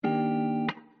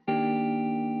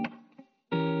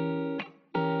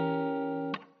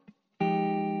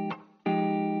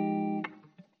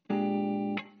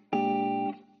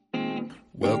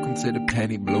Welcome to the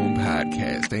Penny Bloom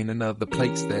Podcast. Ain't another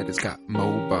place that has got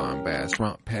more bombast.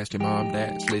 Romp past your mom,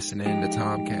 dad's listening to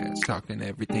Tomcats. Talking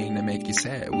everything that make you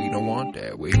sad. We don't want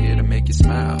that. We're here to make you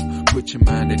smile. Put your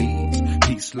mind at ease.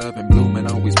 Peace, love, and bloom,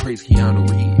 and always praise Keanu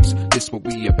Reeves. This what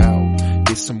we about.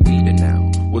 This some weeding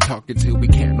now. We'll talk until we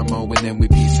can't no more, and then we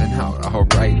peacing out.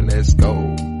 Alright, let's go.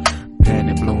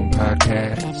 Penny Bloom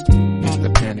Podcast. It's the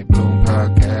Penny Bloom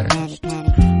Podcast.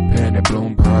 Penny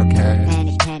Bloom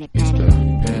Podcast. It's the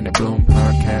Penny Bloom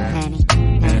Podcast.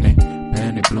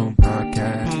 Penny Bloom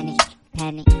Podcast.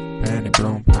 Penny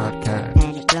Bloom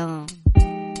Podcast.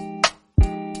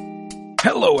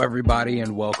 Hello, everybody,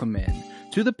 and welcome in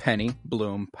to the Penny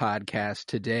Bloom Podcast.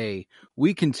 Today,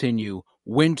 we continue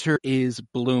Winter is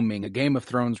Blooming, a Game of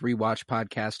Thrones rewatch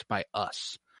podcast by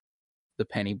us, the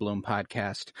Penny Bloom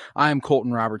Podcast. I'm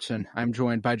Colton Robertson. I'm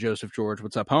joined by Joseph George.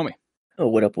 What's up, homie? Oh,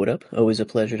 what up, what up? Always a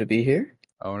pleasure to be here.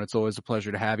 Oh, and it's always a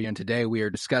pleasure to have you. And today we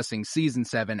are discussing Season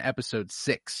 7, Episode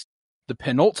 6, the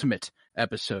penultimate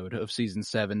episode of Season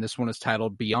 7. This one is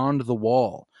titled Beyond the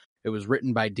Wall. It was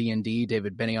written by D&D,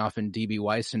 David Benioff, and D.B.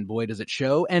 Weiss, and boy, does it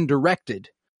show, and directed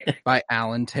by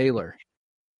Alan Taylor.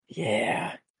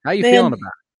 Yeah. How you feeling about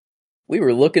it? We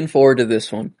were looking forward to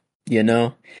this one, you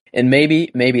know? And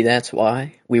maybe that's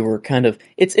why we were kind of...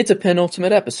 It's a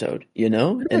penultimate episode, you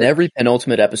know? And every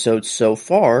penultimate episode so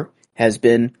far has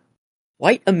been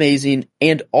quite amazing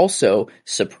and also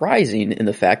surprising in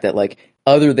the fact that, like,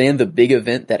 other than the big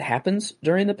event that happens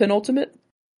during the penultimate,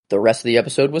 the rest of the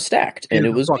episode was stacked, and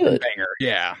it was good. Banger.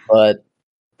 Yeah. But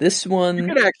this one... You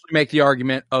could actually make the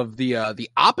argument of the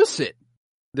opposite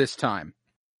this time.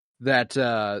 That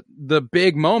the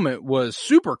big moment was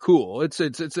super cool. It's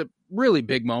a really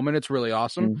big moment. It's really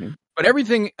awesome. Mm-hmm. But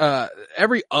everything,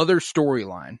 every other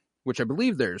storyline, which I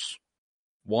believe there's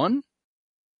one.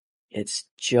 It's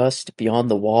just Beyond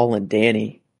the Wall and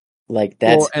Dany. Like,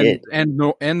 that's it. And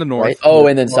the North. Right? Oh,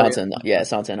 and then Sansa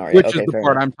and Arya. Which is the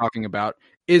part I'm talking about,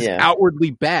 is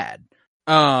outwardly bad.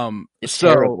 It's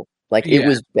terrible. Like, it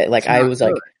was, like, I was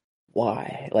good. Like,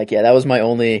 why? Like, that was my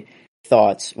only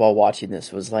thoughts while watching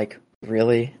this, was like,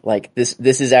 really? Like, this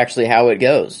is actually how it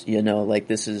goes, you know? Like,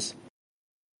 this is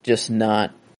just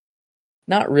not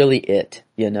really it,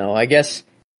 you know? I guess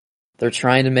they're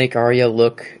trying to make Arya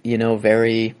look, you know,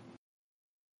 very...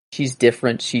 She's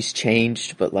different, she's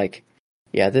changed, but, like,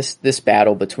 this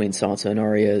battle between Sansa and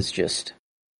Arya is just...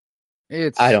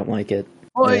 I don't like it.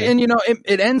 Well, and, you know,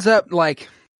 it ends up, like,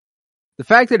 the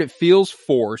fact that it feels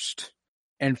forced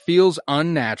and feels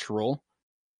unnatural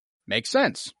makes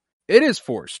sense. It is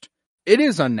forced. It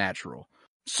is unnatural.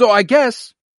 So I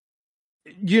guess,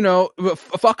 you know,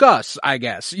 fuck us, I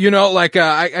guess. You know, like,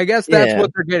 I guess that's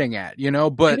what they're getting at, you know,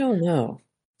 but... I don't know.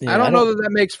 Yeah, I don't know that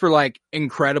makes for, like,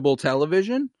 incredible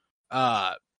television.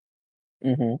 Because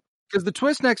the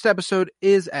twist next episode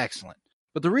is excellent.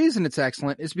 But the reason it's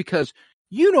excellent is because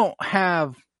you don't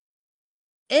have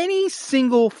any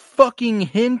single fucking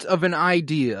hint of an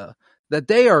idea that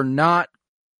they are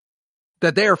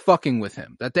fucking with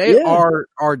him, that they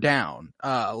are down.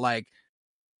 Like,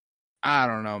 I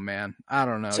don't know, man. I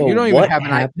don't know. So you don't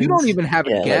even have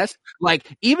a guess. Like,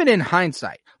 even in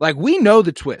hindsight, like, we know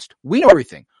the twist. We know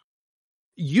everything.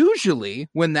 Usually,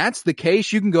 when that's the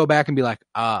case, you can go back and be like,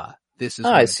 this is...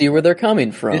 I see where they're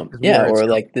coming from. Yeah, or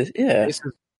like this,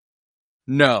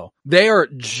 No, they are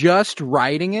just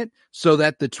writing it so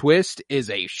that the twist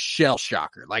is a shell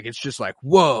shocker. Like, it's just like,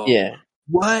 whoa,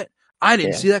 what? I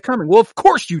didn't see that coming. Well, of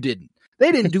course you didn't.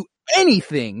 They didn't do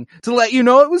anything to let you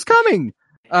know it was coming.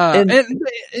 And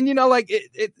you know, like,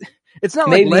 it's not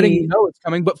like letting you know it's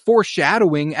coming, but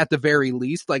foreshadowing at the very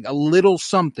least, like a little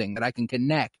something that I can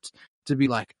connect to be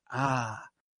like,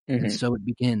 and so it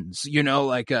begins. You know,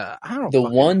 like, I don't know. The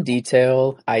one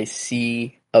detail I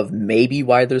see of maybe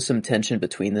why there's some tension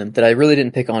between them that I really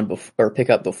didn't pick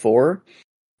up before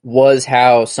was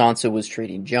how Sansa was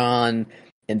treating Jon,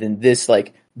 and then this,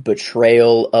 like,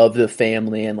 betrayal of the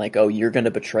family, and like, oh, you're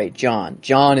gonna betray Jon.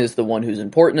 Jon is the one who's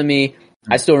important to me.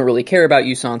 I still don't really care about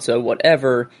you, Sansa,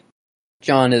 whatever.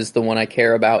 Jon is the one I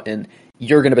care about, and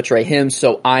you're gonna betray him,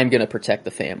 so I'm gonna protect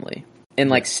the family. And,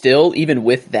 like, still, even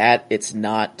with that, it's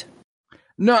not...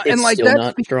 No, and, like,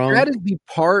 that is the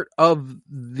part of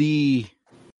the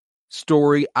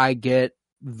story I get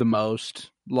the most.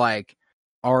 Like,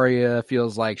 Arya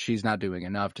feels like she's not doing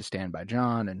enough to stand by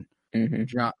Jon, and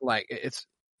Jon, like,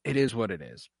 it is what it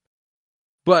is.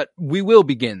 But we will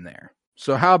begin there.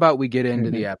 So how about we get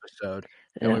into the episode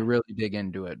and we really dig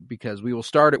into it? Because we will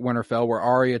start at Winterfell, where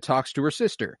Arya talks to her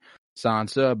sister,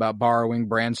 Sansa, about borrowing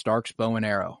Bran Stark's bow and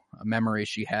arrow, a memory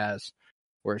she has,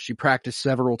 where she practiced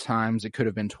several times. It could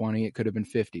have been 20, it could have been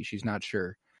 50, she's not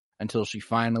sure. until she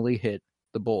finally hit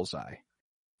the bullseye.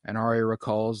 And Arya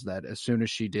recalls that as soon as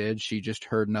she did, she just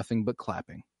heard nothing but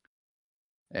clapping.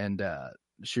 And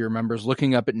she remembers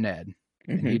looking up at Ned,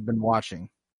 and he'd been watching.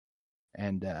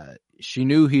 And she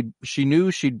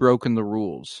knew she'd broken the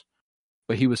rules,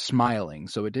 but he was smiling,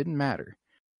 so it didn't matter.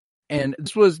 And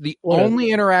this was the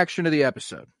only interaction of the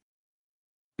episode.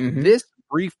 This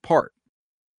brief part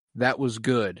that was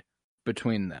good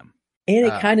between them. And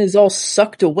it kind of is all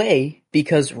sucked away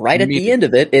because right at the end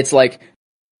of it, it's like,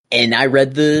 and I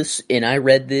read this, and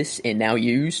now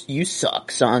you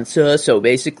suck, Sansa. So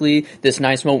basically, this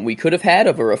nice moment we could have had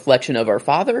of a reflection of our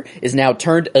father is now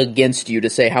turned against you to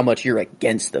say how much you're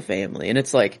against the family. And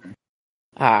it's like,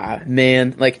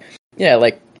 man, like, yeah,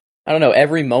 like, I don't know,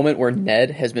 every moment where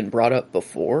Ned has been brought up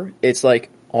before, it's like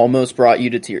almost brought you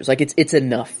to tears. Like, it's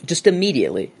enough, just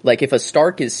immediately. Like, if a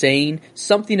Stark is saying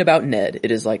something about Ned,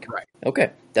 it is like,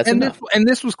 okay, that's enough. And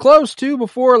this was close, too,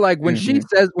 before, like, when she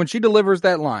delivers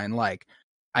that line, like,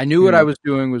 I knew what I was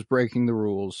doing was breaking the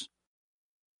rules,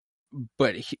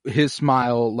 but his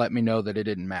smile let me know that it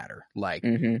didn't matter. Like,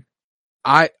 that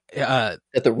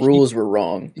the rules were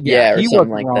wrong. Yeah, or he something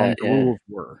wasn't like wrong, that. the rules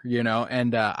were,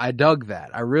 and I dug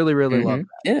that. I really, really loved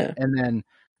that. Yeah. And then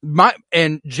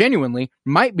genuinely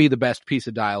might be the best piece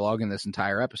of dialogue in this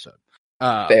entire episode.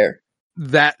 Fair.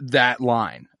 That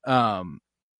line.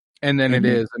 And then it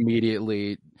is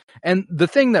immediately. And the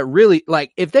thing that really,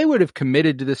 like, if they would have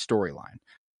committed to this storyline,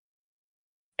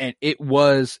 and it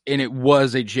was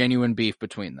a genuine beef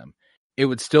between them, it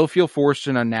would still feel forced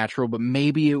and unnatural, but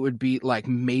maybe it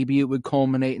would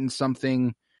culminate in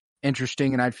something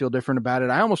interesting and I'd feel different about it.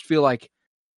 I almost feel like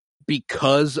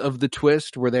because of the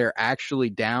twist where they're actually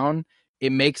down,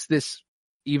 it makes this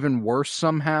even worse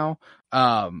somehow.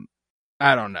 I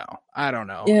don't know. Yeah, I don't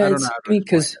know.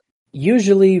 Because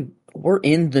usually we're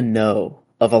in the know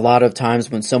of a lot of times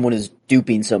when someone is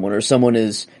duping someone or someone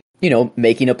is,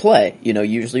 making a play.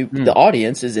 Usually the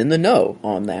audience is in the know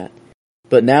on that.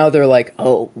 But now they're like,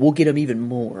 oh, we'll get them even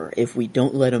more if we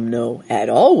don't let them know at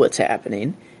all what's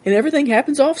happening, and everything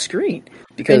happens off screen.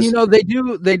 Because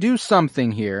they do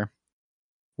something here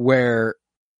where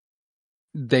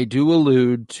they do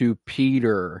allude to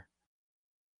Peter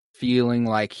feeling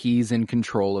like he's in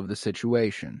control of the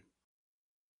situation.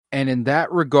 And in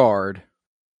that regard,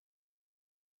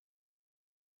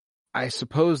 I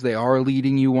suppose they are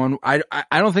leading you on. I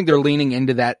don't think they're leaning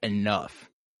into that enough.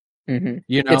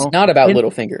 It's not about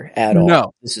Littlefinger at all.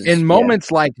 No, in moments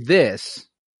like this,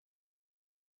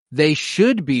 they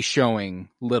should be showing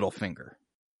Littlefinger.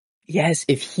 Yes,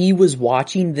 if he was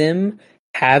watching them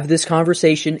have this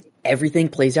conversation, everything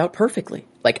plays out perfectly.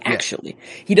 Like, actually,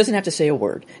 he doesn't have to say a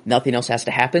word. Nothing else has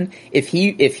to happen. If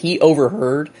he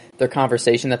overheard their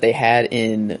conversation that they had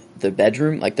in the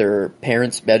bedroom, like their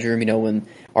parents' bedroom, when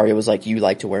Arya was like, "You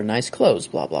like to wear nice clothes,"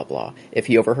 blah blah blah. If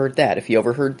he overheard that, if he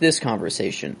overheard this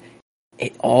conversation,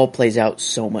 it all plays out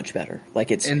so much better.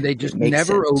 And they just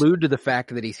never allude to the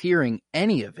fact that he's hearing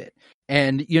any of it.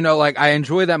 And, like, I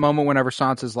enjoy that moment whenever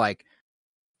Sansa's like,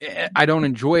 I don't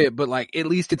enjoy it, but, like, at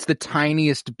least it's the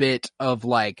tiniest bit of,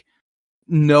 like,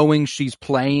 knowing she's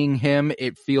playing him.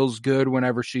 It feels good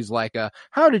whenever she's like,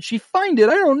 how did she find it?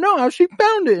 I don't know how she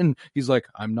found it. And he's like,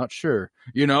 I'm not sure.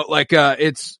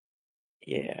 It's.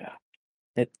 Yeah.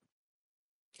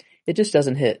 It just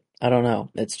doesn't hit. I don't know.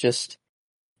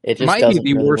 It might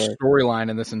be the worst storyline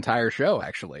in this entire show,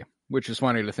 actually, which is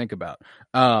funny to think about.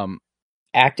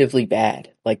 Actively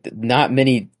bad. Like, not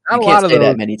many. Not you can't say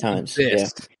that many times. Yeah.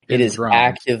 It is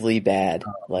actively bad.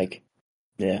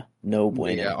 No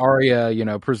bueno. Yeah,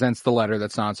 Arya, presents the letter that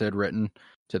Sansa had written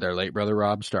to their late brother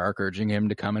Robb Stark, urging him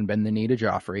to come and bend the knee to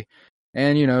Joffrey.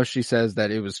 And, she says that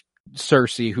it was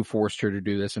Cersei who forced her to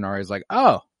do this, and Arya's like,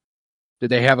 oh, did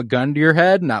they have a gun to your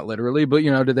head? Not literally, but,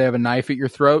 did they have a knife at your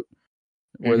throat?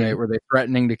 Were they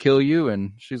threatening to kill you?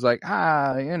 And she's like,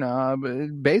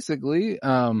 basically.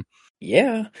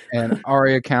 Yeah. And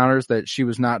Arya counters that she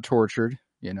was not tortured,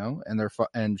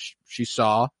 and she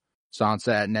saw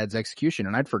Sansa at Ned's execution.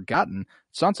 And I'd forgotten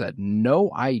Sansa had no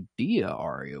idea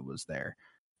Arya was there.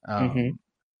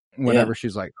 Whenever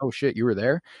she's like, oh shit, you were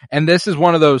there. And this is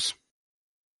one of those,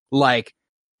 like,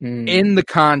 in the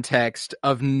context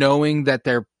of knowing that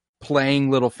they're playing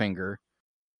Littlefinger,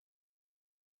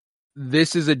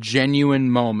 this is a genuine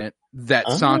moment that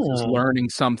Sansa's learning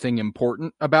something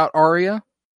important about Arya.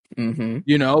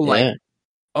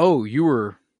 Oh, you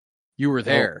were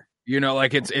there.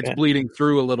 It's bleeding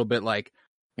through a little bit. Like,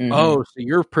 oh, so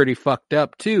you're pretty fucked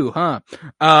up too, huh?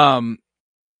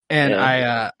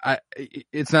 And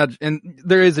it's not, and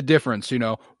there is a difference,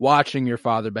 watching your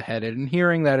father beheaded and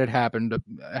hearing that it happened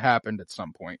at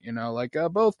some point, like,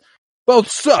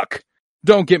 both suck.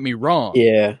 Don't get me wrong.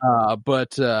 Yeah.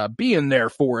 But being there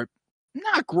for it,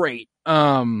 not great.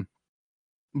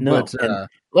 No, and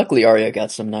luckily Arya got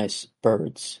some nice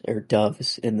birds or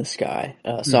doves in the sky.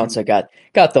 Sansa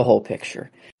got the whole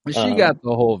picture. She got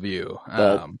the whole view.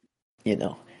 But,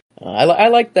 I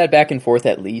like that back and forth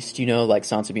at least, like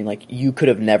Sansa being like, you could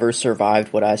have never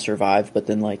survived what I survived, but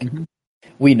then like,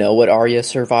 we know what Arya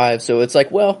survived, so it's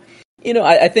like, well,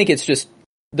 I think it's just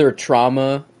their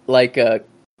trauma, like,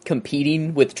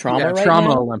 competing with trauma right trauma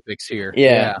now. Olympics here.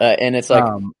 Yeah. And it's like,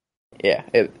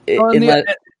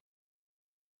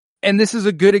 and this is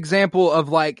a good example of,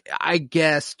 like, I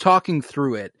guess, talking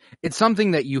through it. It's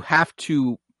something that you have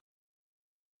to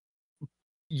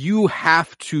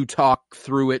talk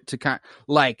through it to kind of,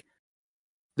 like,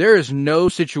 there is no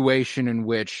situation in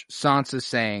which Sansa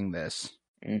saying this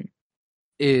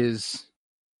is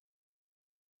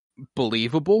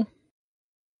believable.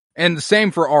 And the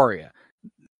same for Arya.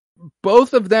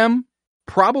 Both of them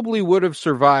probably would have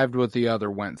survived what the other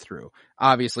went through.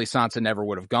 Obviously, Sansa never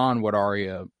would have gone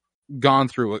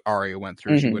through what Arya went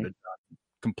through. She would have done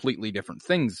completely different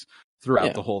things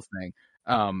throughout the whole thing.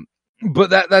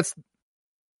 But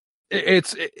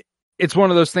it's one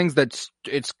of those things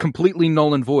it's completely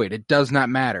null and void. It does not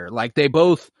matter. Like, they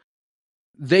both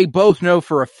know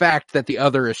for a fact that the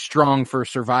other is strong for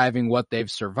surviving what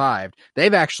they've survived.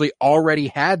 They've actually already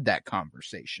had that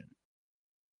conversation.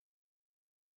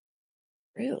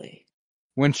 Really?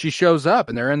 When she shows up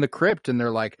and they're in the crypt and they're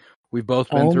like, we've both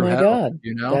been through hell. God.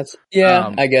 That's,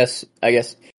 I guess.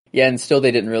 Yeah, and still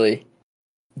they didn't really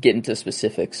get into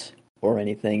specifics or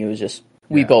anything. It was just,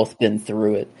 we both been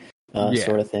through it,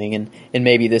 sort of thing. And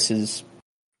maybe this is...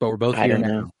 But we're both here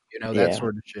now. That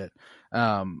sort of shit.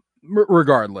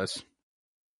 Regardless,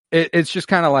 it's just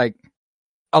kind of like,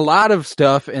 a lot of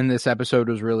stuff in this episode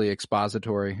was really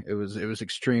expository. It was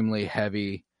extremely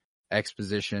heavy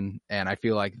exposition, and I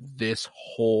feel like this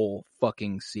whole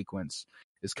fucking sequence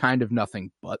is kind of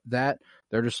nothing but that.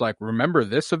 They're just like, remember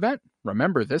this event?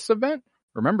 Remember this event?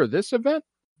 Remember this event?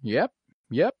 Yep.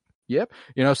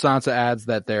 Sansa adds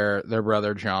that their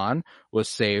brother Jon was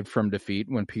saved from defeat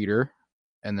when Peter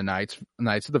and the Knights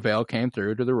of the Vale came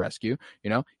through to the rescue.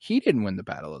 He didn't win the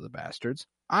Battle of the Bastards.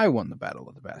 I won the Battle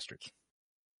of the Bastards.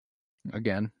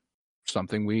 Again,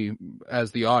 something we,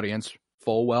 as the audience,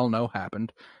 full well know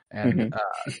happened. And,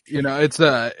 it's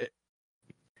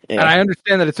and I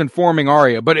understand that it's informing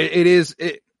Arya, but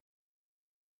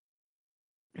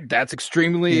that's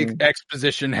extremely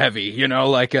exposition heavy,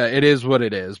 it is what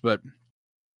it is. But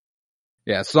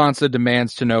yeah, Sansa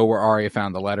demands to know where Arya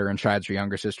found the letter and chides her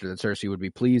younger sister that Cersei would be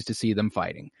pleased to see them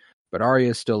fighting. But Arya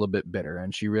is still a bit bitter,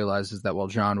 and she realizes that while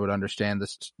Jon would understand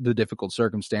the difficult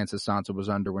circumstances Sansa was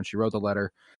under when she wrote the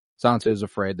letter, Sansa is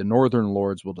afraid the Northern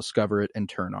Lords will discover it and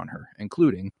turn on her,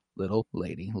 including little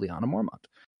Lady Lyanna Mormont.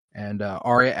 And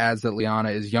Arya adds that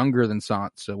Lyanna is younger than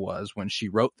Sansa was when she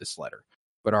wrote this letter,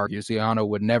 but argues Lyanna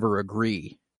would never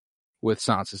agree with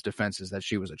Sansa's defenses that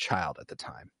she was a child at the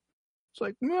time. It's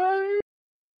like,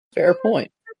 fair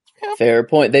point. Fair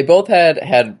point. They both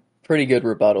had pretty good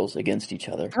rebuttals against each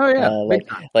other. Oh yeah,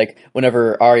 like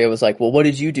whenever Arya was like, "Well, what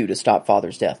did you do to stop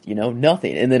Father's death?"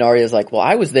 Nothing. And then Arya's like, "Well,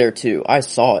 I was there too. I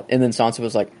saw it." And then Sansa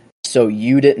was like, "So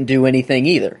you didn't do anything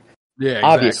either?" Yeah, exactly.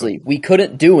 Obviously, we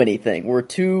couldn't do anything. We're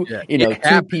two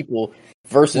people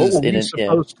versus. What were we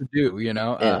supposed to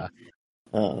do?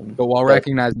 But while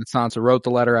recognizing that Sansa wrote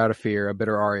the letter out of fear, a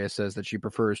bitter Arya says that she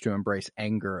prefers to embrace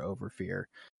anger over fear.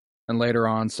 And later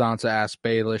on, Sansa asks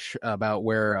Baelish about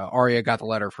where Arya got the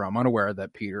letter from, unaware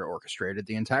that Peter orchestrated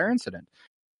the entire incident,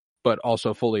 but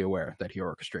also fully aware that he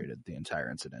orchestrated the entire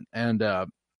incident. And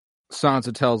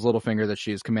Sansa tells Littlefinger that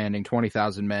she is commanding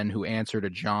 20,000 men who answer to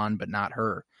Jon, but not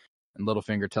her. And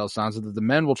Littlefinger tells Sansa that the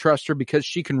men will trust her because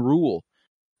she can rule.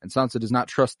 And Sansa does not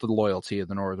trust the loyalty of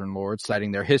the Northern Lords,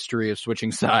 citing their history of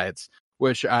switching sides,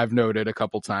 which I've noted a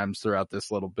couple times throughout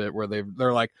this little bit, where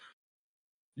they're like,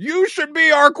 you should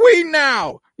be our queen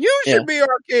now. You should be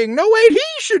our king. No, wait, he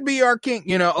should be our king.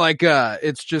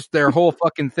 It's just their whole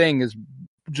fucking thing is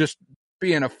just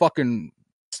being a fucking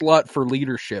slut for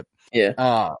leadership.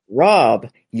 Yeah. Rob,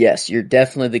 yes, you're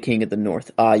definitely the king of the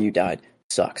North. You died.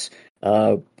 Sucks.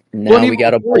 Now we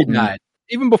got a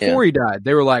even before he died,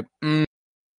 they were like,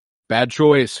 bad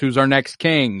choice. Who's our next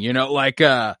king?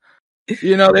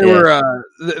 You know, they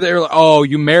were like, oh,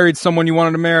 you married someone you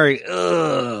wanted to marry.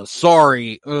 Ugh,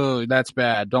 sorry. Ugh, that's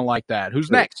bad. Don't like that.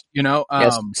 Who's next? You know?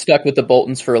 Stuck with the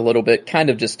Boltons for a little bit, kind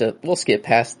of just we'll skip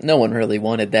past. No one really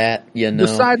wanted that, you know.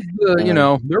 Besides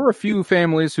there were a few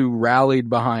families who rallied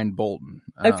behind Bolton.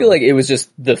 I feel like it was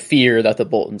just the fear that the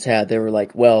Boltons had. They were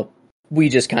like, well, we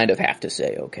just kind of have to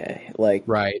say, okay. Like,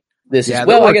 right. This is,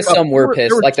 well, I guess some were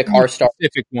pissed, like the car star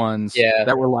specific ones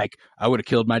that were like, I would have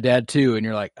killed my dad too. And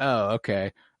you're like, oh,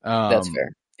 okay. That's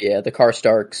fair. Yeah, the car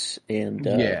Starks and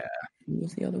who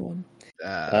was the other one?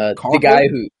 The guy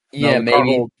who,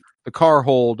 maybe the car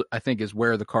hold, I think, is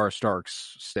where the car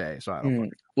Starks stay. So I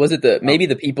don't. Was it maybe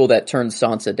the people that turned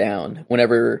Sansa down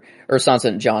or Sansa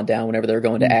and Jon down whenever they were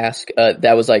going to ask?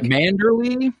 That was like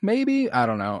Manderley, maybe, I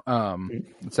don't know.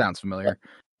 It sounds familiar.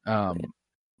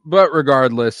 But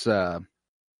regardless,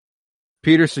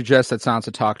 Peter suggests that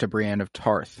Sansa talk to Brienne of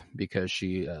Tarth because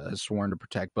she has sworn to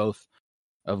protect both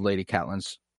of Lady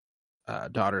Catelyn's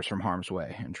daughters from harm's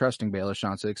way. And trusting Baelish,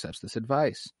 Sansa accepts this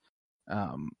advice.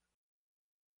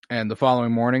 And the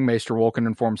following morning, Maester Wolkan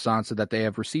informs Sansa that they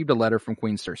have received a letter from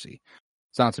Queen Cersei.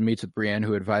 Sansa meets with Brienne,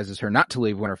 who advises her not to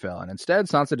leave Winterfell, and instead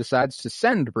Sansa decides to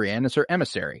send Brienne as her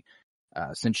emissary,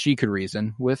 since she could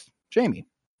reason with Jaime.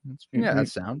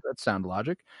 That's sound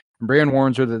logic. And Brienne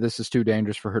warns her that this is too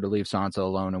dangerous for her to leave Sansa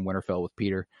alone in Winterfell with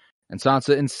Peter, and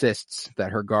Sansa insists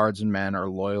that her guards and men are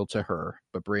loyal to her,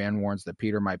 but Brienne warns that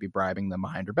Peter might be bribing them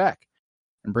behind her back.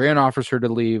 And Brienne offers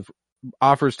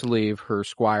to leave her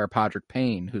squire Podrick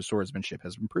Payne, whose swordsmanship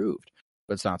has improved,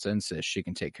 but Sansa insists she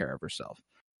can take care of herself.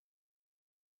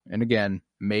 And again,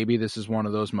 maybe this is one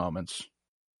of those moments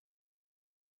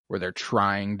where they're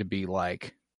trying to be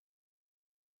like,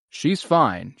 she's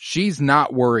fine. She's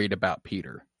not worried about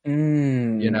Peter.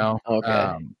 You know?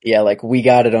 Okay. Like, we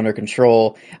got it under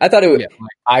control. I thought it would,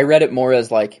 I read it more as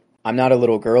like, I'm not a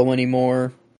little girl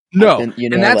anymore. No, and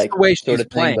that's like, the way she's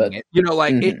playing it. You know,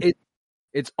 like,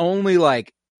 it's only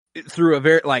like through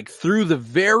the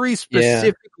very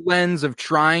specific lens of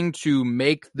trying to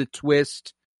make the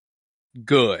twist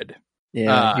good.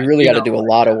 Yeah, you really got to do a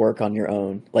lot of work on your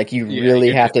own. Like, you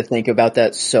really have to think about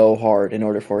that so hard in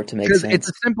order for it to make sense. It's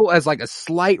as simple as like a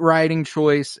slight writing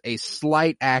choice, a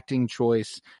slight acting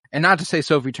choice, and not to say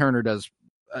Sophie Turner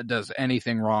does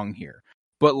anything wrong here,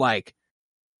 but like,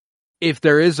 if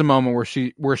there is a moment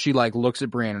where she like looks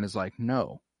at Brienne and is like,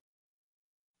 no,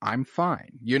 I'm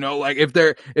fine. You know, like if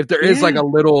there is like a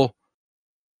little,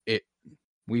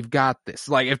 we've got this.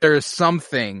 Like, if there is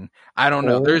something, I don't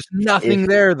know. There's nothing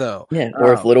there, though. Yeah,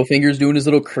 or if Littlefinger's doing his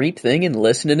little creep thing and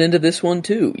listening into this one,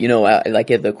 too. You know,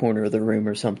 like at the corner of the room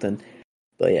or something.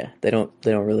 But yeah, they don't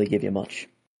really give you much.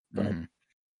 But.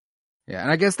 Yeah,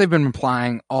 and I guess they've been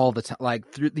implying all the time,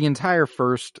 like, through the entire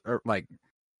first, or like,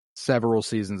 several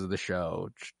seasons of the show,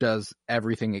 does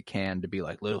everything it can to be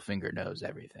like, Littlefinger knows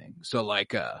everything. So,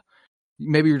 like,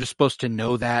 maybe you're just supposed to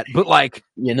know that, but like...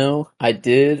 You know, I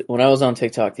did, when I was on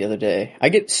TikTok the other day, I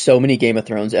get so many Game of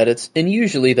Thrones edits, and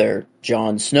usually they're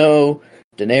Jon Snow,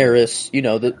 Daenerys, you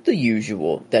know, the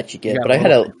usual that you get. But I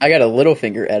got a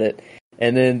Littlefinger edit,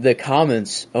 and then the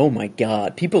comments, oh my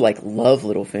god, people like love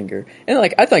Littlefinger. And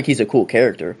like, I think he's a cool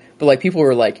character, but like, people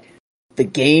were like, the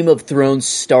Game of Thrones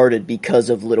started because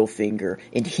of Littlefinger,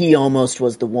 and he almost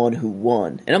was the one who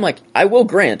won. And I'm like, I will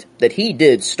grant that he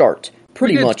did start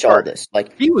pretty much all this.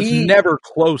 Like, he was never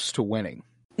close to winning.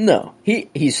 No,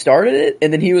 he started it,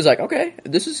 and then he was like, okay,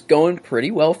 this is going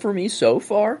pretty well for me so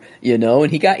far, you know.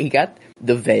 And he got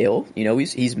the Veil, you know.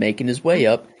 He's making his way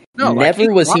up. No,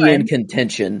 never was he in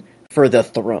contention for the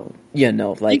throne, you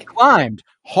know. Like, he climbed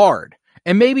hard,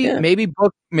 and maybe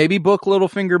Book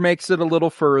Littlefinger makes it a little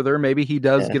further. Maybe he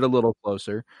does get a little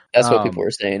closer. That's what people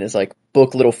were saying. Is like,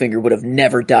 Book Littlefinger would have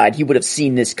never died. He would have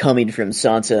seen this coming from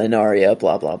Sansa and Arya.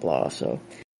 Blah blah blah. So,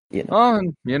 you know,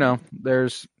 you know,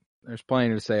 there's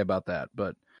plenty to say about that.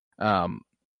 But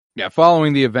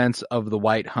following the events of the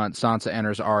White Hunt, Sansa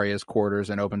enters Arya's quarters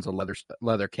and opens a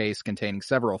leather case containing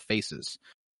several faces,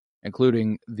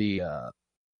 including the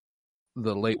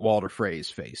late Walder Frey's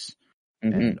face.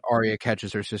 And Arya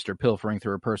catches her sister pilfering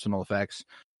through her personal effects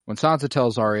when Sansa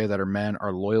tells Arya that her men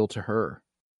are loyal to her.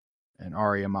 And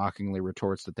Arya mockingly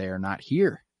retorts that they are not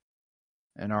here.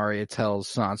 And Arya tells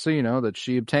Sansa, you know, that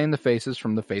she obtained the faces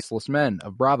from the faceless men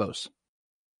of Braavos,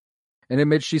 and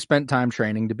admits she spent time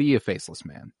training to be a faceless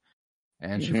man.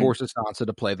 And she forces Sansa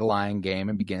to play the lying game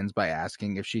and begins by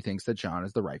asking if she thinks that Jon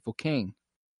is the rightful king.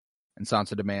 And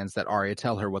Sansa demands that Arya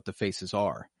tell her what the faces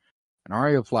are. And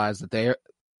Arya replies that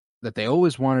they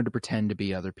always wanted to pretend to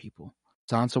be other people.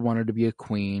 Sansa wanted to be a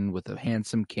queen with a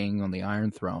handsome king on the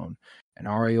Iron Throne, and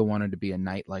Arya wanted to be a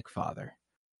knight like father.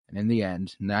 And in the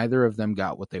end, neither of them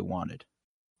got what they wanted.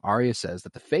 Arya says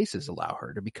that the faces allow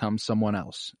her to become someone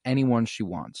else, anyone she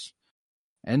wants.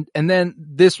 And then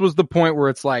this was the point where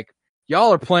it's like,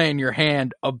 y'all are playing your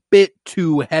hand a bit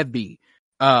too heavy.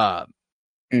 I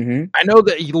know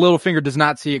that Littlefinger does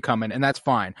not see it coming, and that's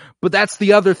fine. But that's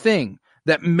the other thing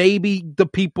that maybe the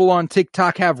people on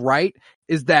TikTok have right,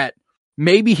 is that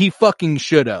maybe he fucking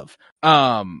should have.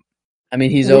 I mean,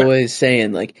 he's always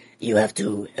saying, like, you have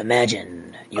to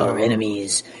imagine your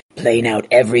enemies playing out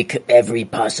every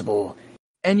possible.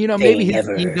 And, maybe his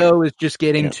ego is just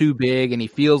getting too big and he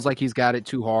feels like he's got it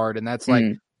too hard. And that's like,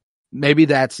 maybe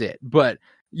that's it. But,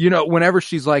 whenever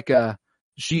she's like,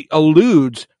 she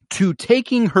alludes to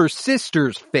taking her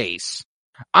sister's face,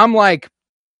 I'm like,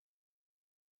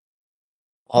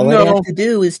 all I have to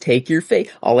do is take your face.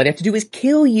 All I'd have to do is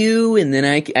kill you, and then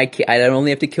I don't only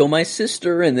have to kill my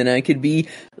sister, and then I could be,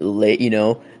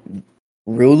 ruling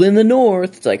the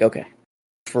North. It's like, okay.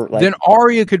 Then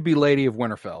Arya could be Lady of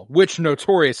Winterfell, which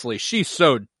notoriously she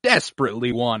so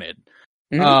desperately wanted.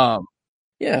 Yeah,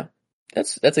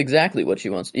 that's exactly what she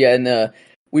wants. Yeah, and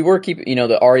we were keeping,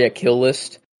 the Arya kill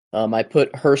list. I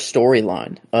put her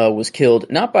storyline was killed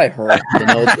not by her.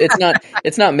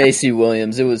 It's not Macy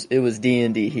Williams. It was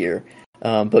D&D here.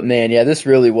 But man, yeah, this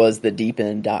really was the deep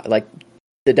end, like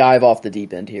the dive off the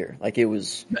deep end here. Like it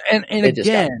was, and it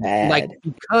again, like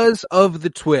because of the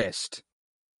twist,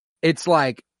 it's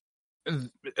like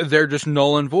they're just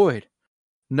null and void.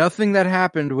 Nothing that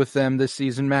happened with them this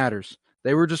season matters.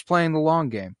 They were just playing the long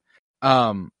game.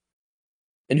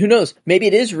 And who knows? Maybe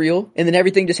it is real, and then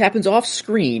everything just happens off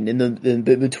screen in the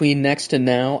between next to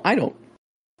now. I don't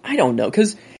know,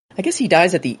 because I guess he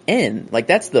dies at the end. Like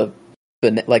that's the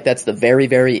very,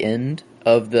 very end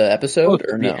of the episode,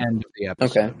 or no? The end of the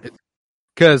episode. Okay.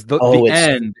 Because the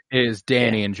end is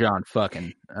Dany and Jon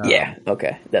fucking. Yeah.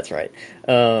 Okay, that's right.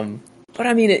 But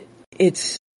I mean,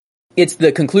 it's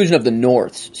the conclusion of the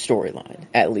North's storyline,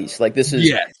 at least. Like this is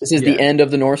the end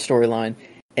of the North storyline.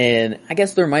 And I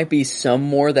guess there might be some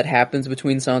more that happens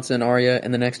between Sansa and Arya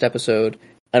in the next episode.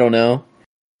 I don't know.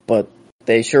 But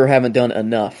they sure haven't done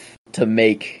enough to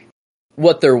make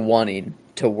what they're wanting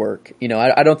to work.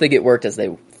 I don't think it worked as they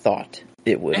thought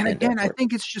it would. And again, I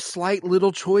think it's just slight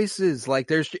little choices.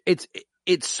 Like it's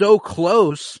so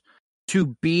close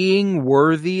to being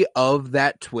worthy of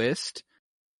that twist.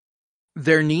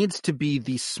 There needs to be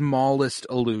the smallest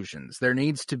illusions. There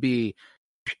needs to be,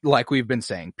 like we've been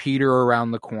saying, Peter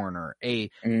around the corner, a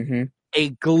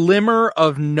glimmer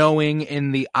of knowing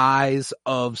in the eyes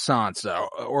of Sansa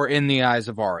or in the eyes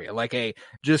of Arya, like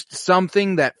just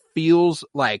something that feels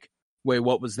like, wait,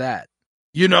 what was that?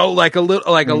 Like a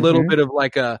little bit of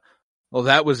like well,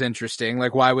 that was interesting.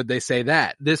 Like, why would they say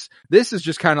that? This is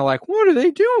just kind of like, what are they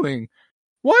doing?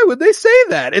 Why would they say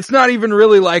that? It's not even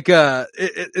really like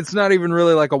it's not even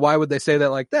really like a why would they say that?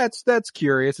 Like that's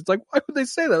curious. It's like, why would they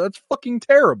say that? That's fucking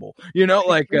terrible.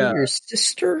 Like your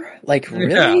sister? Like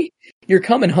really? Yeah. You're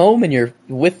coming home and you're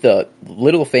with the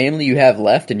little family you have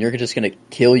left, and you're just gonna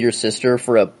kill your sister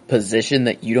for a position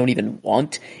that you don't even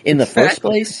want in the first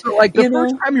place? So, like the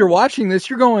first time you're watching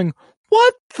this, you're going,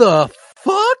 what the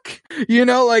fuck?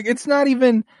 Like it's not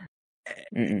even.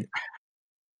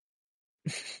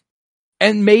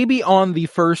 And maybe on the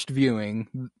first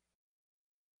viewing,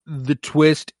 the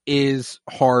twist is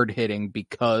hard hitting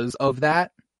because of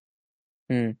that.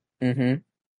 Yeah,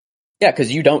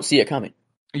 because you don't see it coming.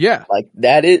 Yeah, like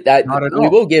that is that. We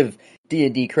will give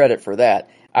D&D credit for that.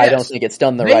 Yes. I don't think it's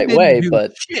done the right way,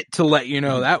 but shit to let you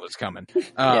know that was coming.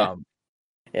 Yeah,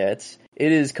 it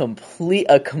is a complete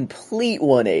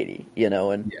 180.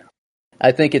 And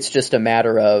I think it's just a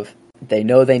matter of they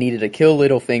know they needed to kill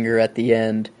Littlefinger at the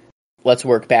end. Let's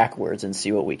work backwards and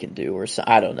see what we can do. Or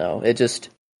I don't know. It just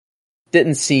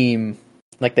didn't seem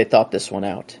like they thought this one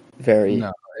out very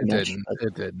No, it didn't.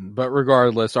 It didn't. But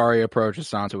regardless, Arya approaches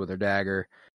Sansa with her dagger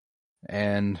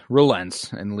and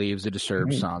relents and leaves the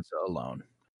disturbed Sansa alone.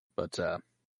 But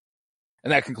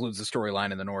and that concludes the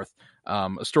storyline in the North. A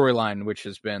storyline which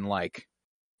has been like,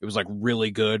 it was like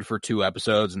really good for 2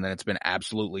 episodes, and then it's been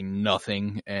absolutely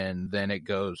nothing, and then it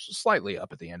goes slightly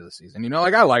up at the end of the season.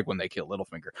 Like I like when they kill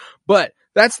Littlefinger, but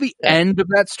that's the end of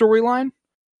that storyline.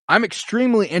 I'm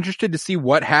extremely interested to see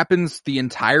what happens the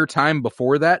entire time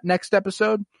before that next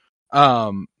episode.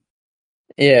 Yeah,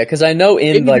 because I know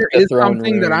in like there is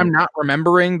something that I'm not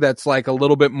remembering that's like a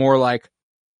little bit more like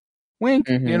wink,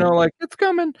 like it's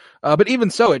coming. But even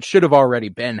so, it should have already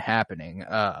been happening.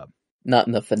 Not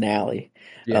in the finale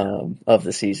of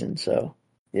the season. So,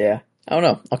 yeah. I don't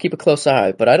know. I'll keep a close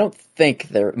eye, but I don't think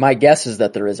my guess is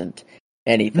that there isn't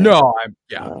anything. No, I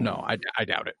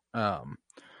doubt it.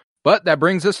 But that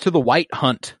brings us to the White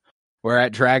Hunt. We're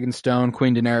at Dragonstone.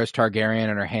 Queen Daenerys Targaryen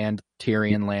and her hand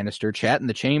Tyrion Lannister chat in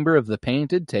the Chamber of the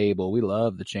Painted Table. We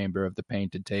love the Chamber of the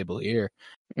Painted Table here.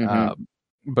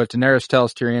 But Daenerys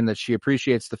tells Tyrion that she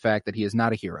appreciates the fact that he is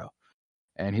not a hero.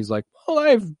 And he's like, well,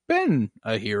 I've been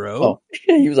a hero. Oh.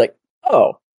 He was like,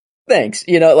 oh, thanks.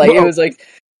 It was like,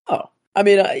 oh, I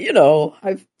mean, I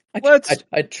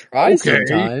try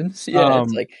sometimes. Yeah,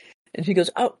 it's like, and she goes,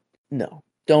 oh, no,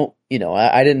 don't,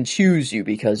 I didn't choose you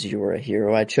because you were a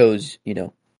hero. I chose,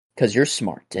 because you're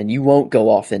smart and you won't go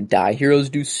off and die. Heroes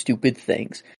do stupid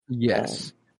things.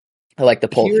 Yes. I like the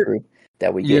pull through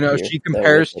that we get here. She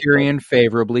compares Tyrion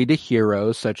favorably to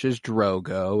heroes such as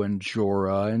Drogo and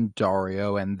Jorah and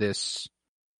Dario and this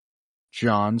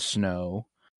Jon Snow.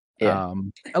 Yeah.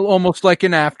 Almost like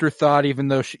an afterthought, even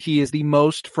though he is the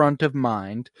most front of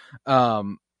mind.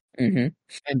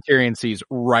 And Tyrion sees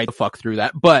right the fuck through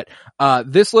that. But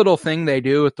this little thing they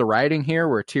do with the writing here,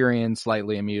 where Tyrion,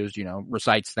 slightly amused,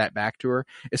 recites that back to her,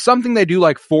 is something they do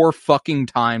like 4 fucking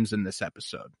times in this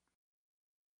episode.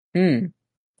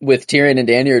 With Tyrion and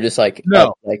Dany, or just like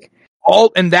no,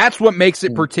 all, and that's what makes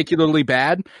it particularly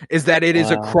bad, is that it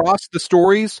is across the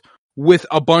stories with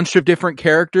a bunch of different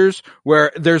characters.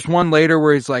 Where there's one later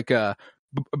where he's like,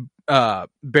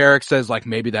 Beric says like,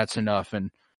 maybe that's enough,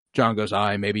 and Jon goes,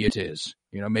 aye, maybe it is.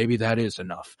 Maybe that is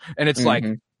enough. And it's like,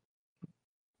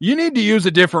 you need to use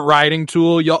a different writing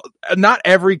tool. Not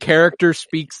every character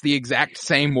speaks the exact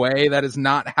same way. That is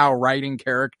not how writing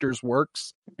characters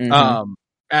works.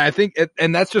 I think,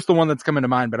 and that's just the one that's coming to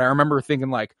mind. But I remember thinking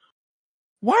like,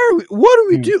 what do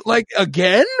we do? Like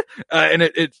again? And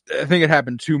I think it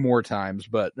happened 2 more times,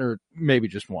 or maybe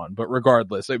just 1. But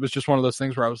regardless, it was just one of those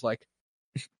things where I was like,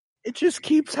 it just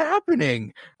keeps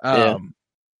happening.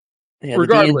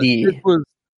 Regardless,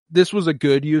 this was a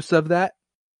good use of that.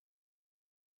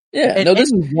 Yeah, and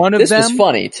this was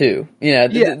funny too.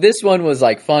 This one was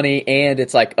like funny, and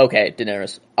it's like, okay,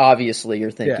 Daenerys, obviously you're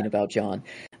thinking about Jon,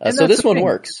 so this one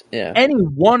works. Yeah, any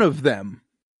one of them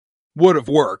would have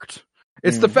worked.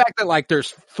 It's the fact that like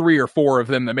there's 3 or 4 of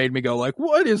them that made me go like,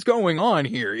 what is going on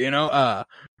here?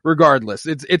 Regardless,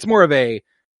 it's more of a,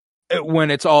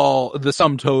 when it's all the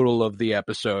sum total of the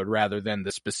episode rather than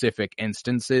the specific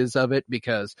instances of it,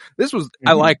 because this was,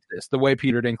 I liked this, the way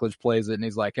Peter Dinklage plays it, and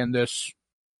he's like, and this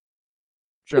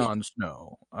Jon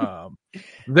Snow,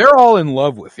 they're all in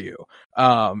love with you.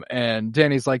 And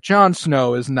Dany's like, Jon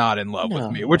Snow is not in love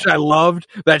with me, which I loved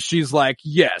that she's like,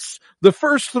 yes, the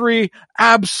first 3,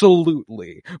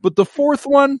 absolutely, but the 4th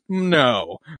one,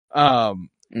 no. And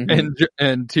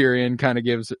Tyrion kind of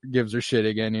gives her shit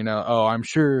again, oh, I'm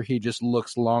sure he just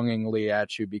looks longingly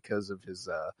at you because of his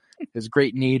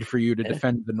great need for you to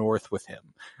defend the North with him.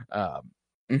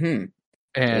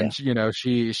 And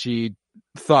she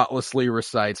thoughtlessly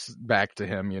recites back to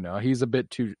him, he's a bit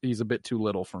too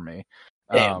little for me.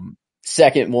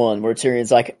 Second one where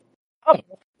Tyrion's like, oh,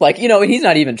 like, he's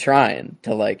not even trying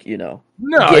to like, no,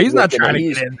 he's not trying to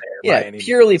get in there. Yeah,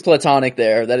 purely platonic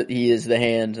there, that he is the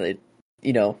hand,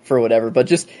 for whatever, but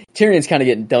just Tyrion's kind of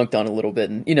getting dunked on a little bit,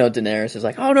 and Daenerys is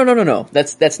like, oh no,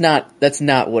 that's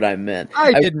not what I meant.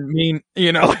 I didn't mean,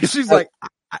 she's like,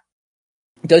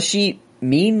 does she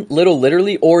mean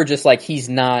literally, or just like he's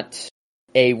not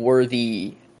a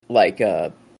worthy like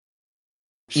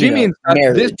she means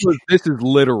this is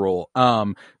literal.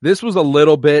 This was a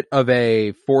little bit of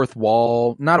a fourth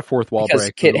wall, not a fourth wall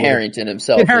break. Kit Harington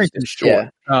himself. Kit Harington's short.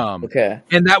 Yeah. Okay.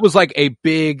 And that was like a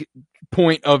big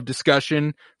point of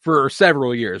discussion for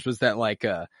several years, was that like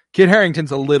Kit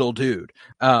Harington's a little dude.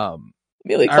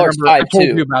 Amelia Clark's 5'2". I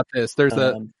told you about this. There's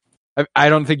I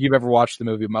don't think you've ever watched the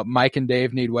movie about Mike and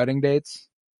Dave Need Wedding Dates.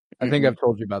 I think I've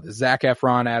told you about this. Zac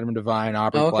Efron, Adam Devine,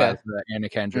 Aubrey Plaza, Anna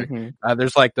Kendrick.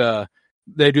 There's like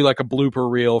they do like a blooper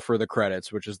reel for the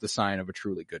credits, which is the sign of a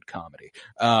truly good comedy.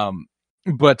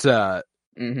 But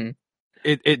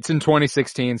it's in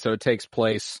 2016, so it takes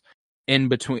place in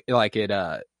between, like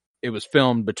it was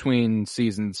filmed between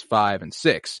seasons 5 and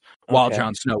 6 while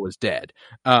Jon Snow was dead.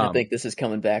 I think this is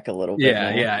coming back a little bit.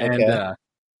 Yeah. And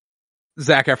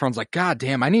Zac Efron's like, God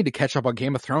damn, I need to catch up on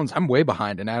Game of Thrones. I'm way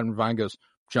behind. And Adam Devine goes,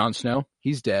 Jon Snow,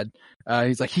 he's dead.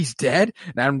 He's like, he's dead?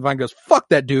 And Adam Devine goes, fuck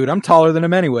that dude. I'm taller than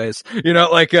him anyways.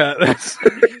 That's...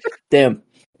 Damn.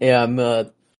 Yeah,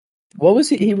 what was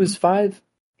he? He was 5.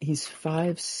 He's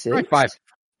 5'6". 5.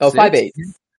 Oh, 5'8".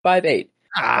 5'8".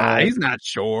 He's not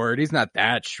short. He's not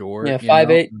that short. Yeah,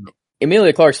 5'8".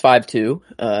 Emilia Clarke's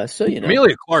 5'2". So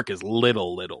Emilia Clarke is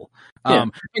little. Yeah.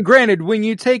 And granted, when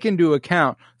you take into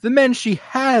account the men she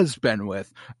has been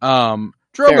with,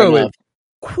 Drogo is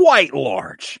quite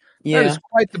large. That is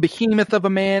quite the behemoth of a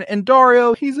man. And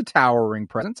Daario, he's a towering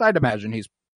presence. I'd imagine he's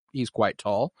quite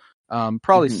tall.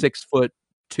 Probably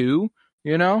 6'2",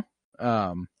 you know?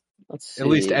 Let's see. At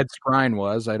least Ed Skrein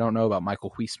was. I don't know about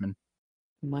Michael Huisman.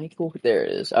 There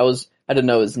it is. I didn't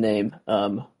know his name.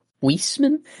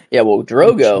 Huisman? Yeah, well,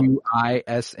 Drogo.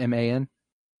 Huisman.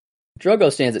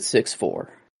 Drogo stands at 6'4".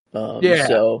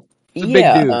 So, it's a big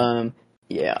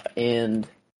dude. And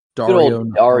Daario, good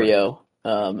old Daario,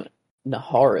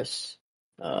 Naharis,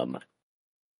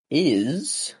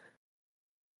 is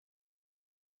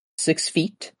 6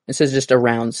 feet. It says just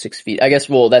around 6 feet. I guess,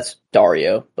 well, that's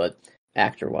Daario, but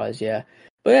actor-wise, yeah.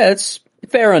 But yeah, it's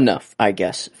fair enough, I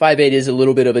guess. 5'8" is a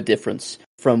little bit of a difference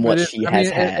from what she has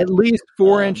had. At least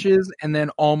 4 inches and then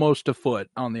almost a foot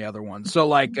on the other one. So,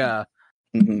 like,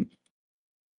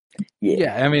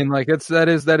 Yeah, I mean, like,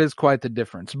 that is quite the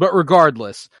difference. But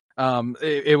regardless,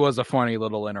 it was a funny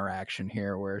little interaction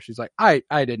here where she's like, I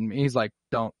didn't. He's like,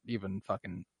 don't even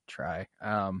fucking try.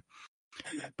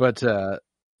 But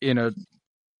you know,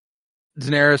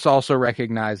 Daenerys also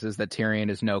recognizes that Tyrion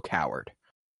is no coward.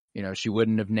 You know, she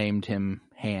wouldn't have named him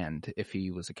Hand if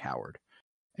he was a coward.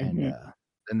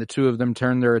 And the two of them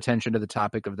turn their attention to the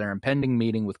topic of their impending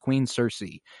meeting with Queen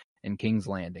Cersei in King's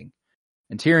Landing.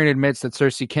 And Tyrion admits that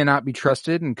Cersei cannot be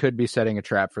trusted and could be setting a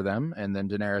trap for them. And then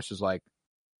Daenerys is like,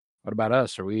 what about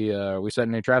us? Are we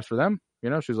setting any traps for them? You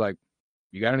know, she's like,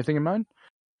 you got anything in mind?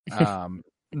 And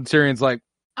Tyrion's like,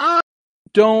 I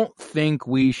don't think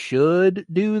we should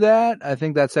do that. I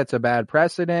think that sets a bad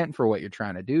precedent for what you're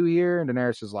trying to do here. And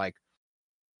Daenerys is like,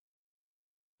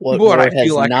 what war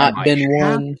has not been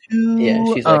won? Yeah,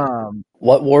 she's like,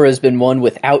 what war has been won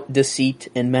without deceit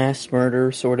and mass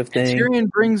murder, sort of thing.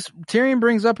 Tyrion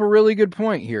brings up a really good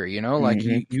point here. You know, like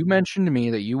you mentioned to me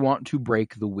that you want to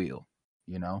break the wheel.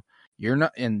 You know, you're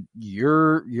not, and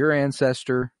your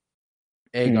ancestor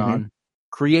Aegon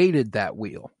created that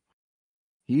wheel.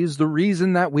 He's the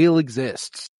reason that wheel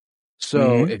exists.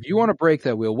 So if you want to break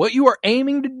that wheel, what you are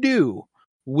aiming to do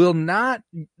will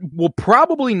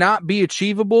probably not be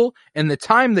achievable in the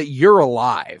time that you're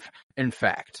alive, in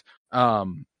fact.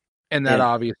 And that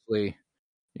obviously,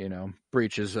 you know,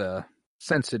 breaches a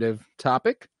sensitive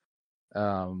topic.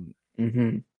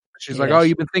 She's like, oh,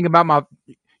 you've been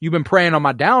preying on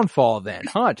my downfall then,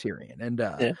 huh, Tyrion?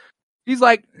 And he's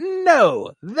like,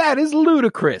 no, that is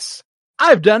ludicrous.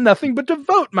 I've done nothing but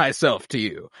devote myself to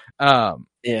you. I'm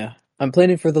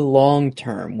planning for the long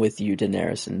term with you,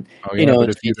 Daenerys, and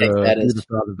if you'd have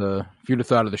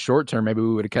thought of the short term, maybe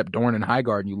we would have kept Dorne and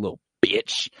Highgarden, you little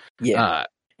bitch. She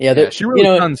really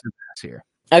done some ass here.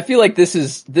 I feel like this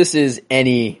is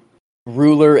any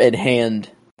ruler and hand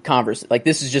conversation. Like,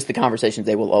 this is just the conversations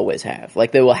they will always have.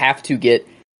 Like, they will have to get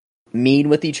mean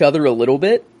with each other a little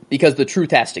bit because the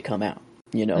truth has to come out.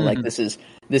 You know, like this is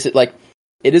like,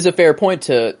 it is a fair point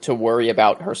to worry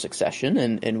about her succession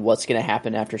and what's going to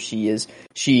happen after she does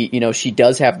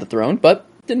have the throne. But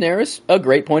Daenerys, a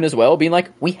great point as well, being like,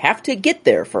 we have to get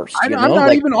there first. I'm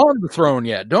not even on the throne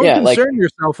yet. Don't concern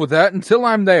yourself with that until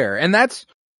I'm there. And that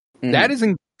is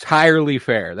entirely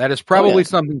fair. That is probably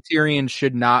something Tyrion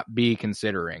should not be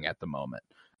considering at the moment.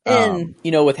 And,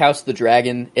 with House of the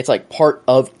Dragon, it's like part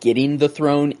of getting the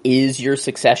throne is your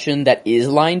succession that is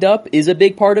lined up, is a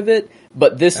big part of it.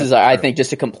 But this is, I think,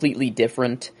 just a completely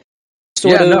different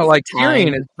sort of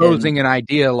Tyrion is posing an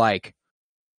idea like,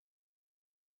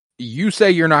 you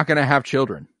say you're not going to have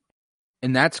children,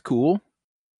 and that's cool.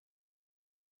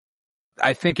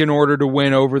 I think in order to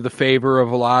win over the favor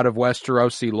of a lot of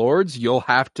Westerosi lords, you'll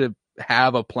have to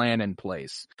have a plan in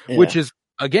place, which is,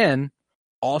 again,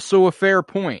 also a fair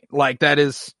point. Like, that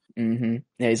is... Yeah,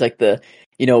 he's like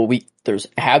there's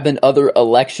have been other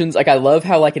elections. Like, I love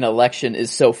how, like, an election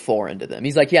is so foreign to them.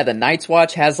 He's like, the Night's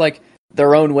Watch has, like,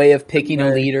 their own way of picking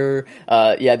a leader.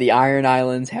 The Iron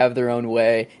Islands have their own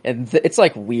way. And it's,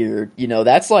 like, weird.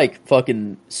 That's, like,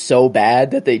 fucking so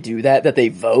bad that they do that they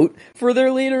vote for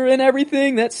their leader and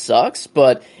everything. That sucks,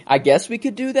 but I guess we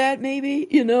could do that maybe,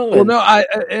 Well, no,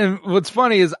 and what's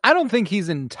funny is I don't think he's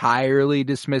entirely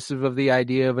dismissive of the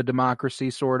idea of a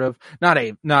democracy, sort of. Not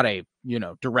a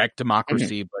direct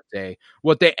democracy, but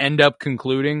what they end up coming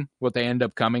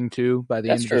to by the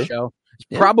end of the show. It's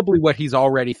probably what he's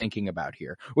already thinking about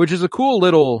here, which is a cool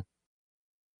little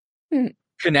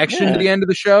connection to the end of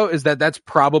the show, is that's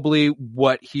probably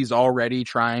what he's already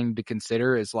trying to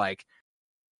consider, is like,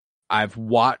 I've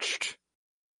watched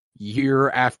year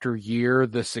after year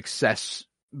the successors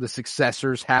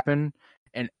happen,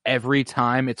 and every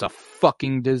time it's a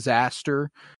fucking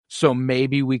disaster. So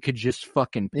maybe we could just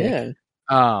fucking pick.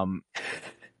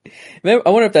 I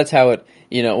wonder if that's how it,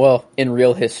 well, in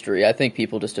real history, I think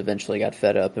people just eventually got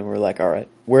fed up and were like, all right,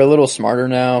 we're a little smarter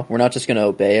now. We're not just going to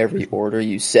obey every order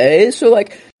you say. So,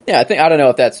 like, yeah, I don't know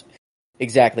if that's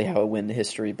exactly how it went in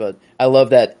history, but I love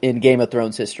that in Game of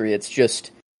Thrones history, it's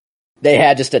just, they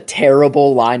had just a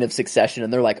terrible line of succession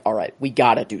and they're like, all right, we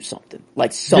got to do something.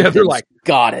 Like, something's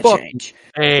gotta change.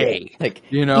 Hey, like,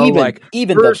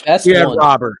 even first, the best one.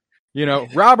 Robert.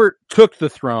 Robert took the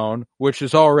throne, which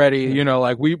is already,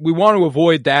 like we want to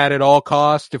avoid that at all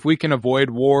costs. If we can avoid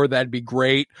war, that'd be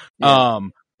great. Yeah.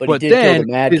 But then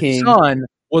his son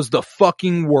was the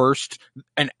fucking worst,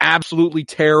 an absolutely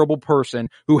terrible person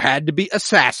who had to be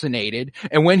assassinated.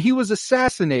 And when he was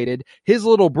assassinated, his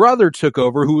little brother took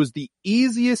over, who was the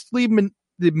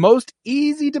most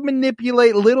easy to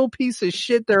manipulate little piece of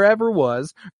shit there ever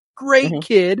was. Great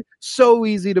kid, so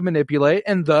easy to manipulate,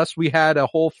 and thus we had a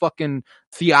whole fucking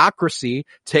theocracy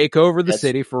take over the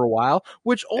city for a while,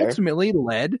 which ultimately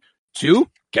led to,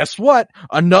 guess what?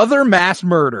 Another mass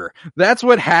murder. That's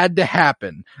what had to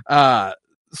happen.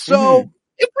 So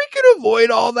if we could avoid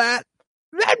all that,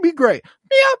 that'd be great.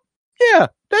 Yeah,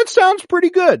 that sounds pretty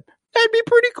good. That'd be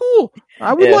pretty cool.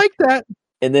 I would like that.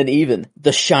 And then even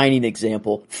the shining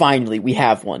example. Finally, we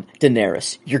have one.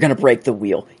 Daenerys, you're going to break the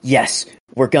wheel. Yes,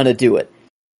 we're going to do it.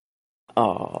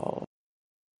 Oh.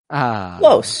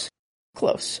 Close.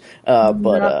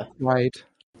 Right.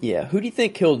 Yeah, who do you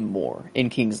think killed more in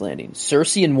King's Landing?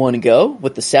 Cersei in one go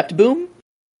with the sept boom?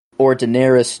 Or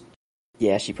Daenerys?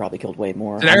 Yeah, she probably killed way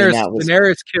more.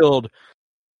 Daenerys killed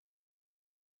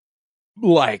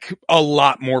like a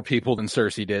lot more people than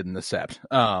Cersei did in the sept.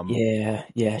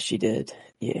 Yeah, she did.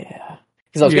 Yeah.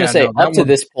 Because I was going to say, up to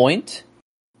this point,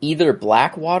 either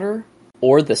Blackwater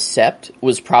or the sept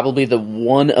was probably the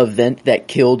one event that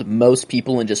killed most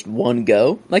people in just one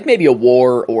go. Like maybe a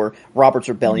war or Robert's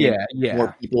Rebellion,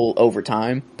 more people over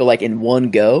time. But like in one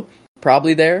go,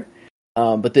 probably there.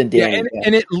 But then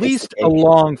and at least a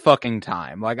long fucking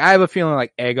time. Like I have a feeling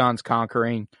like Aegon's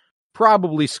Conquering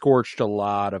probably scorched a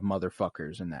lot of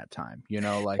motherfuckers in that time,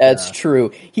 like that's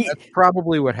true. That's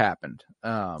probably what happened.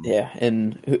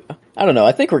 And I don't know.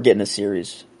 I think we're getting a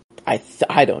series.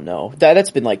 I don't know.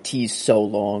 That's been like teased so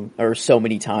long or so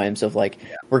many times of like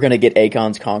we're gonna get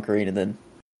Aegon's Conquering and then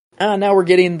now we're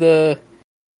getting the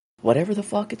whatever the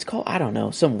fuck it's called. I don't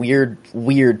know, some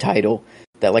weird title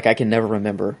that like I can never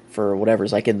remember for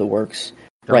whatever's like in the works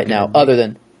right now. Other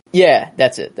than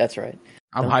that's it. That's right.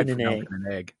 I'm hyped for an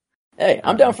egg. Hey,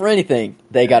 I'm down for anything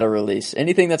they got to release.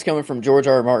 Anything that's coming from George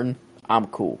R. R. Martin, I'm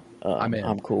cool.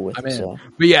 I'm cool with it. So.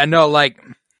 But yeah, no, like,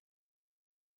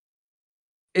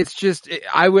 it's just,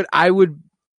 I would,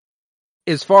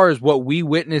 as far as what we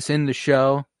witness in the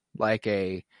show, like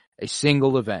a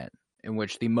single event in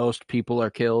which the most people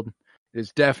are killed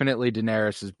is definitely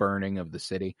Daenerys' burning of the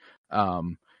city.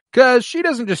 Cause she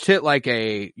doesn't just hit like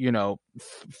a, 4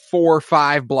 or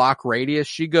 5 block radius.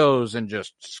 She goes and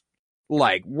just,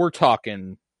 like, we're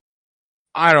talking,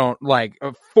 a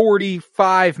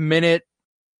 45-minute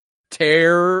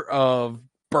tear of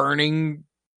burning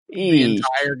the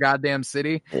entire goddamn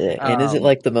city. Yeah, and is it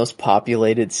like the most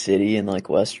populated city in like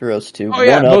Westeros too? Oh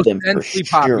yeah, most densely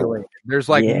populated. There's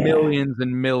like millions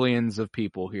and millions of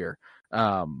people here.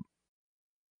 I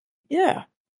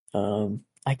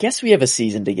guess we have a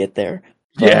season to get there.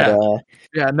 But,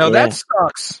 that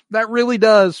sucks. That really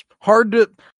does. Hard,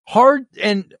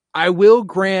 and I will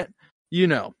grant,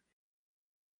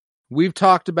 we've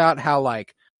talked about how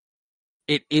like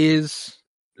it is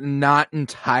not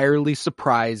entirely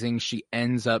surprising she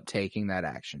ends up taking that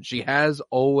action. She has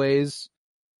always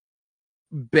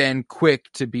been quick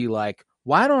to be like,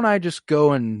 why don't I just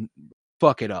go and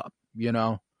fuck it up?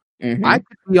 I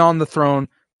could be on the throne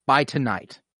by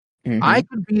tonight. I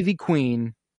could be the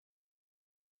queen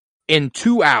in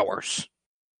 2 hours.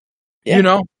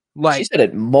 Like she said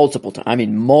it multiple times. I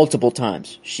mean, multiple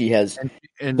times she has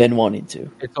been wanting to.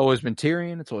 It's always been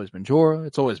Tyrion. It's always been Jorah.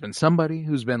 It's always been somebody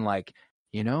who's been like,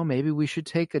 maybe we should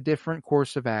take a different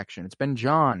course of action. It's been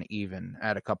Jon even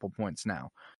at a couple points now.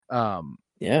 I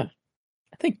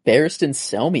think Barristan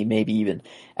Selmy maybe even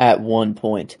at one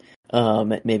point.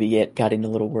 Maybe got in a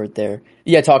little word there.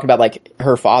 Yeah, talking about like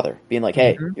her father being like,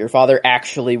 "Hey, your father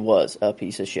actually was a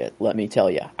piece of shit. Let me tell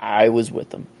you, I was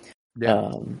with him."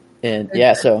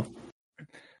 So.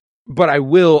 But I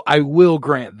will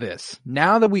grant this.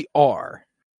 Now that we are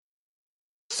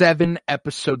 7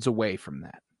 episodes away from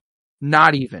that,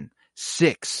 not even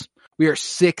 6. We are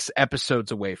 6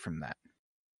 episodes away from that.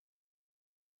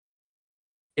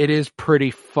 It is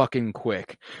pretty fucking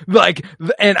quick. Like,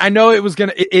 and I know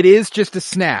it is just a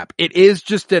snap. It is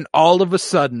just an all of a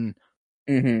sudden,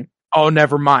 oh,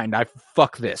 never mind.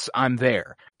 Fuck this. I'm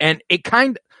there. And it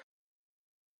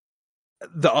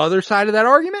the other side of that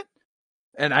argument,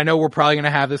 and I know we're probably going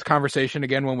to have this conversation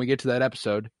again when we get to that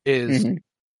episode, is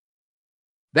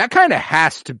that kind of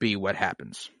has to be what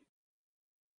happens.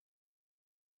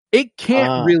 It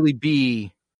can't really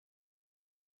be,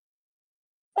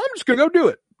 I'm just going to go do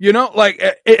it. You know, like,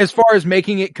 as far as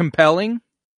making it compelling.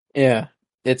 Yeah.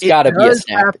 It's got to be a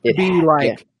snap. Have to be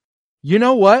like, you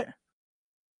know what?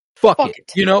 Fuck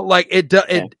it. You know, like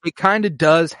it kind of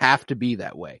does have to be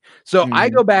that way. So I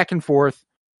go back and forth.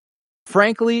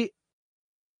 Frankly,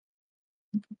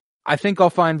 I think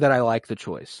I'll find that I like the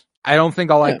choice. I don't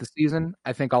think I'll like the season.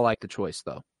 I think I'll like the choice,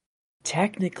 though.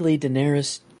 Technically,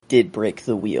 Daenerys did break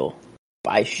the wheel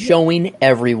by showing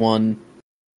everyone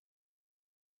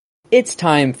it's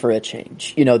time for a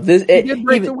change. You know, this did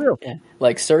break the wheel. Yeah,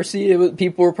 like Cersei,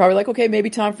 people were probably like, okay, maybe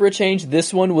time for a change.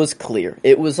 This one was clear.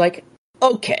 It was like,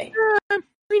 okay,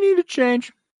 we need a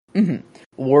change.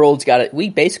 World's got it. We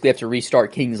basically have to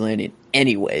restart King's Landing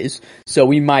anyways, so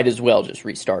we might as well just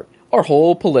restart our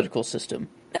whole political system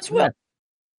as well.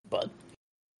 But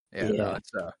no,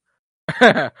 it's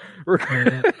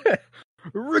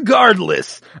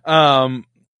regardless,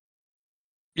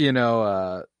 you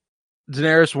know,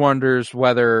 Daenerys wonders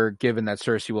whether, given that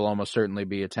Cersei will almost certainly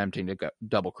be attempting to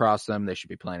double cross them, they should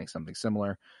be planning something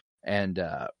similar. And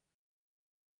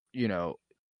you know,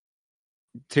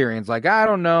 Tyrion's like, I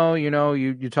don't know, you know,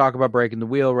 you talk about breaking the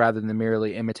wheel rather than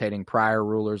merely imitating prior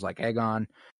rulers like Aegon,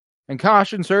 and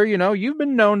cautions her, you know, you've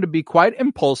been known to be quite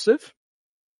impulsive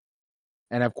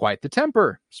and have quite the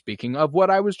temper. Speaking of what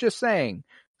I was just saying.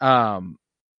 And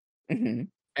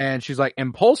she's like,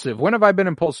 impulsive? When have I been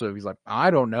impulsive? He's like,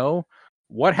 I don't know.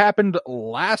 What happened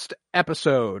last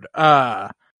episode?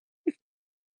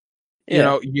 You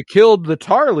know, you killed the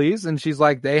Tarleys, and she's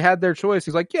like, they had their choice.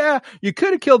 He's like, yeah, you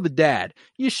could have killed the dad.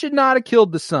 You should not have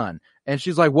killed the son. And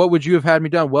she's like, what would you have had me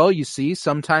done? Well, you see,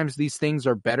 sometimes these things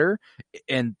are better,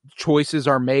 and choices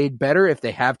are made better if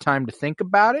they have time to think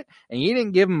about it. And you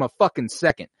didn't give them a fucking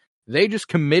second. They just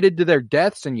committed to their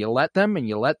deaths, and you let them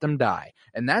die.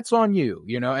 And that's on you,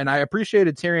 you know? And I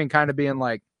appreciated Tyrion kind of being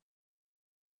like,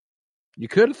 you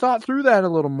could have thought through that a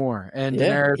little more. And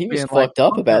Daenerys he was fucked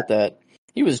up about that.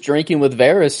 He was drinking with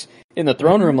Varys in the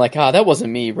throne room like, that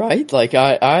wasn't me, right? Like,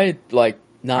 I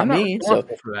not me. So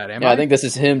for that, I think this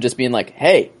is him just being like,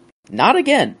 hey, not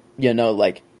again. You know,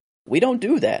 like, we don't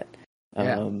do that.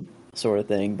 Sort of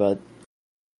thing. But,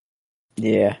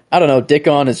 yeah. I don't know. Dick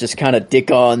on is just kind of dick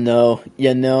on, though.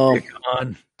 You know?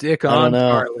 Dick on,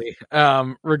 Charlie.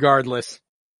 Regardless.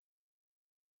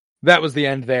 That was the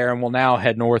end there, and we'll now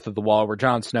head north of the Wall, where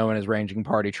Jon Snow and his ranging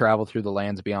party travel through the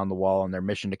lands beyond the Wall on their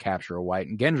mission to capture a White.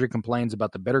 And Gendry complains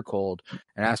about the bitter cold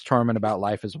and asks Tormund about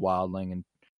life as a wildling. And,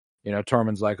 you know,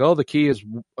 Tormund's like, oh, the key is,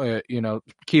 you know,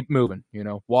 keep moving. You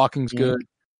know, walking's good,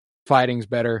 fighting's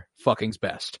better, fucking's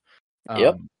best.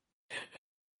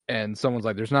 And someone's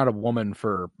like, there's not a woman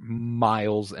for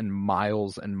miles and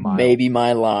miles and miles. Maybe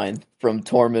my line from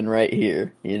Tormund right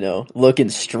here, you know, looking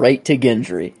straight to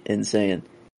Gendry and saying,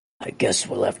 I guess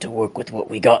we'll have to work with what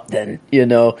we got then, you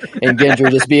know, and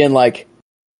Gendry just being like,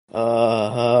 he's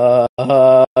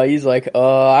like,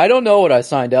 I don't know what I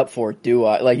signed up for, do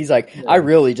I? Like, he's like, I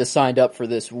really just signed up for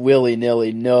this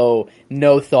willy-nilly, no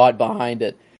thought behind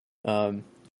it. But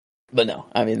no,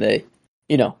 I mean, they,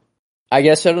 you know, I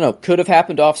guess, I don't know, could have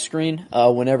happened off screen,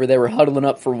 whenever they were huddling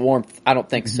up for warmth. I don't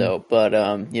think so, but,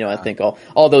 you know, I think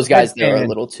all those guys there are a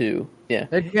little too, yeah.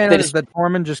 Again, that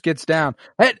Tormund just gets down.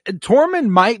 Hey, Tormund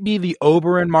might be the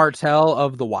Oberyn Martell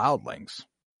of the wildlings.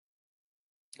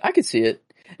 I could see it.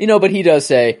 You know, but he does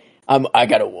say, I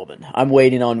got a woman. I'm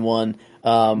waiting on one,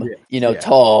 you know,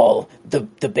 tall,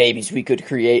 the babies we could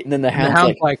create. And then the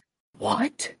Hound's like,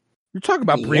 what? You're talking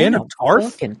about Brienne of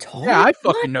Tarth? Yeah, I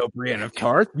fucking know Brienne of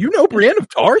Tarth. You know Brienne of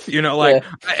Tarth? You know, like,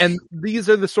 and these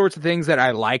are the sorts of things that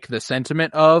I like the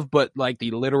sentiment of, but like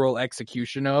the literal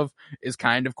execution of is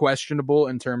kind of questionable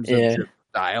in terms of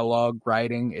dialogue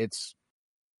writing. It's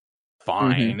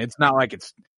fine. It's not like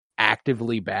it's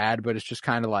actively bad, but it's just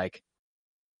kind of like,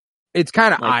 it's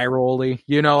kind of eye-rolly,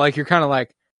 you know, like you're kind of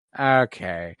like,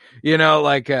 okay, you know,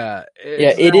 like,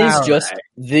 it is just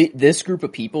this group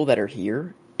of people that are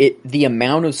here. The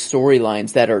amount of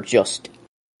storylines that are just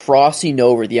crossing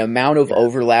over, the amount of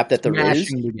overlap that there is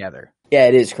together. Yeah,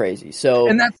 it is crazy. So,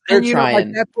 and they're trying. Know,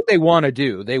 like, that's what they want to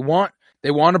do. They want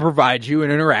to provide you an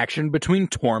interaction between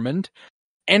Tormund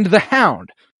and the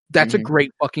Hound. That's a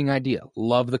great fucking idea.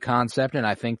 Love the concept, and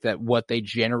I think that what they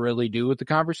generally do with the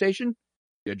conversation,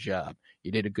 good job.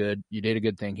 You did a good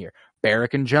thing here.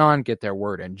 Beric and Jon get their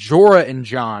word, and Jorah and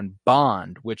Jon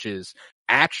bond, which is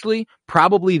actually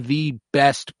probably the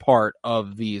best part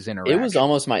of these interactions. It was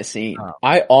almost my scene.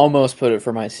 I almost put it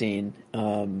for my scene.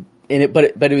 But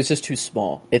it was just too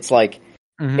small. It's like,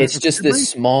 it's just this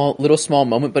small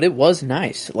moment, but it was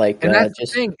nice. Like, and that's the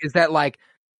thing is that like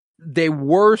they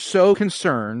were so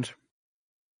concerned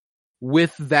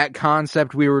with that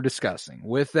concept we were discussing,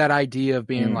 with that idea of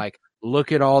being like,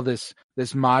 look at all this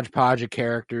Mod Podge of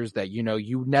characters that, you know,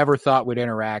 you never thought would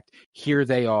interact. Here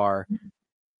they are.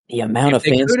 The amount of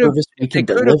fan service we can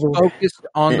deliver. If they could have focused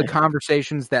on the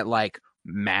conversations that like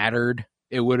mattered,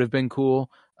 it would have been cool.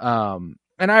 And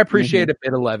I appreciate a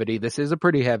bit of levity. This is a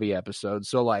pretty heavy episode,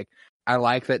 so like I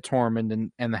like that Tormund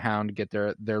and the Hound get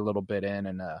their little bit in,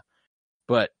 and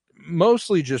but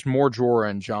mostly just more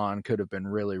Jorah and Jon could have been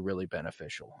really, really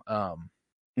beneficial.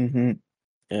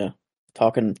 Yeah.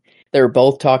 They were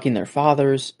both talking their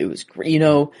fathers. It was, you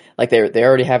know, like they're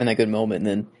already having that good moment, and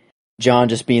then Jon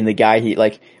just being the guy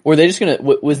were they just gonna,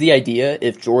 was the idea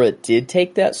if Jorah did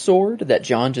take that sword, that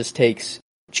Jon just takes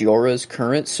Jorah's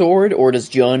current sword, or does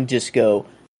Jon just go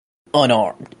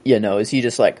unarmed? You know, is he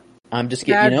just like, I'm just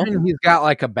getting, you know? He's got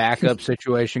like a backup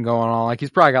situation going on. Like he's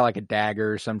probably got like a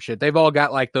dagger or some shit. They've all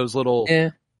got like those little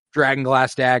dragon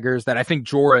glass daggers that I think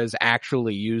Jorah is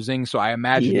actually using. So I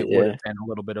imagine it would have been a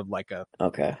little bit of like a.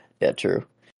 Okay. Yeah, true.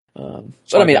 But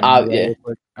I mean,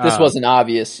 this wasn't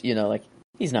obvious, you know, like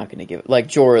he's not going to give it. Like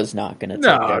Jorah's not going to take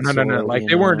that sword. No. Like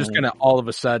they weren't just going to all of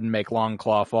a sudden make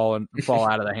Longclaw fall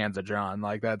out of the hands of Jon.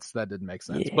 Like that didn't make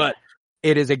sense. Yeah. But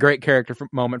it is a great character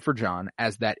moment for Jon,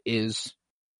 as that is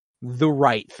the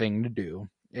right thing to do.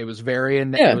 It was it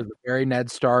was a very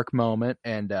Ned Stark moment,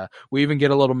 and we even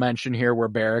get a little mention here where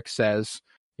Beric says,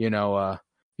 you know,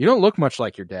 you don't look much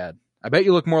like your dad. I bet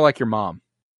you look more like your mom.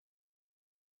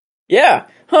 Yeah,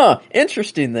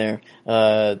 interesting there.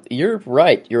 You're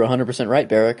right. You're 100% right,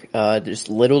 Beric. Just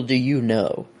little do you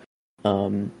know.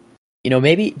 You know,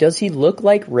 maybe, does he look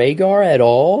like Rhaegar at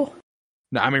all?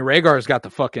 No, I mean, Rhaegar's got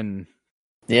the fucking...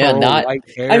 Yeah, white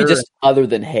hair. I mean, just other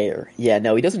than hair. Yeah,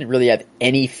 no, he doesn't really have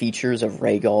any features of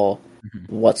Rhaegar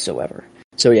whatsoever.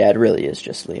 So yeah, it really is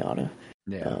just Lyanna.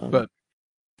 Yeah, but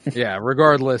yeah,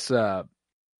 regardless, you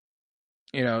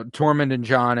know, Tormund and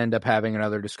Jon end up having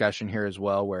another discussion here as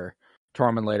well, where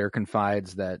Tormund later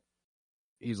confides that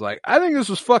he's like, I think this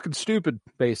was fucking stupid,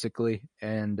 basically.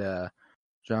 And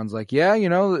Jon's like, yeah, you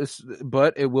know,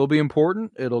 but it will be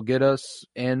important. It'll get us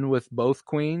in with both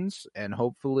queens and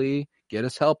hopefully get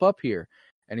us help up here.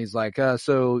 And he's like,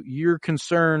 so you're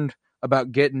concerned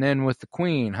about getting in with the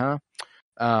queen, huh?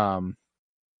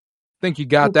 Think you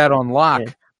got that on lock,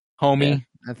 homie.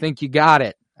 Yeah. I think you got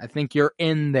it. I think you're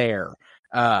in there.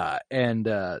 And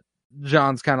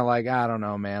Jon's kind of like, I don't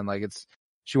know, man. Like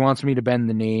she wants me to bend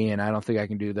the knee, and I don't think I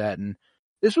can do that. And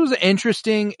this was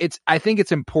interesting. I think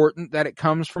it's important that it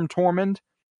comes from Tormund.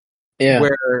 Yeah.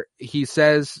 Where he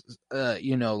says,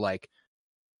 you know, like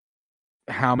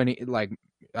how many, like,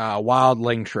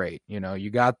 wildling trait, you know,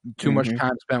 you got too much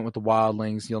time spent with the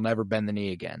wildlings. You'll never bend the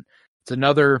knee again. It's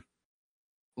another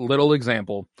little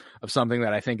example of something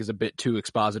that I think is a bit too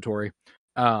expository.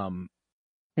 A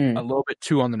little bit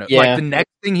too on the nose. Yeah. Like the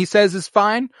next thing he says is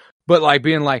fine, but like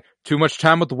being like, too much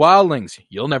time with the wildlings,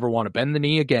 you'll never want to bend the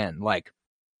knee again. Like,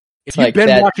 if you've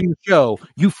been watching the show,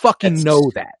 you fucking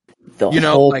know that. The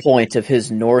whole point of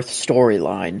his North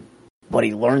storyline, what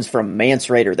he learns from Mance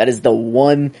Rayder. That is the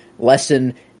one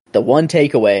lesson, the one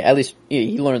takeaway. At least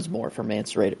he learns more from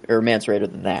Mance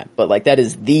Rayder than that. But like that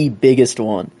is the biggest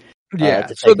one. Yeah.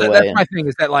 So that's my thing,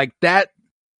 is that like that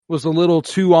was a little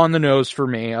too on the nose for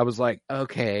me. I was like,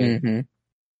 okay,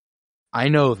 I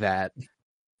know that,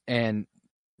 and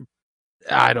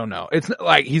I don't know. It's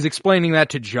like he's explaining that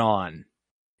to Jon.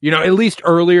 You know, at least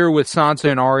earlier with Sansa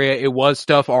and Arya, it was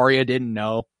stuff Arya didn't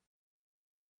know.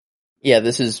 Yeah,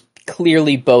 this is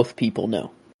clearly both people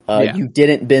know. You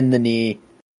didn't bend the knee.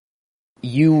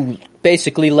 You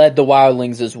basically led the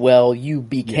wildlings as well. You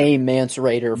became Mance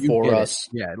Rayder for us.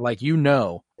 Yeah, like, you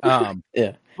know.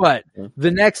 Yeah. But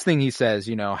the next thing he says,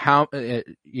 you know, how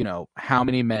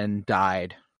many men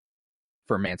died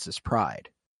for Mance's pride?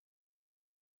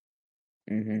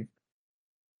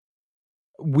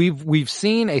 We've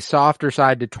seen a softer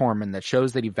side to Tormund that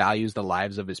shows that he values the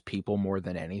lives of his people more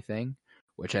than anything,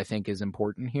 which I think is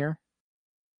important here.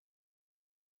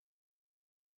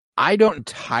 I don't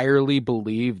entirely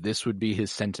believe this would be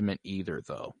his sentiment either,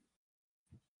 though.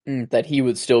 That he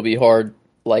would still be hard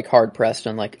pressed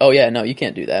on, like, oh yeah, no, you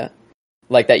can't do that.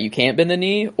 Like that you can't bend the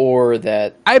knee, or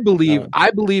that... I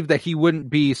believe that he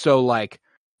wouldn't be so like,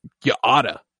 you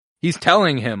oughta. He's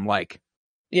telling him, like...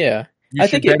 Yeah. I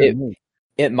think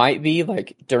it might be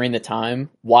like during the time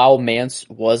while Mance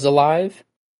was alive,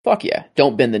 fuck yeah,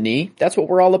 don't bend the knee. That's what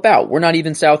we're all about. We're not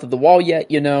even south of the wall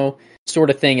yet, sort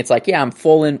of thing. It's like, yeah, I'm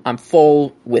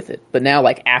full with it. But now,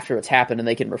 like, after it's happened and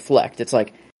they can reflect, it's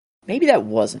like, maybe that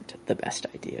wasn't the best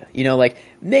idea.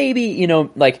 Maybe,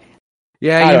 like...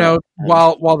 Yeah,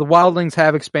 while the wildlings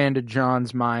have expanded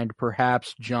Jon's mind,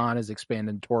 perhaps Jon has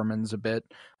expanded Tormund's a bit.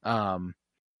 Or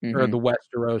the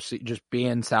Westeros, just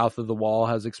being south of the wall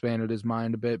has expanded his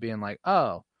mind a bit, being like,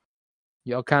 oh,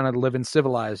 y'all kind of living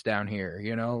civilized down here,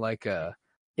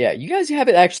 Yeah, you guys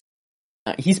haven't actually...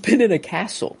 He's been in a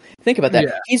castle. Think about that.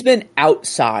 Yeah. He's been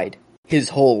outside his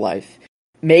whole life.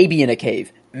 Maybe in a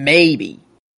cave. Maybe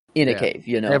in a cave,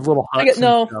 They have little huts.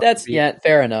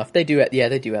 Fair enough. They do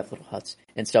have little huts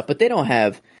and stuff, but they don't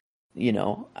have,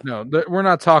 No, we're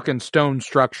not talking stone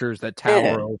structures that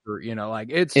tower over,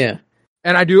 it's... Yeah.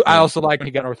 And I also like when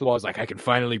he got north of the wall, I was like, I can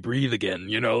finally breathe again,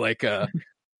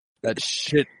 that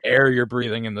shit air you're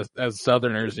breathing as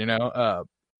Southerners,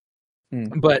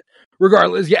 But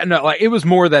regardless, it was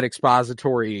more that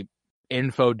expository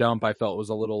info dump I felt was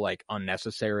a little,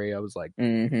 unnecessary. I was like,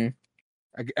 again,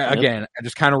 I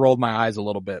just kind of rolled my eyes a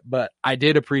little bit, but I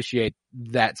did appreciate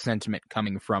that sentiment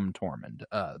coming from Tormund,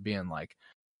 being like,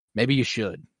 maybe you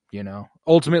should,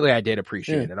 Ultimately, I did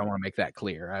appreciate it. I want to make that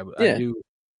clear.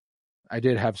 I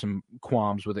did have some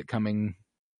qualms with it coming.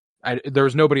 There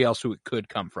was nobody else who it could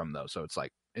come from, though, so it's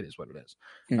like, it is what it is.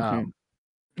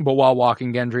 But while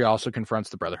walking, Gendry also confronts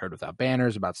the Brotherhood without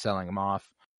banners about selling him off.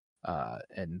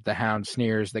 And the Hound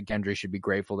sneers that Gendry should be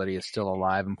grateful that he is still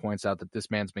alive and points out that this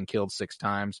man's been killed 6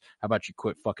 times. How about you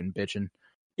quit fucking bitching?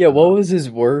 Yeah, what was his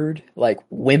word? Like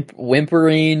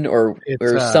whimpering or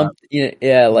something?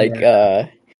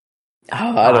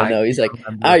 I don't know. He's like,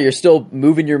 you're still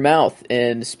moving your mouth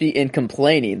and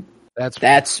complaining.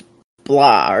 That's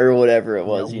blah or whatever it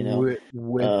was,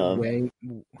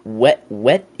 wet.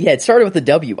 Yeah, it started with a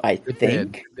W, I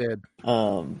think. It did.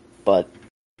 But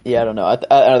yeah, I don't know. I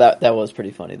that was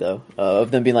pretty funny though. Of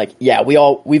them being like, yeah,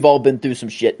 we've all been through some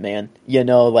shit, man.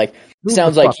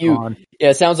 Sounds like you. Yeah,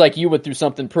 it sounds like you went through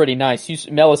something pretty nice.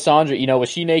 Melisandre, was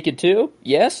she naked too?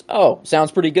 Yes. Oh,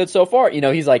 sounds pretty good so far.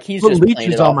 He's like, he's just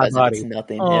playing it off as if it's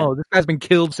nothing. Oh, this guy's been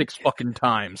killed 6 fucking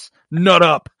times. Nut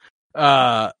up.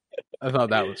 I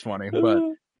thought that was funny, but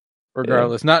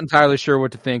regardless, not entirely sure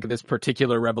what to think of this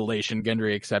particular revelation.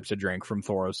 Gendry accepts a drink from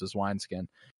Thoros' wineskin.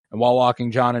 And while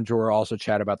walking, Jon and Jorah also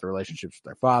chat about the relationships with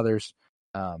their fathers.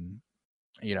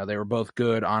 They were both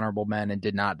good, honorable men and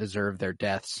did not deserve their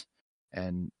deaths.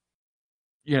 And,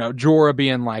 Jorah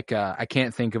being like, I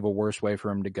can't think of a worse way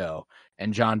for him to go.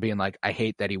 And Jon being like, I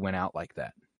hate that he went out like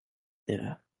that.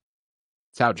 Yeah.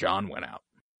 It's how Jon went out.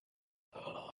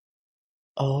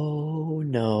 Oh,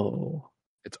 no.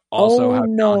 It's also how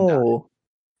Jon died.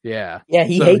 Yeah. Yeah,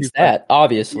 he hates that,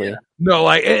 obviously. Yeah. No,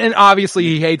 and obviously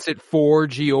he hates it for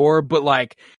Gior,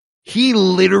 but he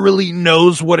literally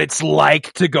knows what it's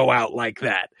like to go out like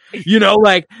that.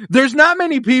 There's not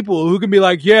many people who can be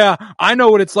like, yeah, I know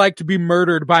what it's like to be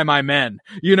murdered by my men.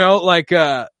 Yeah,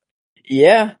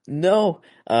 no.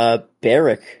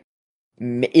 Barrack,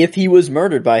 if he was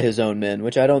murdered by his own men,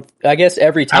 which I guess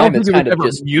every time it's kind of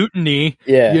just mutiny.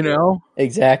 Yeah,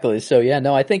 exactly. So yeah,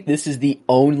 no, I think this is the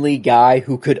only guy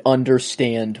who could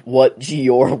understand what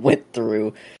Gior went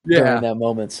through during that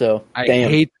moment. So I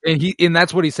hate, and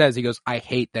that's what he says. He goes, I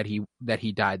hate that he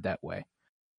died that way.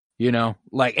 And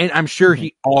I'm sure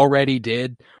he already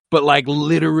did, but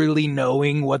literally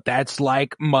knowing what that's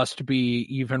like must be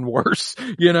even worse.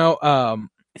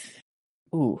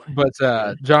 Ooh. But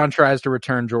Jon tries to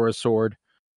return Jorah's sword.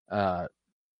 Longclaw,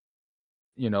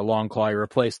 he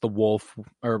replaced the wolf,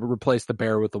 or replaced the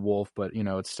bear with the wolf, but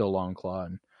it's still Longclaw.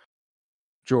 And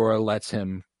Jorah lets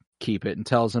him keep it and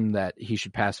tells him that he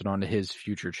should pass it on to his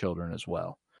future children as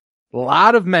well. A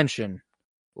lot of mention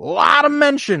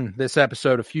this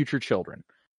episode of future children.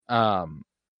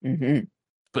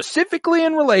 Specifically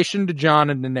in relation to Jon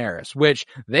and Daenerys, which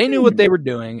they knew what they were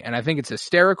doing, and I think it's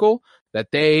hysterical that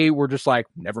they were just like,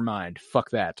 never mind,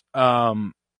 fuck that.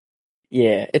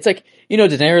 Yeah, it's like,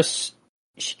 Daenerys,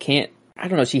 she can't, I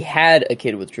don't know, she had a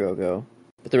kid with Drogo,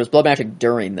 but there was blood magic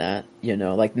during that,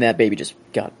 and that baby just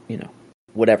got,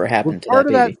 whatever happened to that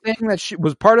baby. Part of that thing that she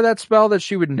was part of that spell that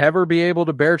she would never be able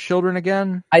to bear children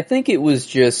again? I think it was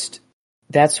just,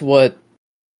 that's what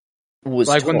was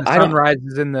when the sun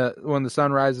rises in the west,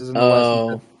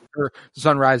 or the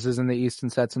sun rises in the east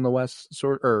and sets in the west,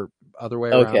 or other way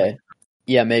around. Okay,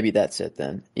 yeah, maybe that's it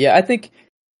then. Yeah, I think,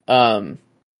 but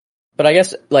I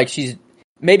guess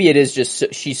maybe it is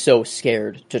just she's so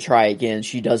scared to try again.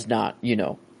 She does not,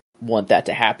 want that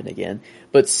to happen again.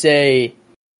 But say,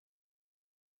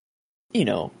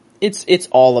 it's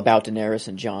all about Daenerys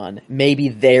and Jon. Maybe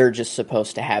they're just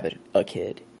supposed to have a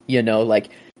kid. You know,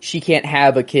 like she can't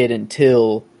have a kid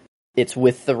until it's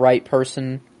with the right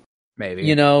person. Maybe.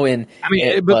 You know, and I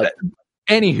mean, but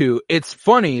anywho, it's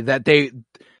funny that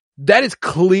that is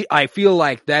clear. I feel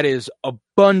like that is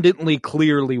abundantly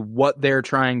clearly what they're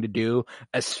trying to do,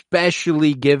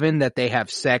 especially given that they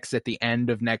have sex at the end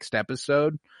of next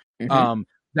episode. Mm-hmm.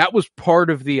 That was part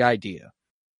of the idea.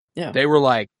 Yeah. They were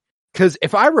like, because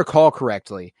if I recall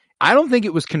correctly, I don't think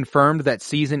it was confirmed that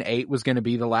season 8 was going to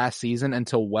be the last season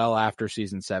until well after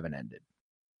season 7 ended.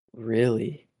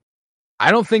 Really?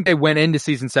 I don't think they went into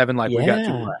season 7 like we got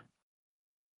 2 left.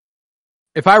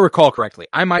 If I recall correctly,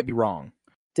 I might be wrong.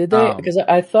 Did they? Because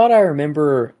I thought I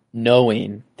remember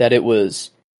knowing that it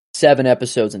was 7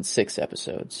 episodes and 6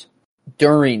 episodes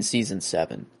during season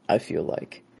 7. I feel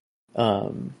like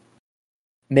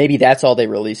maybe that's all they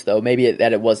released, though. Maybe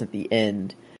that it wasn't the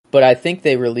end, but I think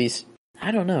they released.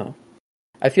 I don't know.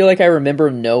 I feel like I remember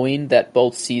knowing that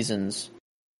both seasons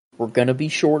were gonna be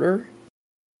shorter,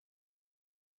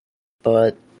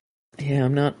 but yeah,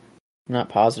 I'm not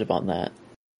positive on that.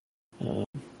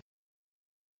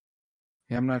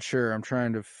 Yeah, I'm not sure. I'm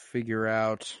trying to figure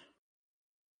out.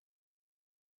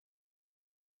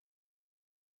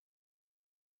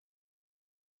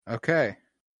 Okay.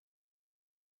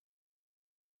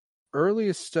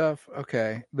 Earliest stuff.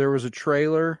 Okay. There was a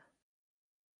trailer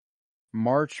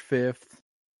March 5th,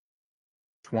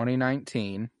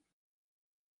 2019,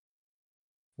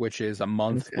 which is a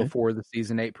month before the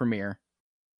season 8 premiere.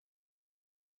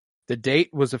 The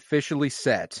date was officially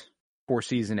set for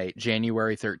season 8,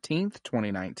 January 13th,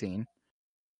 2019.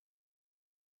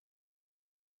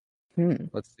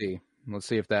 Let's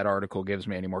see if that article gives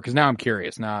me any more, because now I'm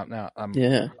curious. Now I'm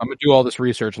gonna do all this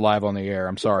research live on the air.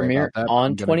 I'm sorry about that.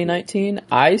 On 2019,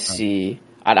 I see.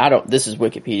 I don't. This is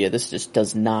Wikipedia. This just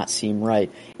does not seem right.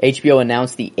 HBO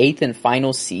announced the 8th and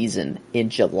final season in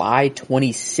July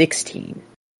 2016.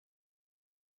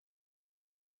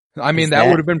 I mean, that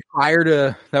would have been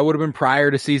prior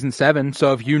to season 7.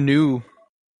 So if you knew,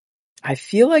 I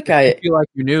feel like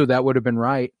you knew, that would have been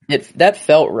right. That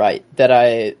felt right.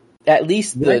 At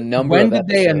least the number of episodes. When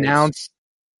did they announce?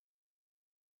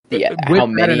 How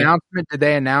many? That announcement, did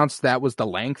they announce that was the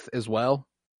length as well?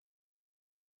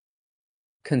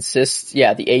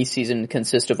 The A season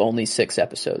consists of only 6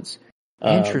 episodes.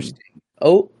 Interesting.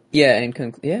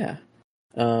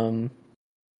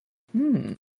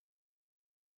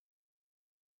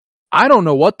 I don't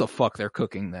know what the fuck they're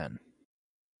cooking then.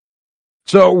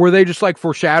 So were they just like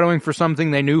foreshadowing for something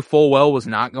they knew full well was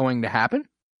not going to happen?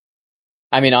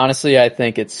 I mean, honestly, I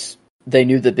think they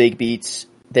knew the big beats.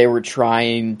 They were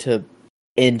trying to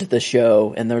end the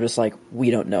show, and they're just like, we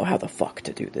don't know how the fuck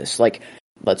to do this. Like,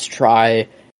 let's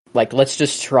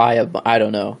just try I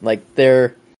don't know. Like, they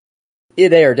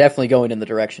are definitely going in the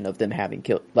direction of them having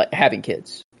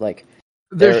kids. Like,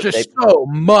 there's just so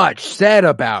much said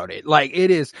about it. Like, it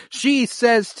is, she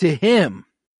says to him,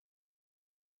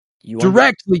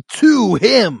 directly to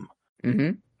him,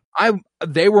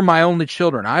 they were my only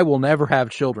children. I will never have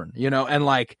children, and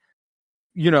like,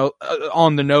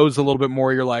 on the nose a little bit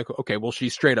more, you're like, okay, well,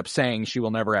 she's straight up saying she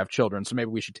will never have children. So maybe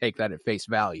we should take that at face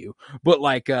value. But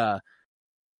like, they're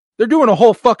doing a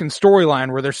whole fucking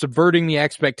storyline where they're subverting the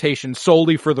expectation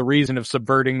solely for the reason of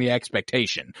subverting the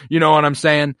expectation. You know what I'm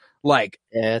saying? Like,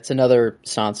 yeah, it's another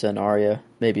Sansa and Arya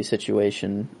maybe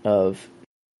situation of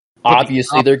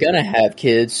obviously they're gonna have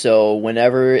kids, so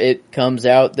whenever it comes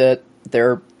out that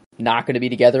they're not going to be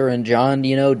together and Jon,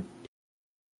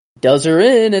 does her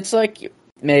in, it's like,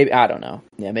 maybe, I don't know.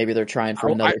 Yeah, maybe they're trying for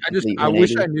another. I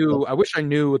wish I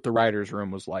knew what the writer's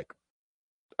room was like.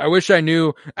 I wish I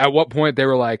knew at what point they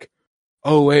were like,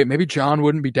 oh wait, maybe Jon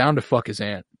wouldn't be down to fuck his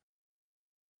aunt.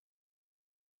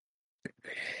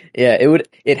 Yeah,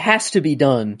 it has to be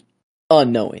done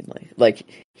unknowingly. Like,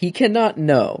 he cannot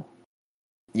know,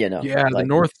 Yeah, like, the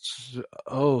North.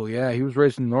 Oh yeah, he was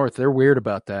raised in the North. They're weird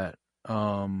about that.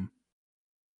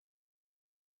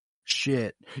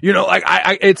 Shit. Like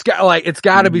it's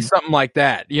got to be something like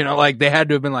that. Like they had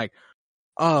to have been like,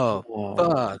 oh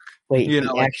fuck.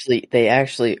 Wait, they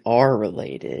actually are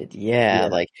related. Yeah.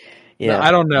 Like, yeah. No,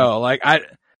 I don't know. Like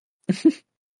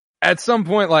at some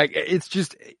point, like,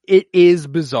 it is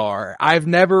bizarre. I've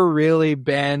never really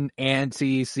been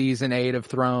anti season 8 of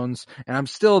Thrones, and I'm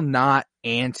still not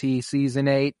anti season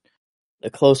 8. The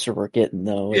closer we're getting,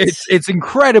 though, it's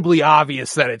incredibly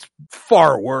obvious that it's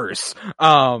far worse.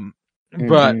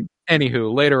 But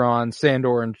anywho, later on,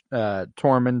 Sandor and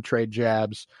Tormund trade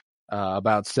jabs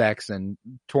about sex, and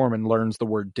Tormund learns the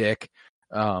word dick.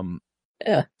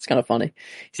 Yeah, it's kind of funny.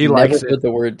 He never likes heard it.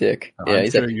 the word dick. Yeah, I'm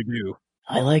sure you do.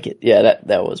 I like it. Yeah,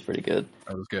 that was pretty good.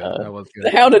 That was good. That was good.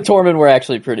 The Hound and Tormund were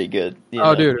actually pretty good. Dude,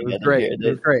 it was great. It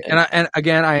was great.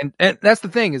 And that's the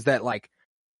thing is that, like,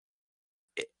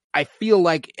 I feel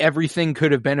like everything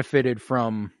could have benefited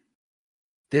from.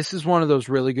 This is one of those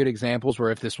really good examples where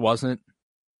if this wasn't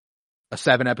a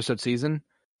 7-episode season,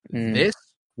 this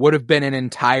would have been an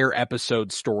entire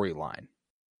episode storyline.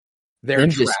 They're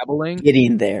traveling,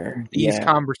 getting there. These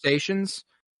conversations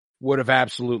would have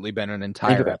absolutely been an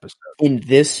entire episode. In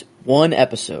this one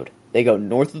episode, they go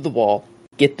north of the wall,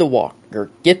 get the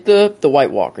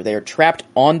White Walker. They are trapped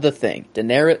on the thing.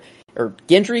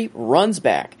 Gendry runs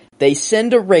back. They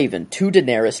send a raven to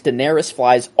Daenerys. Daenerys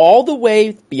flies all the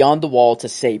way beyond the wall to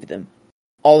save them.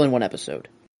 All in one episode.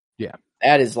 Yeah.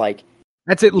 That is like...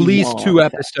 That's at least 2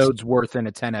 episodes worth in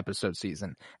a 10-episode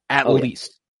season. At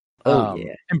least. Yeah.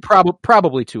 Yeah. And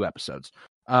probably 2 episodes.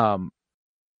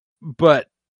 But,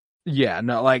 yeah,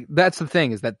 no, like, that's the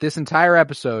thing, is that this entire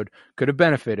episode could have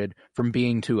benefited from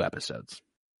being 2 episodes.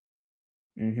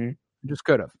 Mm-hmm. Just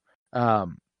could have.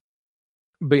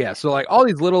 But yeah, so like all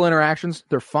these little interactions,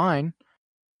 they're fine.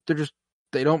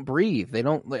 They don't breathe.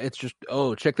 It's just,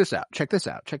 oh, check this out.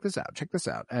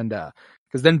 And,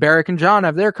 cause then Beric and Jon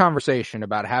have their conversation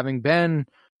about having been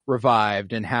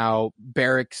revived and how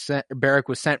Beric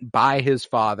was sent by his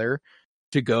father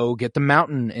to go get the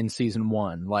mountain in season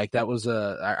 1. Like that was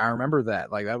I remember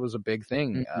that, like that was a big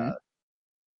thing. Mm-hmm.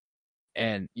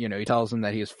 And he tells him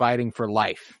that he is fighting for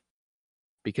life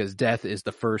because death is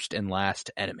the first and last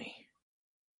enemy.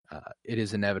 It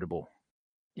is inevitable.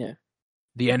 Yeah.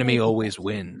 The enemy always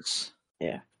wins.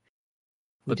 Yeah.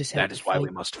 But that is why we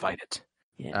must fight it.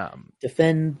 Yeah.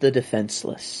 Defend the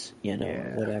defenseless,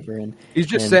 whatever. And he's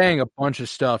just saying a bunch of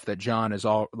stuff that Jon has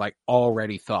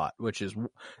already thought,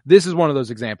 this is one of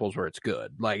those examples where it's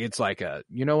good. Like, it's like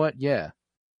you know what? Yeah.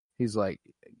 He's like,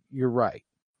 you're right.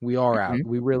 We are out.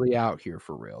 We really out here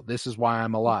for real. This is why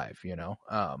I'm alive,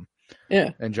 Yeah.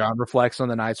 And Jon reflects on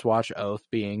the Night's Watch oath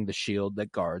being the shield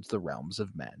that guards the realms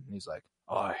of men. And he's like,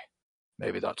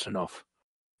 maybe that's enough.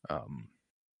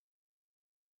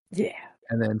 Yeah.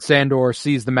 And then Sandor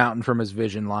sees the mountain from his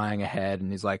vision lying ahead, and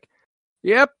he's like,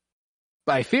 yep,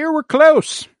 I fear we're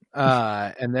close.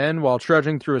 And then, while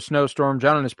trudging through a snowstorm,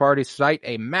 Jon and his party sight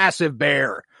a massive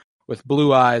bear with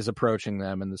blue eyes approaching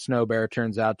them, and the snow bear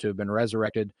turns out to have been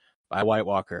resurrected by a White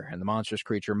Walker, and the monstrous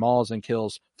creature mauls and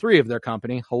kills 3 of their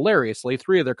company, hilariously,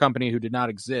 3 of their company who did not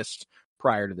exist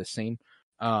prior to this scene.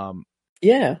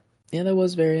 Yeah, that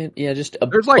was very... Yeah, just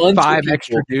there's like 5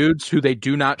 extra dudes who they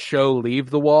do not show leave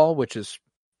the wall, which is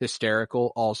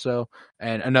hysterical also,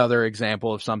 and another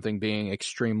example of something being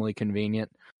extremely convenient.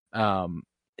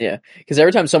 Yeah, because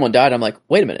every time someone died, I'm like,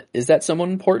 wait a minute, is that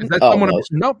someone important?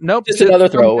 Nope. Just another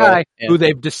throwaway. Who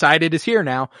they've decided is here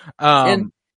now.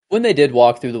 And when they did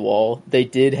walk through the wall, they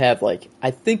did have like,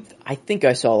 I think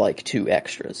I saw like 2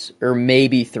 extras, or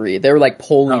maybe 3. They were like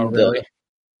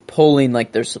pulling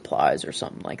like their supplies or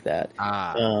something like that.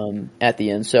 At the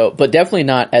end. So, but definitely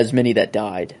not as many that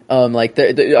died. I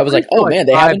was like, oh man,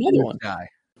 they have another one.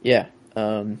 Yeah.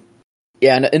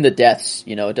 Yeah, and in the deaths,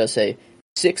 it does say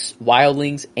 6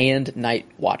 wildlings and night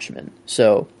watchmen.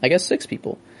 So I guess 6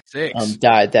 people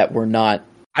died that were not.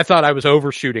 I thought I was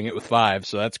overshooting it with 5,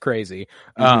 so that's crazy.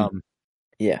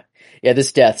 Yeah,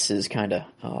 this deaths is kind of.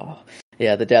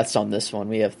 The deaths on this one.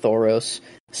 We have Thoros,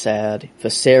 sad,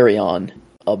 Viserion,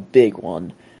 a big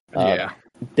one.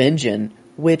 Benjen,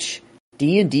 which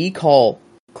D&D call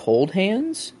Cold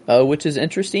Hands, which is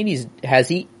interesting. Has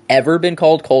he ever been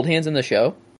called Cold Hands in the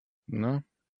show? No.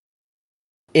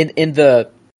 In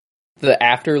the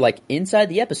after, like inside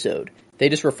the episode, they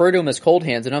just refer to him as Cold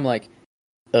Hands, and I'm like,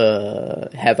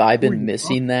 have I been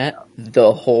missing that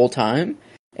the whole time?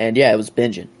 And yeah, it was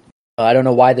Benjen. I don't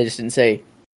know why they just didn't say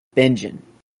Benjen.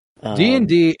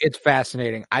 D&D, it's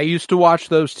fascinating. I used to watch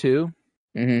those too.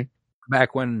 Mm-hmm.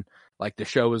 Back when like the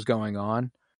show was going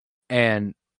on,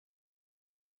 and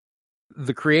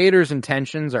the creator's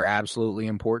intentions are absolutely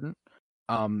important.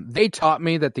 They taught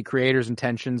me that the creator's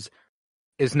intentions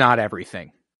is not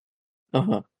everything.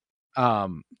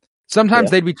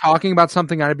 Sometimes they'd be talking about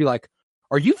something, and I'd be like,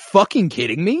 "Are you fucking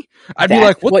kidding me?" I'd be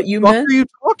like, "What you meant? Are you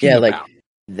talking about?" Like,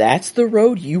 that's the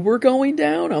road you were going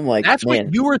down? I'm like, that's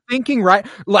what you were thinking, right?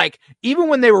 Like, even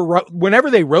when whenever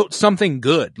they wrote something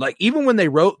good, like even when they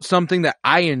wrote something that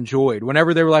I enjoyed,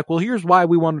 whenever they were like, well, here's why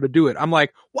we wanted to do it. I'm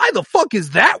like, why the fuck is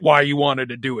that why you wanted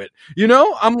to do it?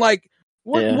 I'm like,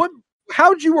 what,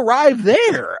 how'd you arrive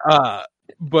there?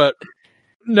 But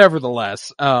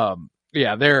nevertheless,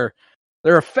 they're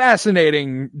a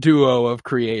fascinating duo of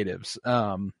creatives.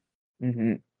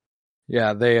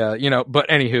 Yeah, they, but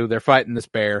anywho, they're fighting this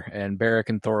bear, and Beric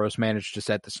and Thoros manage to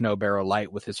set the snow bear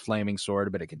alight with his flaming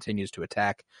sword, but it continues to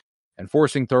attack, and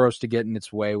forcing Thoros to get in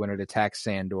its way when it attacks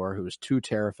Sandor, who is too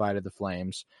terrified of the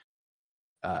flames,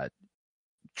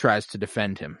 tries to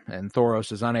defend him, and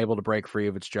Thoros is unable to break free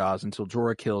of its jaws until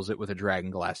Jorah kills it with a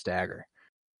dragonglass dagger.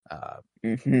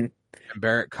 And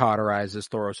Beric cauterizes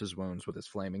Thoros' wounds with his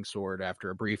flaming sword after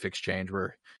a brief exchange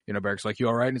where, Beric's like, "You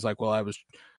all right?" And he's like, "Well, I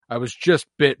was just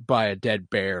bit by a dead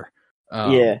bear."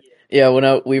 Yeah. When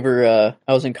I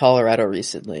was in Colorado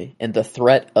recently, and the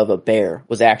threat of a bear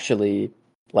was actually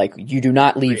like, you do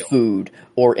not leave food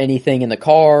or anything in the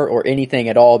car or anything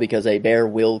at all because a bear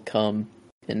will come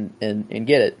and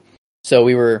get it. So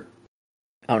we were,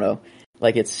 I don't know,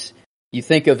 like you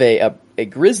think of a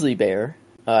grizzly bear.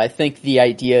 I think the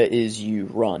idea is you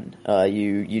run.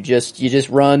 You just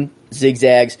run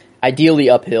zigzags, ideally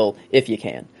uphill if you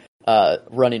can.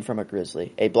 Running from a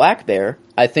grizzly. A black bear,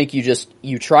 I think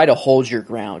you try to hold your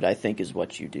ground, I think is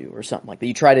what you do, or something like that.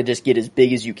 You try to just get as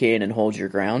big as you can and hold your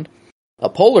ground. A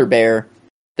polar bear,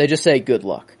 they just say good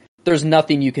luck. There's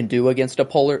nothing you can do against a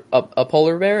polar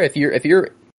bear. If you're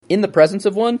in the presence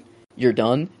of one, you're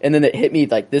done. And then it hit me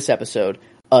like this episode,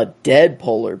 a dead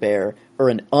polar bear or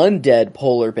an undead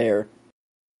polar bear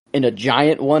and a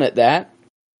giant one at that.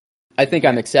 I think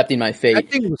I'm accepting my fate. I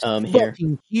think it was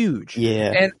fucking huge.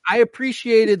 Yeah. And I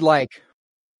appreciated, like,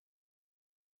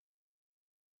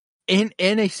 in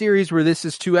a series where this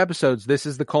is 2 episodes, this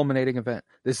is the culminating event.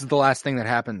 This is the last thing that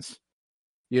happens,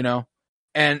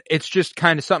 and it's just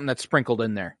kind of something that's sprinkled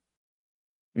in there.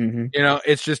 Mm-hmm.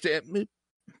 It's just, boop.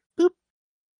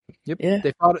 Yep. Yeah.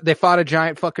 They fought a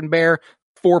giant fucking bear.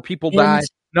 4 people died.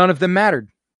 None of them mattered.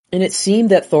 And it seemed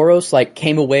that Thoros, like,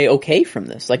 came away okay from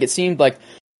this. Like, it seemed like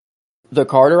the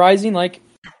cauterizing, like,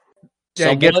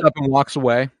 he gets up and walks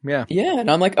away. Yeah. Yeah, and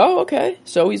I'm like, oh, okay.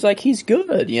 So he's like, he's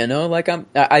good, Like,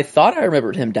 I thought I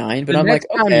remembered him dying, but I'm like,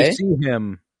 okay. Next time you see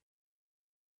him,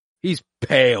 he's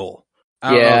pale.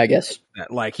 I guess.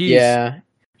 Like, he's... Yeah,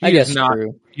 I guess not,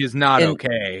 true. He's not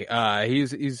okay.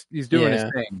 He's doing his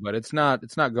thing, but it's not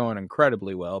going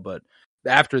incredibly well. But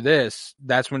after this,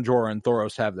 that's when Jorah and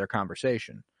Thoros have their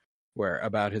conversation,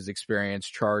 about his experience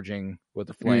charging with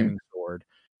a flaming sword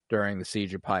during the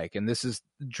Siege of Pike. And this is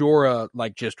Jorah,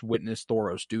 like, just witnessed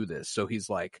Thoros do this, so he's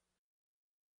like,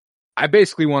 I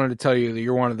basically wanted to tell you that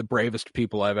you're one of the bravest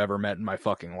people I've ever met in my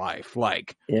fucking life.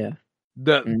 Like, yeah.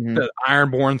 The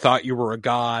Ironborn thought you were a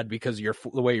god because of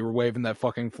the way you were waving that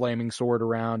fucking flaming sword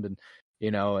around, and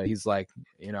he's like,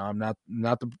 I'm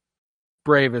not the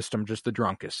bravest, I'm just the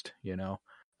drunkest,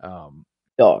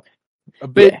 Dog. A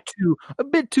bit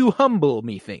too humble,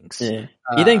 methinks. Yeah.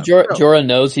 You think Jorah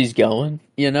knows he's going?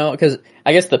 Because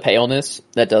I guess the paleness,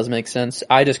 that does make sense.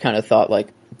 I just kind of thought, like,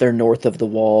 they're north of the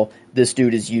wall. This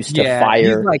dude is used to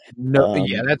fire. He's like,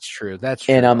 that's true. That's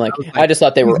true. And I'm like, I just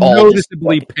thought they were all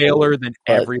noticeably paler than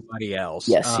everybody else.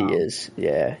 Yes, he is.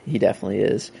 Yeah, he definitely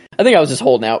is. I think I was just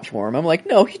holding out for him. I'm like,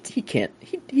 no, he can't.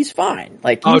 He's fine.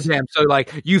 Like, damn. So,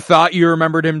 like, you thought you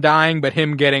remembered him dying, but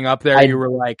him getting up there, you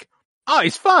were like, oh,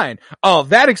 he's fine. Oh,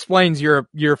 that explains your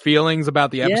feelings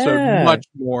about the episode much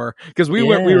more, because we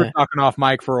were talking off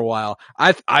mic for a while.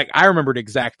 I remembered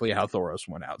exactly how Thoros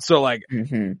went out. So, like,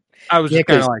 I was just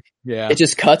kind of like, it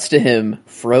just cuts to him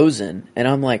frozen, and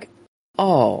I'm like,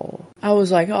 oh,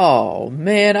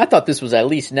 man, I thought this was at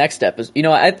least next episode.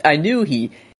 I knew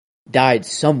he died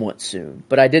somewhat soon,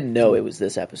 but I didn't know it was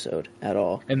this episode at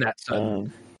all. And that's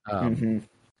sudden.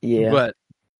 Yeah, but.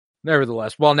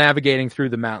 Nevertheless, while navigating through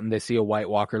the mountain, they see a White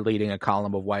Walker leading a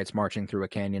column of whites marching through a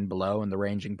canyon below, and the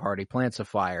ranging party plants a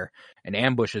fire and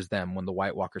ambushes them when the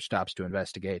White Walker stops to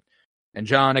investigate. And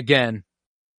Jon, again,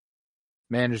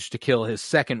 managed to kill his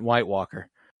second White Walker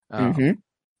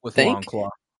with Longclaw.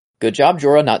 Good job,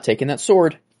 Jorah, not taking that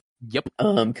sword. Yep.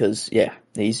 Because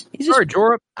he's sorry,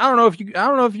 Jorah. I don't know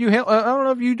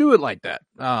if you do it like that.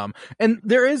 And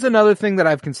there is another thing that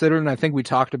I've considered, and I think we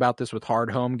talked about this with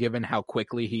Hardhome, given how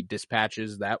quickly he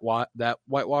dispatches that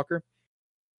White Walker.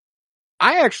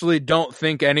 I actually don't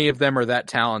think any of them are that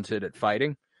talented at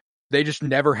fighting. They just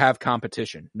never have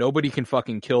competition. Nobody can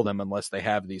fucking kill them unless they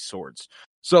have these swords.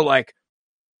 So, like,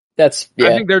 I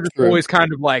think they're just always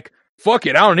kind of like, fuck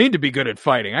it, I don't need to be good at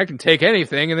fighting. I can take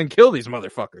anything and then kill these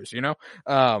motherfuckers,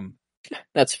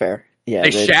 That's fair. Yeah,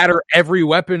 they shatter every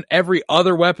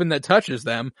other weapon that touches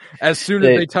them as soon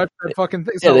as they touch that fucking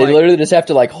thing. So, they literally just have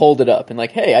to, like, hold it up and,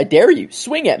 like, hey, I dare you,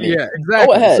 swing at me. Yeah, exactly.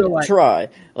 Go ahead, try.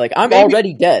 Like, I'm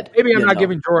already dead. Maybe I'm not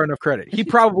giving Jorah enough credit. He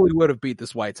probably would have beat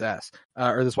this White's ass,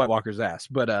 or this White Walker's ass,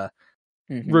 but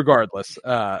regardless,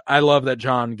 I love that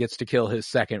Jon gets to kill his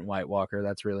second White Walker.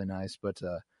 That's really nice, but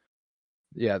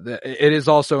Yeah, it is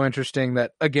also interesting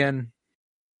that, again,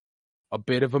 a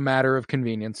bit of a matter of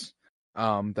convenience,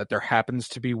 that there happens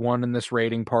to be one in this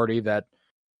raiding party that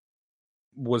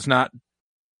was not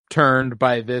turned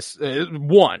by this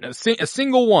a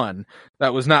single one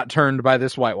that was not turned by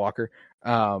this White Walker.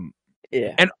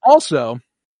 And also,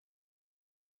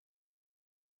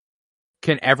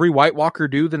 can every White Walker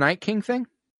do the Night King thing?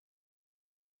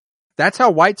 That's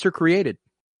how whites are created.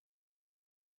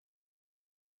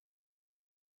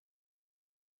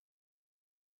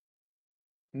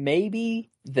 Maybe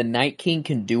the Night King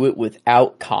can do it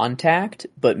without contact,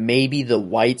 but maybe the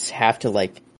whites have to,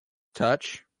 like,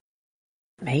 touch.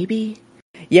 Maybe.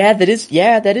 Yeah,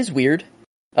 that is weird.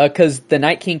 'Cause the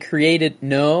Night King created,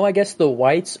 no, I guess the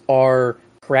whites are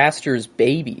Craster's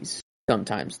babies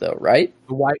sometimes, though, right?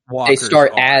 The White Walkers they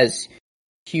start as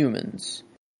humans,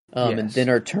 yes. And then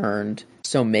are turned.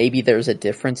 So maybe there's a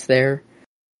difference there.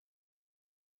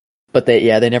 But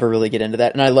they never really get into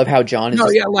that. And I love how Jon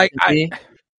is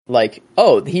like,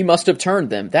 oh, he must have turned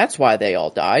them. That's why they all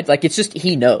died. Like, it's just,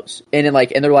 he knows. And then,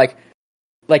 like, and they're like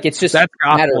it's just that's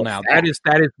gospel now. That is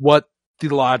what the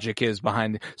logic is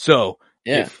behind it. So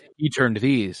if he turned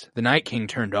these, the Night King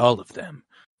turned all of them,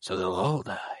 so they'll all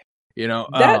die. You know,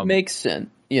 that makes sense.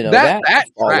 You know, that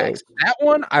tracks. That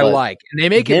one I like, and they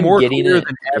make it more clear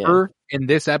than ever in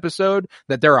this episode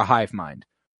that they're a hive mind.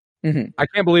 Mm-hmm. I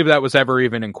can't believe that was ever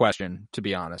even in question, to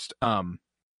be honest.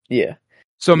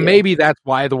 So maybe that's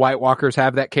why the White Walkers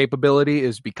have that capability,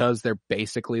 is because they're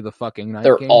basically the fucking Night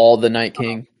King. They're all the Night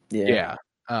King.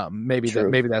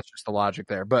 Maybe that's just the logic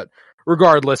there. But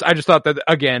regardless, I just thought that,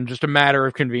 again, just a matter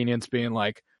of convenience, being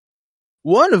like,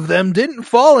 one of them didn't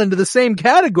fall into the same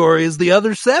category as the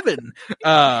other 7.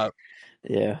 A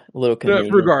little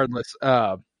convenient. Regardless.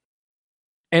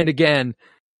 And again,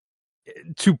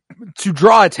 to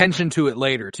draw attention to it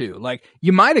later too. Like,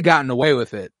 you might have gotten away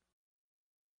with it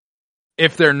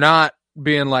if they're not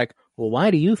being like, well,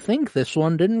 why do you think this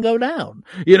one didn't go down?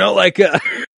 You know, like,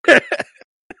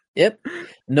 Yep.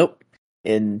 Nope.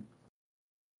 And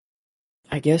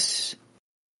I guess,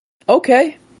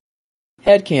 okay.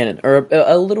 Headcanon, or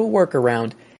a little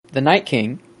workaround. The Night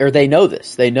King, or they know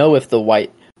this. They know if the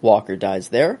White Walker dies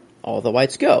there, all the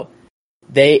whites go.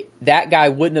 That guy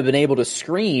wouldn't have been able to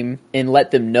scream and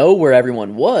let them know where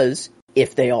everyone was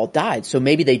if they all died. So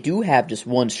maybe they do have just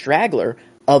one straggler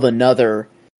of another,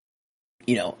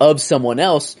 of someone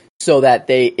else, so that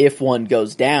if one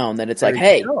goes down, then it's like,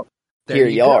 hey, here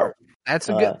you are. That's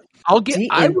a good.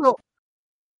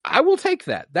 I will take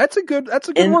that. That's a good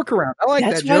workaround. I like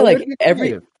that, Joe. Like,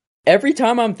 every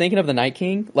time I'm thinking of the Night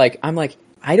King, like, I'm like,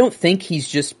 I don't think he's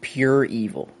just pure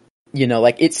evil.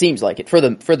 Like, it seems like it for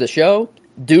the show.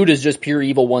 Dude is just pure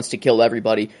evil, wants to kill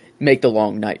everybody, make the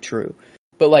long night true.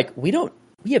 But, like, we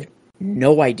have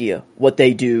no idea what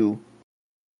they do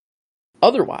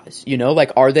otherwise.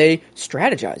 Like, are they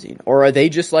strategizing, or are they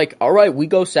just like, all right, we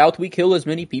go south, we kill as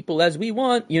many people as we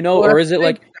want, or is it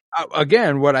like,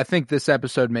 again, what I think this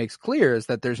episode makes clear is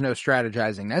that there's no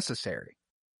strategizing necessary.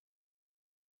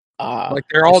 Like,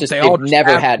 they all just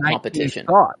never had competition.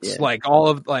 Thoughts. Like, all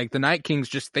of, like, the Night King's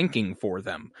just thinking for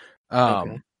them.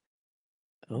 Okay.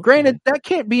 Granted, that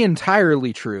can't be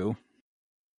entirely true,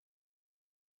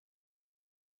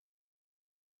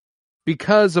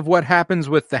 because of what happens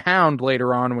with the Hound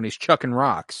later on when he's chucking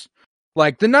rocks.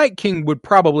 Like, the Night King would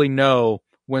probably know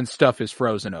when stuff is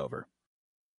frozen over.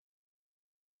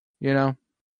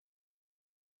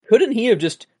 Couldn't he have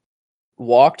just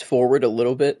walked forward a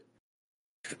little bit,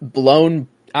 blown,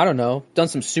 I don't know, done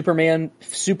some Superman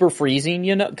super freezing,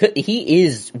 he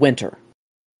is winter,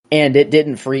 and it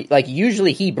didn't freeze. Like,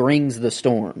 usually he brings the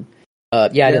storm. I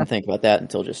didn't think about that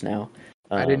until just now.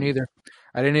 I didn't either.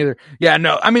 Yeah,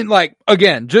 no, I mean, like,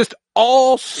 again, just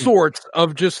all sorts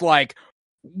of just like,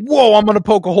 whoa, I'm going to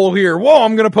poke a hole here. Whoa,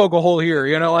 I'm going to poke a hole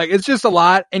here. Like, it's just a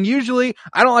lot. And usually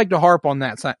I don't like to harp on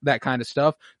that kind of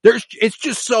stuff. It's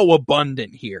just so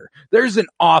abundant here. There's an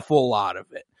awful lot of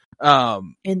it.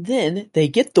 And then they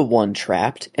get the one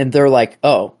trapped, and they're like,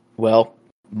 oh, well,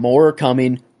 more are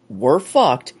coming. We're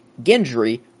fucked.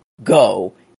 Gendry,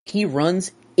 go. He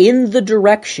runs in the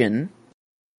direction,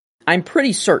 I'm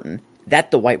pretty certain,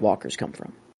 that the White Walkers come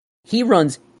from. He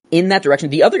runs in that direction.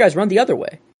 The other guys run the other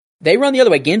way. They run the other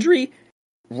way. Gendry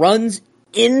runs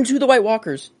into the White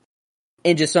Walkers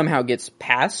and just somehow gets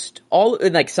past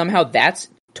and like somehow that's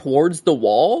towards the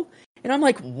wall. And I'm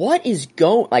like, what is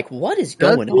going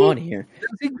on here?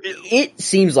 It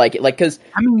seems like it. Like, cause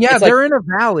I mean, yeah, they're in a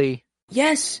valley.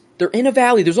 Yes, they're in a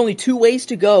valley. There's only 2 ways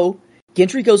to go.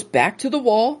 Gendry goes back to the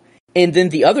wall, and then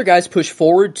the other guys push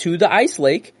forward to the ice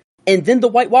lake. And then the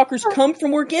White Walkers come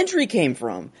from where Gendry came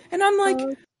from. And I'm like,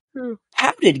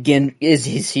 how did is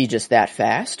he just that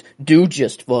fast? Dude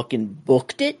just fucking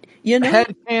booked it, you know?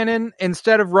 Headcanon,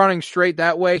 instead of running straight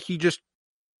that way, he just,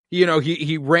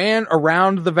 he ran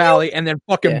around the valley and then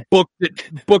fucking booked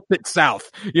it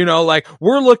south. Like,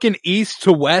 we're looking east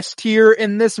to west here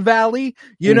in this valley,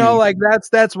 like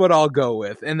that's what I'll go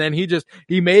with. And then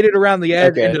he made it around the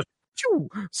edge and just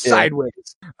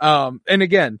sideways. And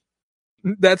again,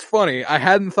 that's funny. I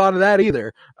hadn't thought of that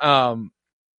either.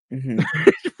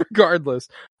 Regardless,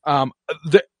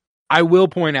 I will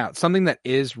point out something that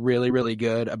is really, really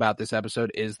good about this episode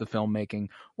is the filmmaking.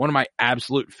 One of my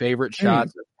absolute favorite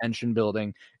shots of tension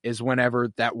building is whenever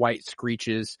that white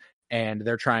screeches and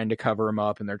they're trying to cover him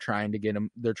up and they're trying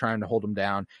to hold him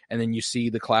down. And then you see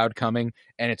the cloud coming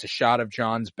and it's a shot of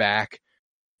Jon's back.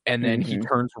 And then he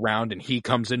turns around and he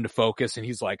comes into focus and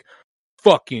he's like,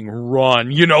 fucking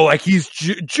run, like he's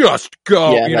just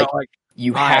go, like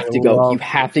you have to go. You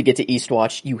have to get to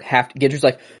Eastwatch. You have to. Gendry's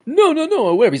like, no,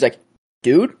 whatever. He's like,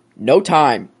 dude, no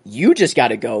time. You just got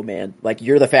to go, man. Like,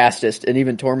 you're the fastest. And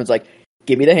even Tormund's like,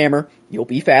 give me the hammer. You'll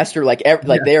be faster. Like,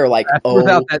 they are like, oh,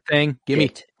 without that thing, give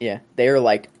me. Yeah, they are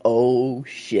like, oh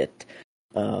shit.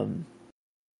 And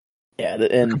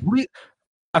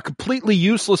a completely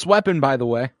useless weapon, by the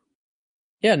way.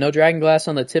 Yeah, no dragon glass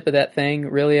on the tip of that thing,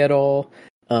 really, at all.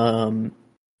 It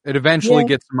eventually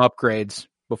gets some upgrades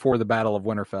before the Battle of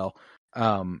Winterfell.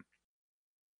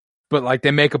 But like,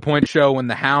 they make a point to show when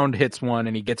the Hound hits one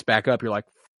and he gets back up, you're like,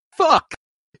 fuck!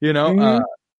 You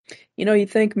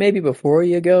think maybe before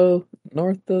you go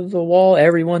north of the wall,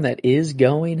 everyone that is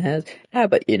going has...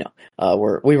 but,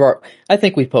 I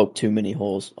think we've poked too many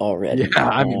holes already. Yeah,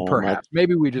 I mean, perhaps.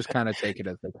 Maybe we just kind of take it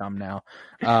as they come now.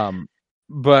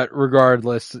 But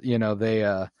regardless,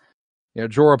 they...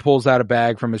 Jorah pulls out a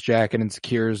bag from his jacket and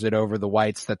secures it over the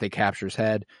whites that they capture's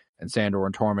head, and Sandor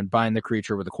and Tormund bind the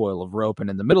creature with a coil of rope, and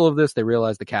in the middle of this, they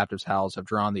realize the captive's howls have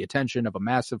drawn the attention of a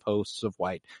massive host of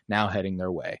white now heading their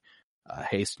way,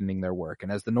 hastening their work.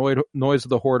 And as the noise of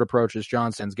the horde approaches,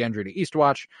 Jon sends Gendry to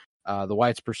Eastwatch. The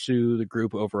whites pursue the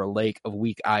group over a lake of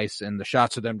weak ice, and the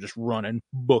shots of them just running,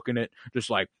 booking it, just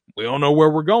like, we don't know where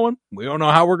we're going, we don't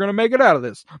know how we're going to make it out of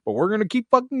this, but we're going to keep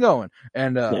fucking going.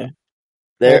 And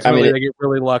ultimately, they get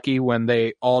really lucky when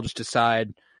they all just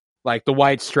decide, like, the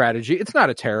white strategy. It's not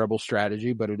a terrible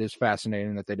strategy, but it is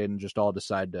fascinating that they didn't just all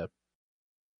decide to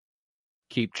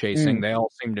keep chasing. They all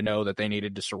seem to know that they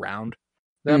needed to surround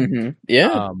them.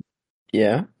 Yeah.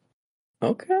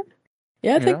 Okay.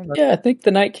 Yeah, I think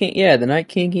the Night King. Yeah, the Night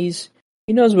King. He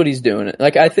knows what he's doing.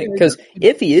 Like, I think because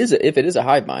if it is a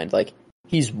hive mind, like,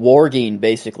 he's warging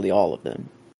basically all of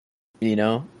them.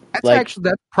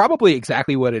 That's probably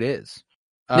exactly what it is.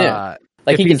 Like,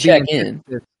 he can check in.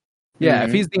 Yeah,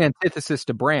 if he's the antithesis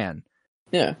to Bran,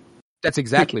 that's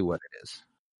exactly what it is.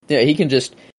 Yeah, he can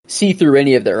just see through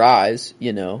any of their eyes,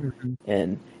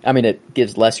 and I mean, it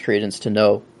gives less credence to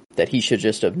know that he should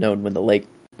just have known when the lake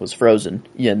was frozen,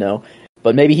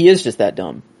 But maybe he is just that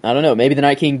dumb. I don't know. Maybe the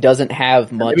Night King doesn't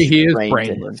have much. Maybe he is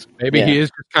brainless. Maybe he is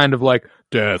just kind of like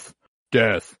death.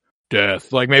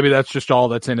 Like, maybe that's just all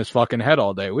that's in his fucking head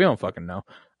all day. We don't fucking know.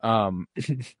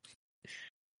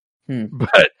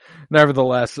 But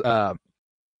nevertheless,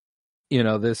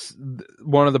 this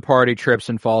one of the party trips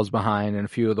and falls behind, and a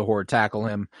few of the horde tackle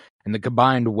him, and the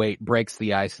combined weight breaks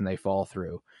the ice and they fall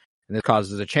through. And this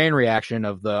causes a chain reaction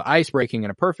of the ice breaking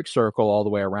in a perfect circle all the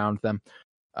way around them.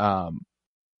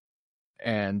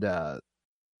 And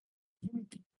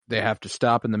they have to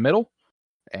stop in the middle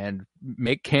and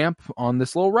make camp on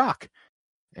this little rock.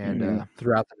 And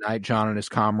throughout the night, Jon and his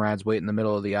comrades wait in the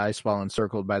middle of the ice while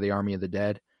encircled by the army of the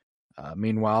dead.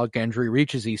 Meanwhile, Gendry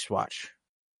reaches Eastwatch,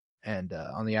 and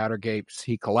on the outer gates,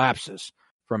 he collapses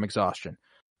from exhaustion.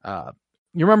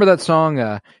 You remember that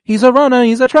song, He's a Runner,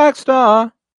 He's a Track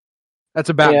Star? That's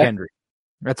about Gendry.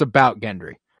 That's about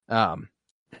Gendry.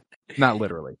 Not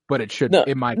literally, but it should.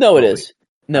 It might. No, it is.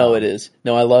 No, it is.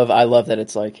 No, I love that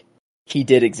it's like he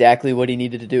did exactly what he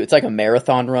needed to do. It's like a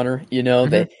marathon runner,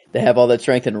 They have all that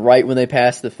strength, and right when they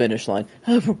pass the finish line,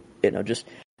 just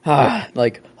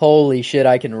like, holy shit,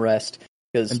 I can rest.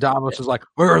 And Davos is like,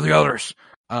 where are the others?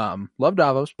 Love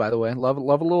Davos, by the way. Love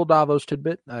a little Davos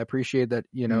tidbit. I appreciate that.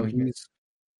 He's.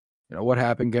 What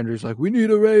happened? Gendry's like, we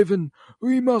need a raven.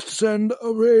 We must send a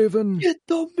raven. Get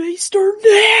the maester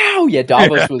now! Yeah,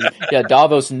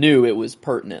 Davos knew it was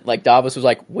pertinent. Like, Davos was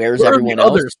like, where's everyone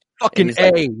else? Others? Fucking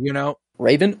A, like,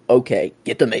 Raven? Okay,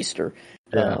 get the maester.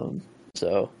 Yeah.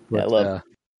 I love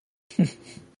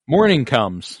morning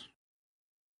comes.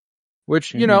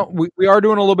 which, you know, we are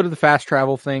doing a little bit of the fast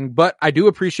travel thing, but I do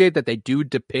appreciate that they do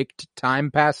depict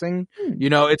time passing. You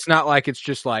know, it's not like it's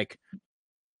just like,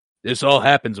 this all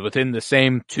happens within the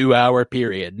same 2-hour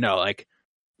period. No, like,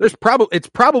 it's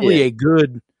probably a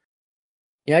good...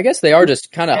 Yeah, I guess they are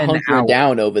just kind of hunkering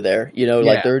down over there. You know,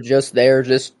 like they're just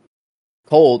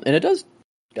cold, and it does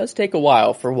take a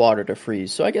while for water to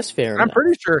freeze. So I guess fair enough. I'm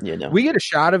pretty sure we get a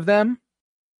shot of them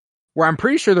where I'm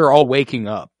pretty sure they're all waking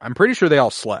up. I'm pretty sure they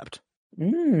all slept.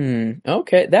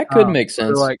 Okay, that could make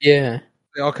sense. Like, they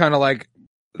all kind of like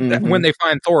when they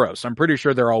find Thoros. I'm pretty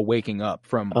sure they're all waking up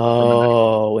from.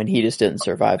 Oh, and he just didn't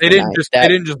survive. They didn't just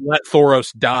let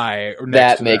Thoros die.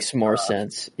 That makes more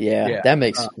sense. Yeah, that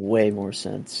makes way more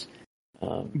sense.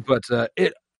 But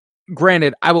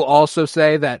granted, I will also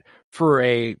say that for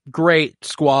a great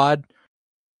squad,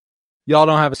 y'all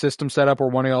don't have a system set up where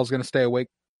one of y'all is going to stay awake.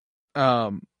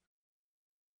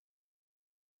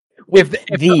 If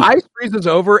the ice freezes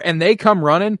over and they come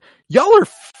running, y'all are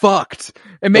fucked.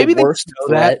 And maybe they know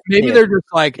that. Maybe they're just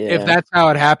like, if that's how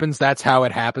it happens, that's how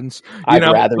it happens. I'd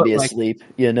rather be asleep,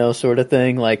 sort of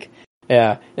thing. Like,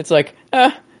 it's like,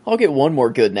 I'll get one more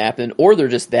good nap in, or they're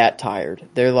just that tired.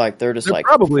 They're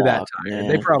probably that tired. Man.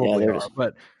 They probably are,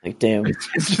 but like, damn,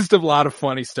 it's just a lot of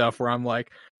funny stuff where I'm like,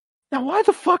 now why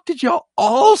the fuck did y'all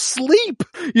all sleep?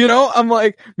 I'm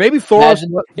like, maybe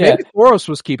Thoros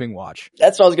was keeping watch.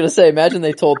 That's what I was gonna say. Imagine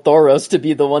they told Thoros to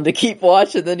be the one to keep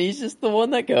watch, and then he's just the one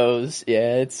that goes.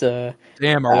 Yeah, it's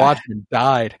damn, our watchman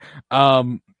died.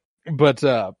 But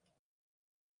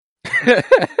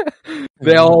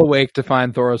they all awake to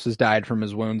find Thoros has died from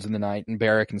his wounds in the night, and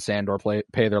Beric and Sandor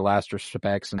pay their last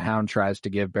respects, and Hound tries to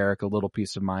give Beric a little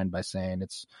peace of mind by saying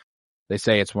they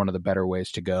say it's one of the better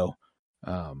ways to go.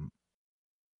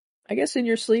 I guess in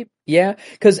your sleep,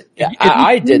 because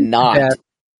I did not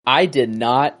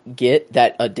get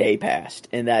that a day passed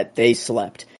and that they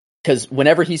slept. Because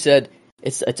whenever he said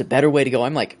it's a better way to go,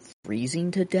 I'm like,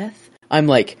 freezing to death. I'm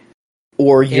like,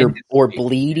 or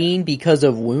bleeding because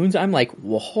of wounds. I'm like,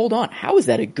 well, hold on, how is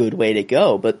that a good way to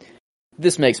go? But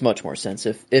this makes much more sense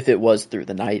if it was through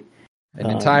the night, an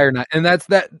entire night, and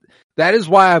that is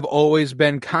why I've always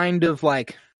been kind of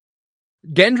like,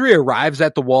 Gendry arrives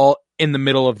at the wall in the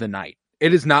middle of the night.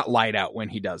 It is not light out when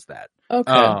he does that.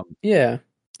 Okay.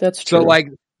 That's true. So like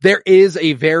there is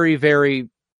a very, very,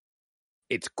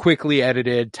 it's quickly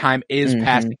edited. Time is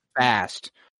passing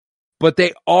fast, but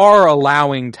they are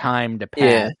allowing time to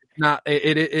pass.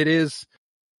 It is.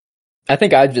 I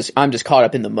think I'm just caught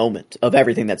up in the moment of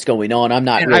everything that's going on. I'm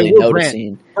not really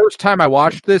noticing. First time I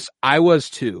watched this, I was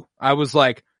too. I was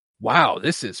like, wow,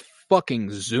 this is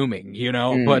fucking zooming,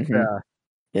 but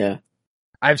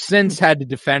I've since had to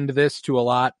defend this to a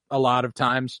lot of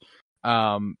times.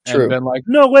 And been like,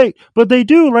 no, wait, but they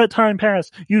do let time pass.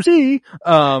 You see,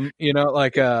 that's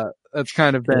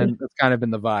kind of been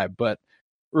the vibe. But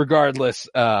regardless,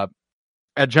 at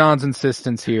Jon's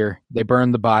insistence here, they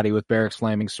burn the body with Beric's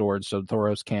flaming sword, so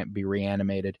Thoros can't be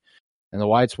reanimated. And the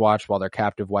Whites watch while their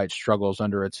captive White struggles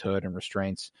under its hood and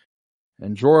restraints.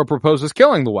 And Jorah proposes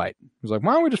killing the White. He's like,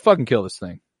 why don't we just fucking kill this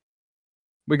thing?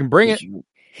 We can bring it.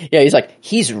 Yeah, he's like,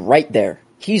 he's right there.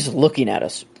 He's looking at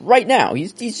us right now.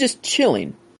 He's just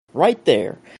chilling right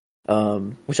there,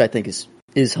 which I think is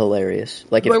hilarious.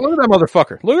 Like look at that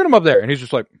motherfucker. Look at him up there, and he's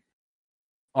just like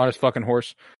on his fucking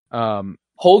horse,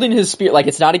 holding his spear. Like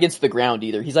it's not against the ground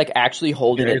either. He's like actually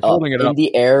holding it up in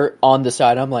the air on the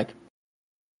side. I'm like,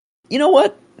 you know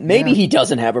what? Maybe he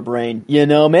doesn't have a brain.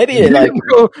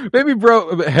 Maybe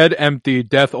bro, head empty,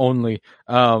 death only.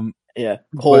 Cold.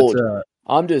 But,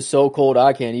 I'm just so cold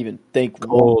I can't even think.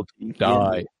 Cold,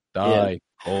 die,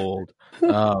 cold.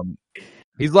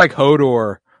 He's like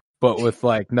Hodor, but with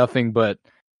like nothing but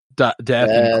death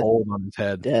and cold on his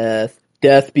head.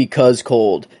 Death because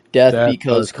cold. Death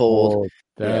because cold.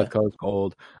 Death because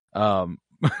cold. But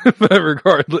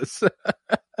regardless,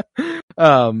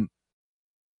 apparently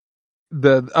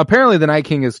the Night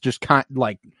King is just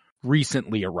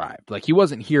recently arrived. Like he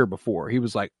wasn't here before. He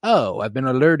was like, oh, I've been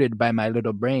alerted by my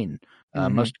little brain.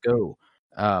 Must go.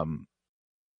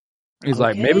 He's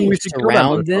like, maybe we should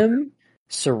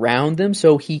surround them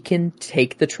so he can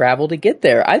take the travel to get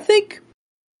there. I think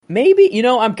maybe,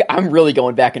 I'm really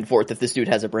going back and forth if this dude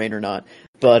has a brain or not.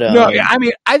 But no, I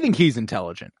mean, I think he's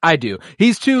intelligent. I do.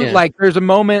 He's too like. There's a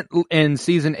moment in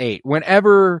season 8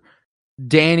 whenever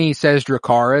Dany says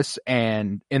Dracarys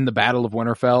and in the Battle of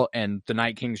Winterfell, and the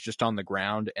Night King's just on the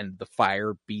ground and the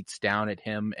fire beats down at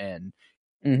him, and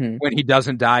when he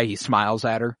doesn't die, he smiles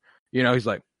at her. He's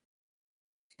like,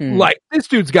 like this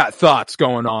dude's got thoughts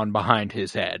going on behind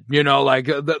his head. Like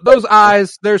those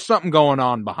eyes, there's something going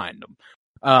on behind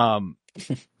them.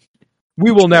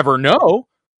 We will never know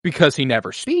because he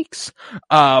never speaks.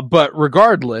 But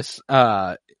regardless,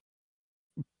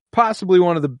 possibly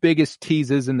one of the biggest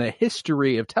teases in the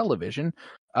history of television.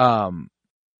 And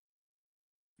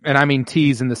I mean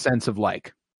tease in the sense of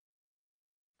like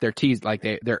they're teased, like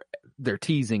they're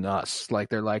teasing us, like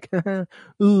they're like,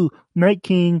 ooh, Night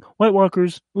King, White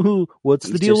Walkers, ooh, what's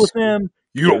the deal with them?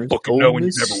 You don't fucking know, and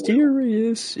you never will.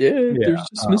 Mysterious, yeah. They're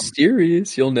just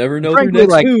mysterious. You'll never know frankly, their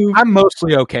next move. I'm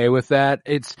mostly okay with that.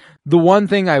 It's the one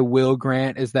thing I will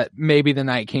grant is that maybe the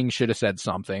Night King should have said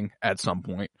something at some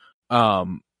point.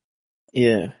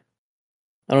 Yeah,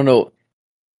 I don't know.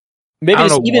 Maybe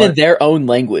just even in their own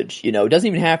language, you know, it doesn't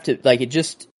even have to like it.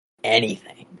 Just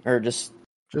anything or just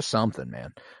something,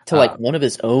 man. To like one of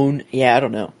his own. Yeah, I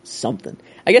don't know. Something.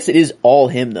 I guess it is all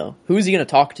him though. Who is he going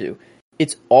to talk to?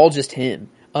 It's all just him.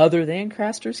 Other than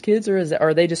Craster's kids, or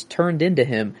are they just turned into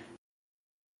him?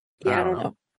 Yeah, I don't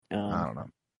know. I don't know.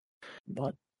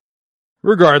 But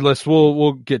regardless,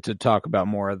 we'll get to talk about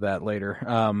more of that later.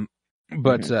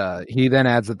 But he then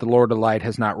adds that the Lord of Light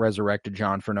has not resurrected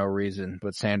Jon for no reason,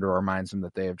 but Sandor reminds him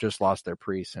that they have just lost their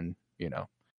priest, and you know,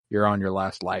 you're on your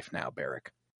last life now,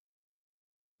 Beric.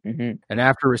 And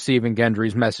after receiving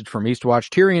Gendry's message from Eastwatch,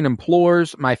 Tyrion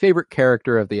implores my favorite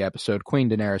character of the episode, Queen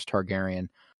Daenerys Targaryen,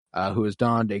 who has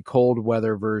donned a cold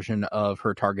weather version of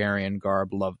her Targaryen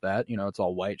garb. Love that. You know, it's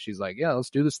all white. She's like, yeah,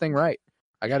 let's do this thing right.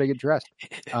 I got to get dressed.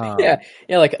 Yeah,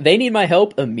 like they need my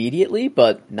help immediately,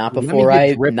 but not before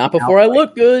I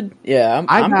look good. Yeah,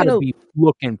 I'm gonna be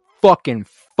looking fucking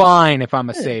fine if I'm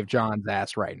gonna save Jon's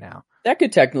ass right now. That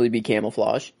could technically be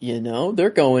camouflage. You know, they're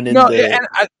going in.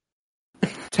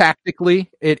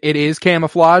 Tactically, it is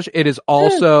camouflage. It is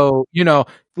also, you know,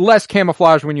 less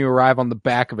camouflage when you arrive on the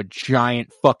back of a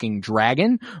giant fucking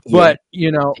dragon. Yeah, but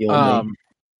you know,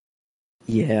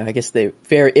 yeah, I guess they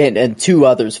and two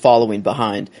others following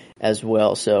behind as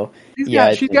well. So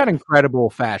she's got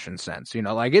incredible fashion sense. You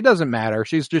know, like it doesn't matter.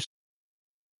 She's just.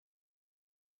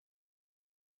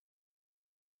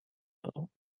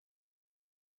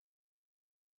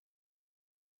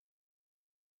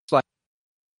 Like,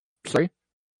 sorry.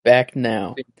 Back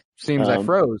now. Seems I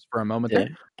froze for a moment there.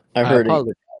 I heard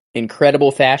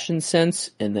incredible fashion sense,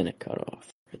 and then it cut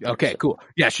off. Okay, cool.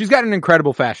 Yeah, she's got an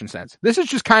incredible fashion sense. This is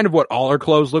just kind of what all her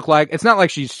clothes look like. It's not like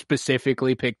she's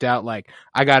specifically picked out, like,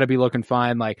 I gotta be looking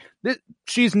fine. Like,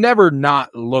 she's never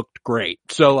not looked great.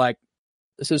 So, like,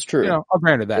 this is true. You know, I'll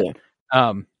grant her that.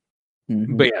 Yeah.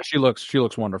 But yeah, she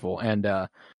looks wonderful. And,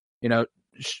 you know,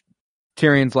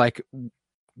 Tyrion's like,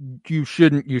 you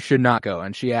should not go.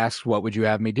 And she asks, what would you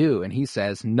have me do? And he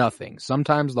says, nothing.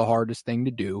 Sometimes the hardest thing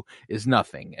to do is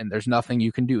nothing. And there's nothing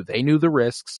you can do. They knew the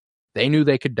risks. They knew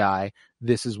they could die.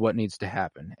 This is what needs to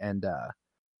happen. And,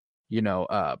 you know,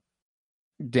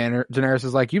 Daenerys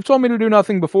is like, you've told me to do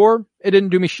nothing before. It didn't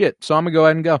do me shit. So I'm going to go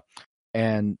ahead and go.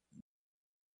 And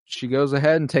she goes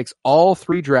ahead and takes all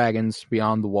 3 dragons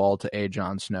beyond the wall to aid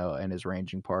Jon Snow and his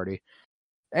ranging party.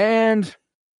 And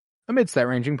amidst that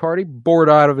ranging party, bored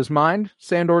out of his mind,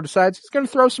 Sandor decides he's going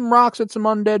to throw some rocks at some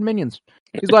undead minions.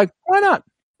 He's like, why not?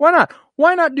 Why not?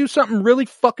 Why not do something really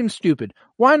fucking stupid?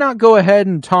 Why not go ahead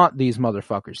and taunt these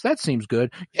motherfuckers? That seems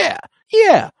good. Yeah,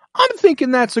 I'm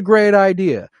thinking that's a great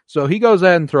idea. So he goes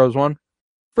ahead and throws one.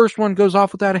 First one goes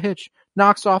off without a hitch.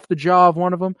 Knocks off the jaw of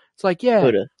one of them. It's like, yeah.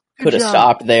 Could have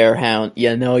stopped there, Hound.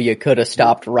 You know, you could have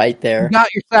stopped right there. You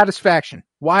got your satisfaction.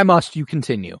 Why must you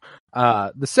continue?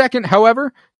 The second,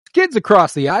 however, skids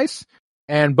across the ice,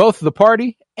 and both the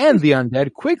party and the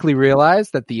undead quickly realize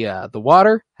that the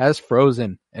water has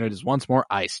frozen and it is once more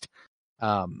iced.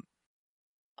 And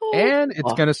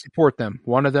it's going to support them.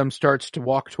 One of them starts to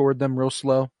walk toward them real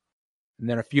slow, and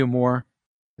then a few more,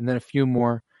 and then a few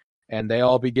more, and they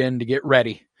all begin to get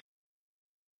ready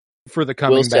for the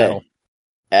coming battle.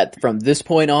 From this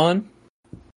point on,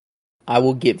 I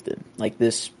will give them like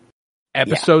this.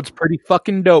 Episode's pretty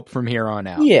fucking dope from here on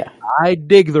out. Yeah. I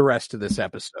dig the rest of this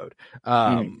episode.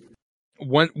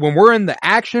 When we're in the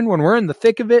action, when we're in the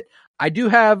thick of it, I do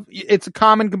have, it's a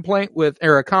common complaint with,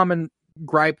 or a common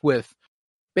gripe with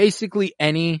basically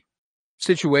any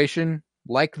situation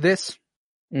like this.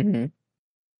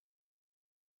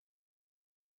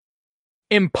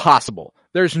 Impossible.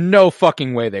 There's no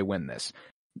fucking way they win this.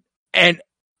 And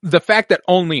the fact that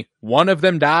only one of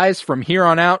them dies from here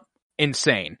on out,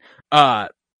 insane.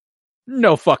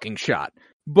 No fucking shot.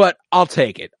 But I'll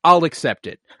take it. I'll accept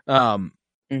it.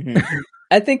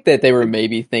 I think that they were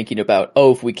maybe thinking about,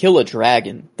 if we kill a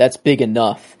dragon, that's big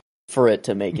enough for it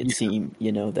to make it seem,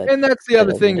 you know, that. And that's the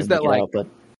other thing is that, like,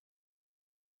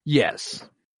 yes.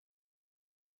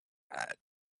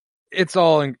 it's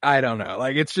all, I don't know.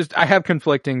 Like, it's just, I have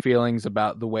conflicting feelings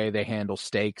about the way they handle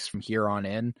stakes from here on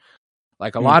in.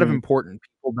 Like, a lot of important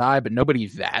people die, but nobody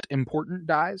that important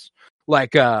dies.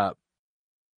 Like, and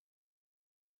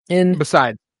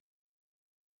besides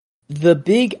the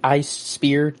big ice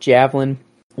spear, javelin,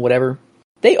 whatever,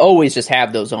 they always just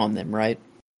have those on them, right?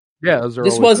 Yeah, those are.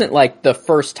 This wasn't like the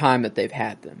first time that they've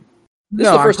had them. This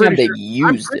is the first time they've used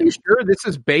them. I'm pretty sure this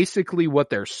is basically what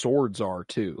their swords are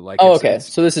too. Like, okay,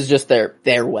 so this is just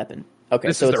their weapon.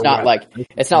 Okay, so it's not like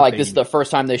this is the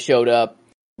first time they showed up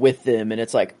with them, and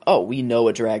it's like, oh, we know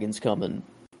a dragon's coming.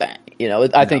 Bang, you know.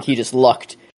 I think he just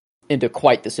lucked into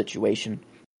quite the situation.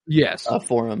 Yes,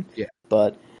 for him. Yeah,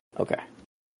 but okay,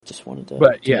 just wanted to.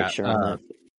 Make sure on that.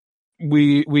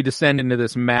 We descend into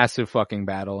this massive fucking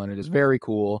battle, and it is very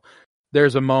cool.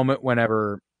 There's a moment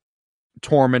whenever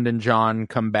Tormund and Jon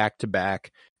come back to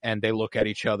back, and they look at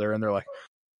each other, and they're like,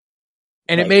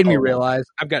 and it made me realize,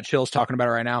 I've got chills talking about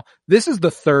it right now. This is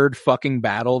the third fucking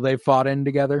battle they've fought in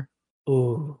together.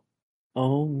 Ooh.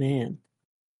 Oh man.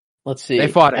 Let's see. They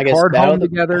fought at Hardhome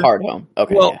together. Hardhome.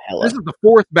 Okay. Well, this is the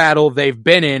fourth battle they've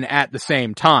been in at the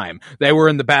same time. They were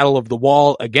in the Battle of the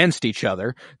Wall against each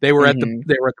other. They were at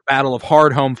the Battle of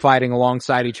Hardhome fighting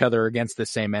alongside each other against the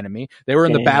same enemy. They were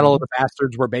in the Battle of the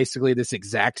Bastards, where basically this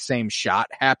exact same shot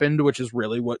happened, which is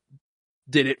really what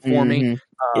did it for me.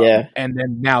 And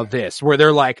then now this, where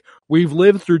they're like, we've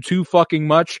lived through too fucking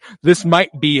much. This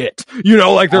might be it. You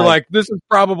know, like, they're like, this is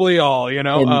probably all, you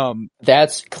know?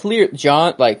 That's clear.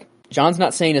 John's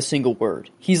not saying a single word.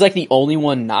 He's like the only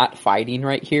one not fighting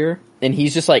right here. And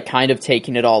he's just like kind of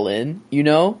taking it all in, you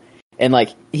know? And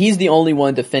like, he's the only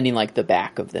one defending like the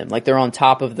back of them. Like, they're on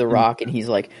top of the rock, and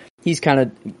he's kind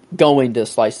of going to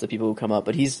slice the people who come up.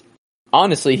 But he's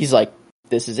like,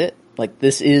 this is it. Like,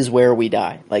 this is where we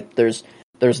die. Like, there's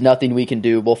nothing we can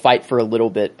do. We'll fight for a little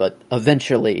bit, but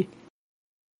eventually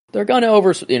they're gonna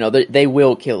they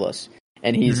will kill us.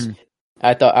 And he's,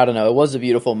 I don't know, it was a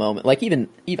beautiful moment. Like, even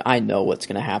I know what's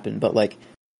gonna happen, but like,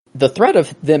 the threat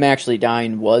of them actually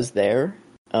dying was there.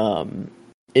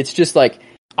 It's just like,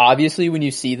 obviously when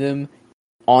you see them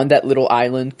on that little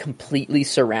island completely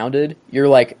surrounded, you're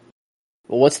like,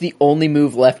 well, what's the only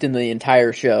move left in the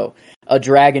entire show? A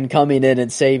dragon coming in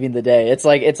and saving the day. It's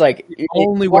like the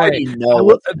only way.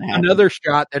 Another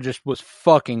shot that just was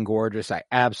fucking gorgeous. I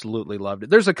absolutely loved it.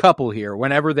 There's a couple here.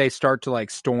 Whenever they start to like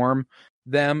storm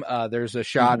them, there's a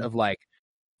shot of like,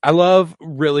 I love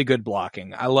really good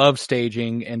blocking. I love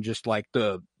staging and just like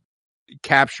the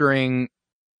capturing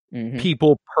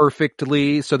people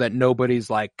perfectly so that nobody's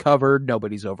like covered,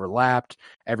 nobody's overlapped,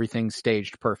 everything's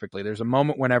staged perfectly. There's a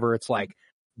moment whenever it's like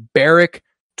Beric,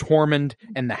 Tormund,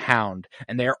 and the Hound,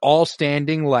 and they're all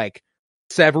standing like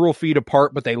several feet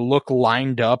apart, but they look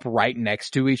lined up right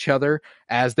next to each other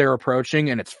as they're approaching,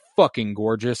 and it's fucking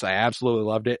gorgeous. I absolutely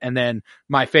loved it. And then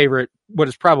my favorite, what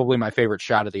is probably my favorite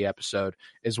shot of the episode,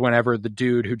 is whenever the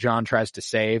dude who Jon tries to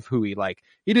save, who he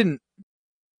didn't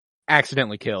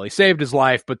accidentally kill. He saved his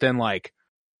life, but then like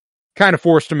kind of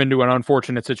forced him into an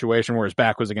unfortunate situation where his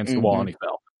back was against the wall and he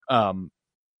fell.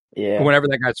 Whenever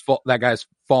that guy's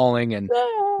falling and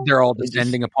they're all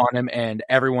descending upon him and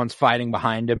everyone's fighting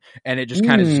behind him, and it just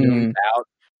kind of zooms out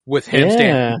with him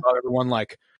standing above everyone,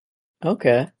 like,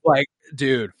 okay, like,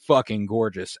 dude, fucking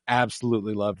gorgeous.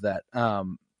 Absolutely loved that.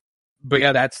 But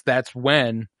yeah, that's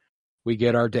when we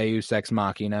get our Deus Ex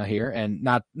Machina here, and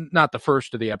not the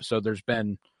first of the episode. There's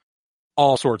been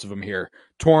all sorts of them here.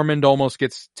 Tormund almost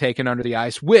gets taken under the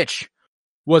ice, which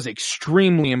was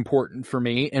extremely important for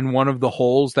me, and one of the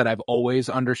holes that I've always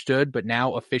understood, but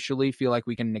now officially feel like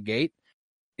we can negate,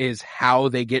 is how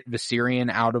they get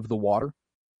Viserion out of the water.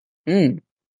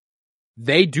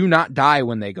 They do not die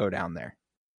when they go down there.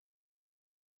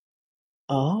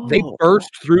 Oh, they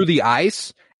burst through the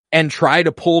ice and try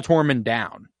to pull Tormund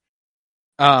down.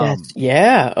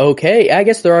 Okay. I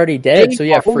guess they're already dead.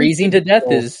 So freezing to death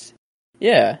is nothing.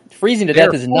 Yeah,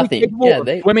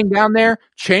 swimming down there,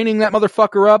 chaining that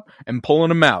motherfucker up, and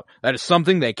pulling him out. That is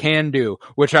something they can do.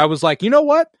 Which I was like, you know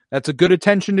what? That's a good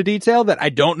attention to detail that I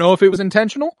don't know if it was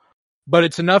intentional, but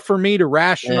it's enough for me to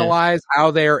rationalize how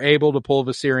they are able to pull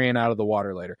Viserion out of the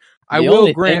water later. I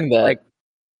will grant that.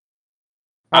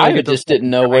 I just didn't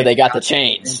know where they got the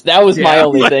chains. That was my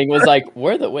only thing. Was like,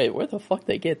 where the fuck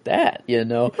they get that? You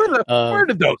know, where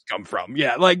did those come from?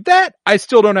 Yeah, like that. I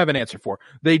still don't have an answer for.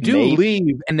 They do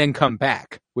leave and then come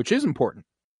back, which is important.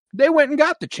 They went and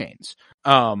got the chains.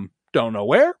 Don't know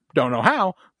where, don't know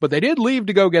how, but they did leave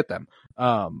to go get them.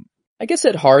 I guess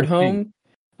at Hardhome,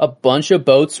 a bunch of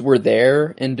boats were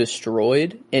there and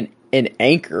destroyed, and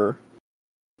Anchor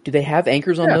do they have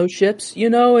anchors on those ships? You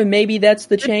know, and maybe that's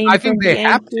the chain. I think they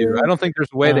have to. I don't think there's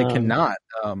a way they cannot.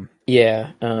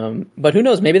 But who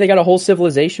knows? Maybe they got a whole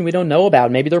civilization we don't know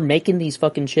about. Maybe they're making these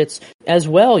fucking shits as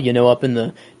well, you know, up in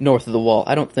the north of the wall.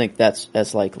 I don't think that's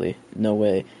as likely. No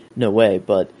way.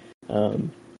 But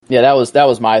that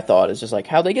was my thought. It's just like,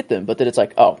 how'd they get them? But then it's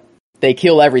like, oh, they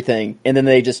kill everything, and then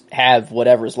they just have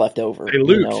whatever's left over. They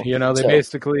loot, you know. They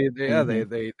basically, they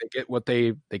get what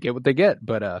they get.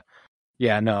 But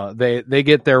they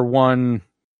get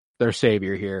their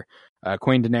savior here.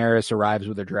 Queen Daenerys arrives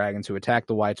with her dragons who attack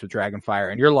the whites with dragonfire,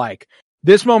 and you're like,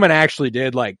 this moment actually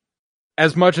did, like,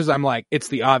 as much as I'm like, it's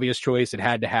the obvious choice, it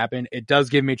had to happen. It does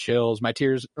give me chills. My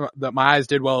eyes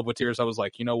did well up with tears. I was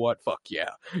like, you know what? Fuck yeah.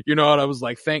 You know what? I was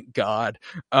like, thank God.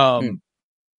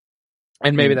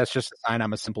 And maybe that's just a sign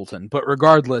I'm a simpleton. But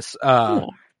regardless,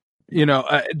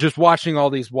 just watching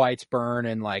all these whites burn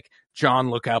and like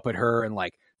Jon look up at her and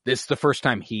like, this is the first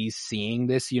time he's seeing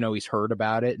this, you know, he's heard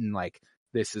about it and like,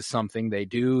 this is something they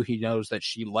do. He knows that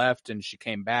she left and she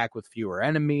came back with fewer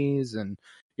enemies and,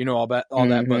 you know, all that,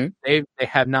 but they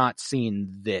have not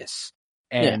seen this.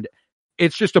 And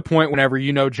it's just a point whenever,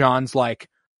 you know, Jon's like,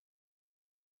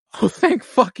 oh, thank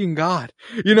fucking God.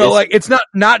 You know, like, it's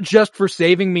not just for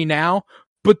saving me now,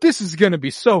 but this is going to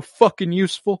be so fucking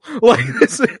useful. Like,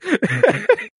 it's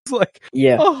like,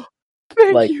 oh,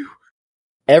 thank you.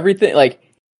 Everything, like,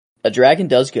 a dragon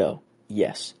does go,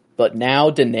 yes. But now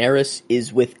Daenerys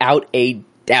is without a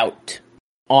doubt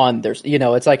on their, you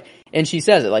know, it's like, and she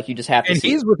says it, like, you just have to see.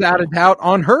 And he's without a doubt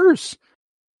on hers.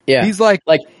 Yeah. He's like,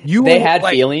 they had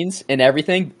feelings and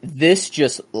everything. This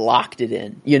just locked it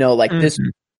in, you know, like this.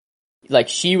 Like,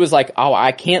 she was like, oh,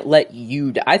 I can't let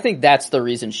you die. I think that's the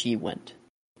reason she went,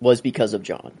 was because of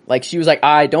Jon. Like, she was like,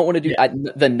 I don't want to do...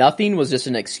 the nothing was just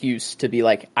an excuse to be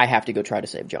like, I have to go try to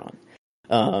save Jon.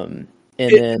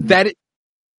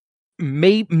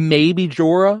 Maybe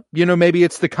Jorah, you know, maybe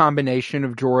it's the combination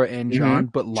of Jorah and Jon,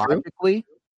 but logically,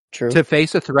 to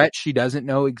face a threat she doesn't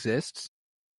know exists,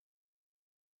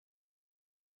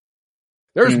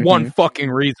 there's one fucking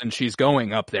reason she's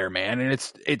going up there, man, and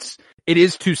it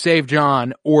is to save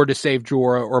Jon or to save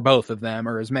Jorah or both of them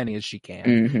or as many as she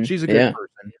can. She's a good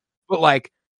person, but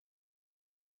like,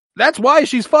 that's why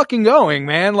she's fucking going,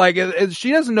 man. Like,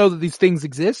 she doesn't know that these things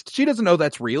exist. She doesn't know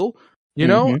that's real. You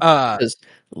know,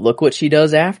 look what she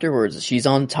does afterwards. She's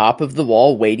on top of the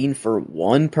wall waiting for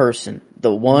one person,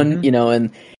 the one, you know,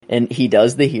 and he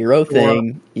does the hero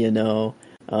thing, you know,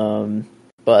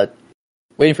 but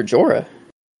waiting for Jorah.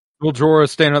 Well, Jorah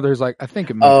standing up there is like, I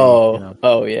think it might be, you know.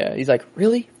 Oh yeah. He's like,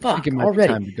 really? Fuck,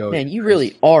 already? Time to go. Man, you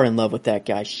really are in love with that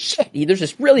guy. Shit. There's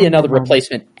just really another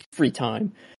replacement every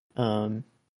time.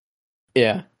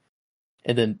 Yeah.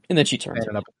 And then she turns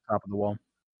up at the top of the wall.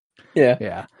 Yeah.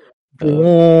 Yeah.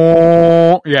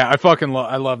 I fucking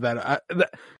love that.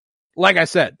 Like I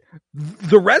said,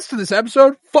 the rest of this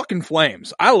episode fucking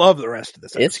flames. I love the rest of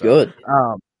this episode. It's good.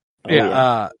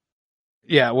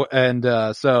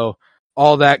 So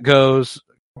all that goes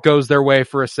their way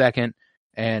for a second,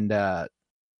 and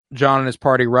Jon and his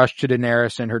party rush to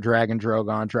Daenerys and her dragon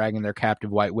Drogon, dragging their captive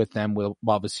white with them,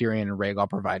 while Viserion and Rhaegal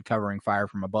provide covering fire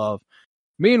from above.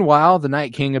 Meanwhile, the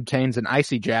Night King obtains an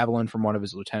icy javelin from one of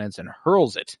his lieutenants and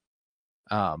hurls it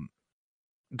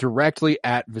directly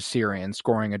at Viserion,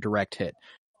 scoring a direct hit.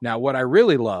 Now, what I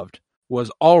really loved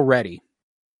was already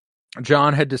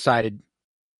Jon had decided,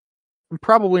 I'm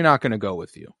probably not going to go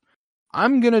with you.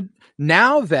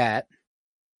 Now that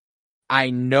I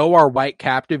know our white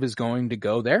captive is going to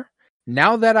go there,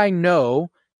 now that I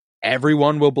know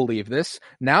everyone will believe this,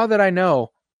 now that I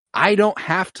know I don't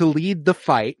have to lead the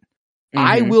fight,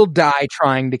 I will die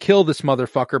trying to kill this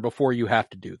motherfucker before you have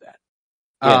to do that.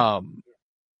 Yeah.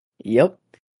 Yep.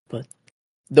 But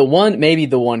the one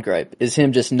gripe is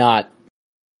him just not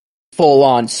full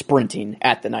on sprinting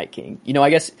at the Night King. You know,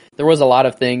 I guess there was a lot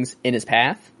of things in his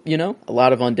path, you know, a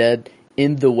lot of undead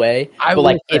in the way.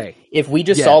 If we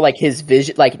just saw like his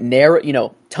vision, like narrow, you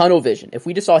know, tunnel vision, if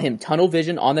we just saw him tunnel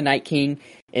vision on the Night King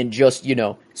and just, you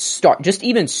know, start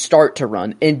to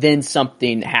run, and then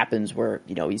something happens where,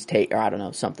 you know, he's or I don't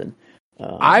know, something.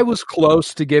 I was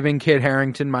close to giving Kit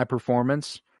Harington my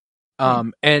performance.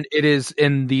 And it is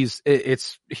in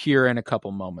it's here in a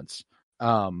couple moments.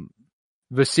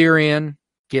 Viserion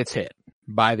gets hit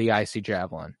by the icy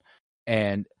javelin,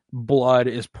 and blood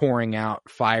is pouring out,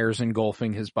 fires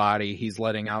engulfing his body. He's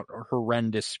letting out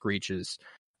horrendous screeches.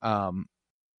 And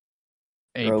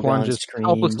he plunges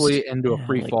helplessly into a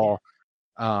free fall.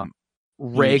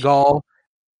 Rhaegal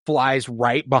flies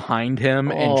right behind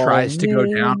him and tries to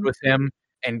go down with him,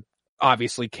 and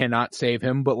obviously cannot save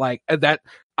him. But like that,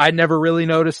 I never really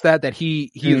noticed that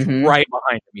he is right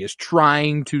behind him. He is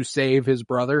trying to save his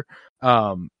brother.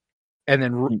 And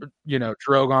then,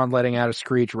 Drogon letting out a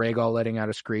screech, Rhaegal letting out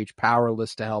a screech,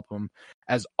 powerless to help him,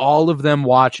 as all of them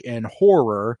watch in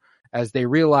horror as they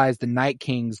realize the Night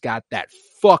King's got that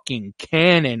fucking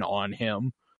cannon on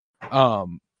him.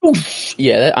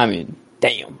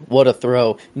 Damn, what a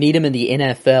throw. Need him in the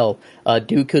NFL.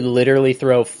 Dude could literally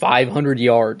throw 500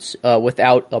 yards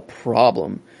without a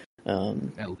problem.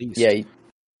 At least. Yeah,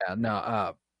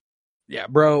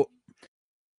 bro.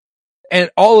 And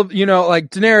all of,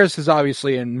 Daenerys is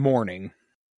obviously in mourning.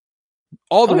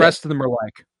 All the rest of them are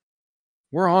like,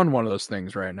 we're on one of those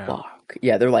things right now. Fuck.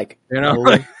 Yeah, they're like,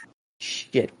 holy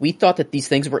shit. We thought that these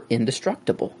things were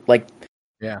indestructible. Like,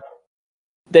 yeah.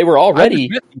 They were already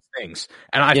these things,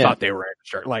 and I thought they were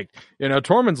indestructible. Like,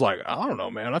 Tormund's like, I don't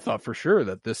know, man. I thought for sure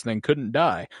that this thing couldn't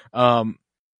die.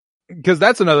 Because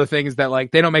that's another thing is that,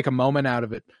 like, they don't make a moment out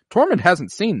of it. Tormund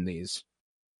hasn't seen these.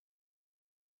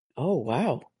 Oh,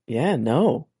 wow. Yeah,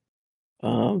 no.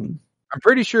 I'm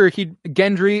pretty sure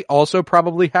Gendry also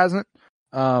probably hasn't.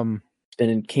 Been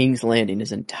in King's Landing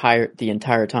the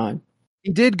entire time.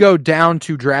 He did go down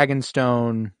to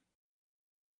Dragonstone.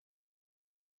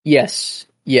 Yes,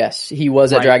 he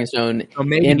was at Dragonstone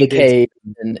in the cave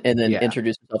and then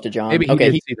introduced himself to Jon. Maybe he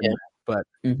did see them, but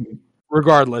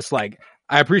regardless, like,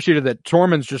 I appreciated that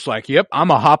Tormund's just like, yep, I'm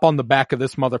gonna hop on the back of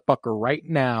this motherfucker right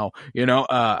now,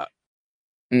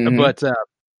 But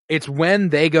it's when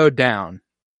they go down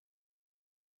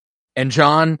and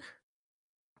Jon,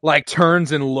 like,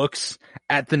 turns and looks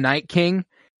at the Night King,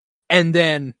 and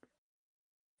then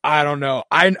I don't know.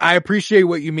 I appreciate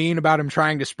what you mean about him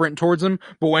trying to sprint towards him,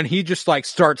 but when he just, like,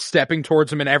 starts stepping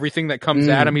towards him and everything that comes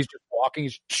at him, he's just walking,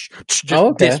 he's just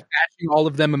dispatching all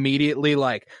of them immediately,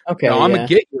 like, I'm gonna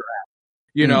get your ass.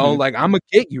 Like, I'm gonna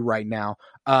get you right now.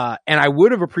 And I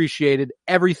would have appreciated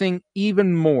everything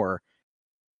even more.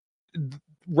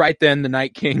 Right then, the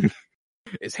Night King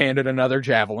is handed another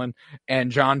javelin,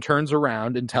 and Jon turns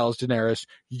around and tells Daenerys,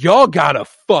 y'all gotta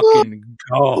fucking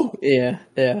go. Yeah.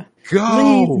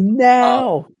 Go! Leave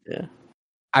now!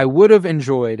 I would have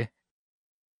enjoyed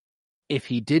if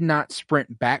he did not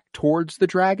sprint back towards the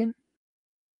dragon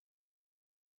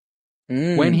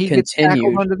when he gets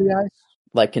tackled under the ice.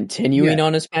 Like, continuing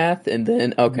on his path, and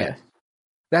then,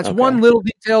 That's one little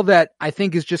detail that I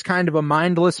think is just kind of a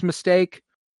mindless mistake.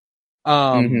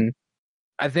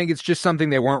 I think it's just something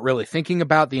they weren't really thinking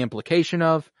about the implication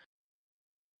of.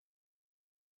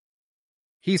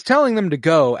 He's telling them to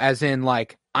go, as in,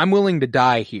 like, I'm willing to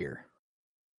die here.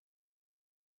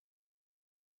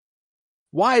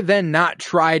 Why then not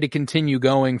try to continue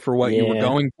going for what you were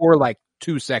going for, like,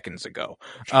 2 seconds ago?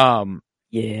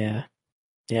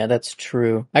 Yeah, that's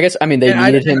true. I guess, they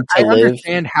needed him to live. I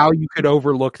understand how you could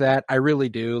overlook that. I really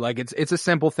do. Like, it's a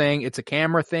simple thing. It's a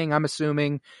camera thing, I'm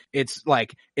assuming. It's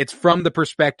like, it's from the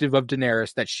perspective of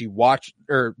Daenerys that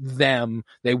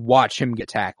they watch him get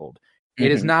tackled.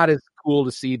 It is not as cool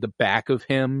to see the back of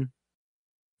him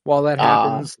while that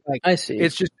happens. Like, I see.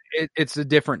 It's just, it's a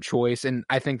different choice, and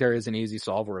I think there is an easy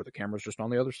solve where the camera's just on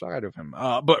the other side of him.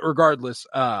 But regardless,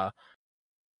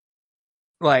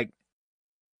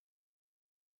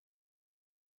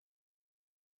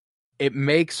 it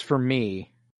makes, for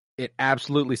me, it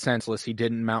absolutely senseless he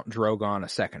didn't mount Drogon a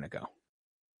second ago.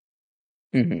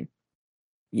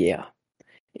 Yeah.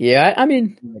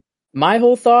 My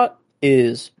whole thought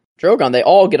is Drogon, they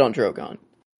all get on Drogon.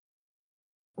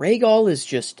 Rhaegal is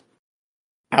just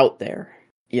out there,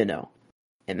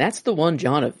 and that's the one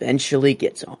Jon eventually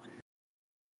gets on.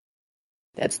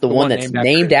 That's the one that's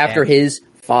named after his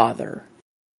father.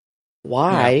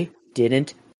 Why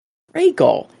didn't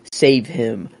Rhaegal save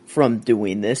him from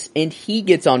doing this? And he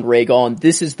gets on Rhaegal, and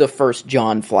this is the first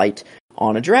Jon flight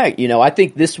on a dragon. I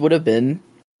think this would have been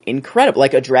incredible,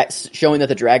 like showing that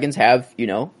the dragons have,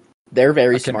 they're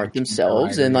very smart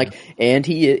themselves, and and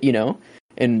he,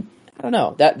 and I don't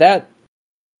know, that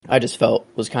I just felt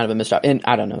was kind of a missed opportunity.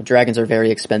 And I don't know, dragons are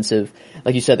very expensive.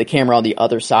 Like you said, the camera on the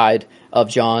other side of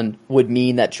Jon would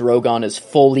mean that Drogon is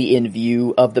fully in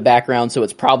view of the background, so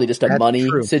it's probably just a money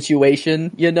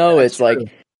situation, It's true. Like,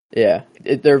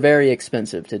 they're very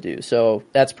expensive to do, so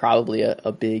that's probably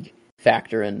a big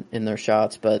factor in their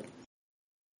shots. But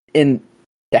to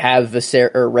have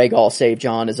Rhaegal save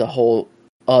Jon is a whole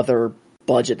other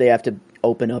budget they have to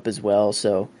open up as well,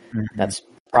 so that's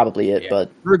probably it.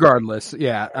 But regardless,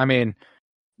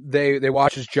 they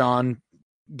watch as Jon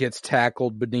gets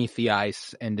tackled beneath the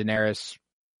ice, and Daenerys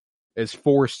is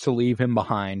forced to leave him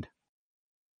behind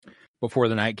before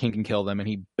the Night King can kill them, and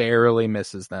he barely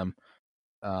misses them.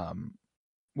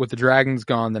 With the dragons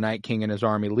gone, the Night King and his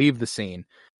army leave the scene.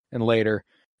 and later,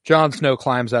 Jon Snow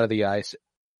climbs out of the ice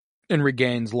and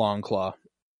regains Longclaw.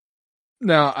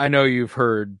 Now, I know you've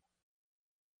heard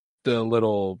the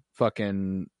little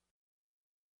fucking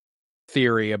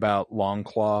theory about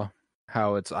Longclaw,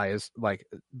 how its eyes, like,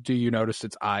 do you notice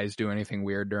its eyes do anything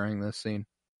weird during this scene?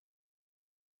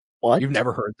 What? You've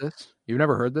never heard this? You've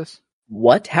never heard this?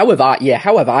 What? How have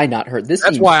I not heard this?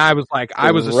 That's why I was like,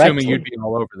 I was assuming you'd be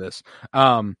all over this.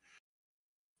 And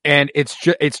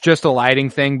it's just a lighting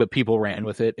thing, but people ran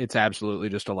with it. It's absolutely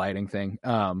just a lighting thing.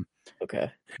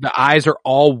 Okay. The eyes are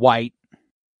all white.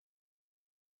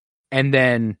 And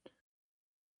then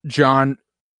Jon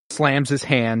slams his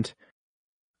hand,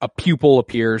 a pupil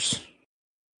appears,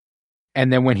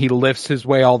 and then when he lifts his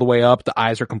way all the way up, the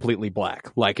eyes are completely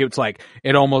black. Like, it's like,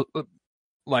 it almost,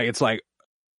 like, it's like,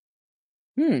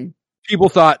 people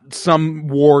thought some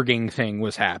warging thing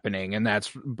was happening,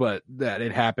 but that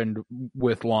it happened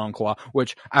with Longclaw,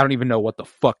 which I don't even know what the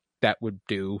fuck that would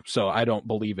do, so I don't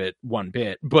believe it one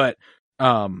bit, but,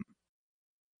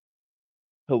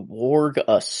 to warg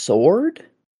a sword?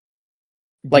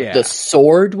 Like, the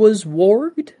sword was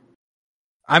warged?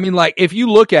 I mean, like, if you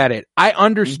look at it, I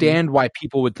understand why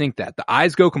people would think that. The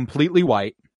eyes go completely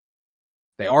white.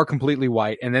 They are completely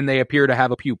white, and then they appear to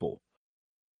have a pupil.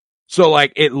 So,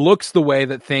 like, it looks the way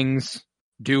that things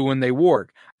do when they warg.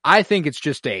 I think it's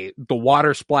just the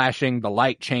water splashing, the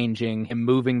light changing, him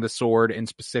moving the sword in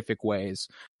specific ways.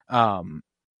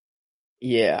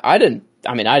 Yeah, I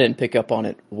didn't pick up on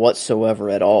it whatsoever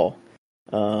at all.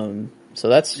 So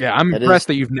that's... Yeah, I'm impressed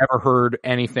that you've never heard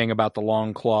anything about the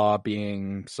Longclaw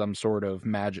being some sort of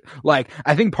magic. Like,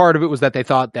 I think part of it was that they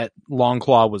thought that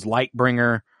Longclaw was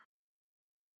Lightbringer,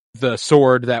 the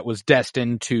sword that was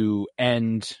destined to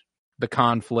end the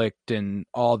conflict and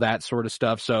all that sort of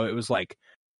stuff. So it was like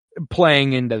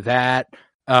playing into that.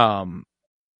 Are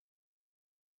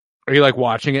you like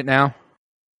watching it now?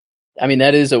 I mean,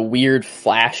 that is a weird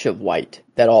flash of white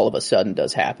that all of a sudden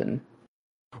does happen.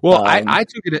 Well, I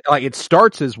took it like it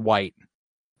starts as white.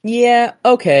 Yeah,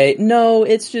 okay. No,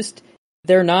 it's just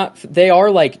they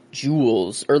are like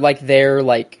jewels, or like they're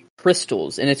like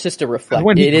crystals, and it's just a reflection.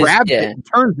 When he grabs it and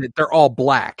turns it, they're all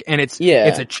black, and it's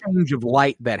a change of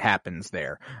light that happens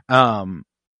there.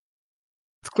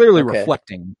 It's clearly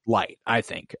reflecting light, I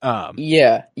think.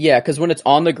 Yeah, because when it's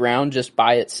on the ground just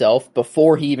by itself,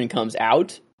 before he even comes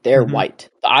out, they're white.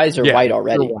 The eyes are white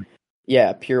already. Pure white.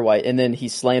 Yeah, pure white. And then he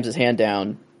slams his hand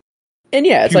down. And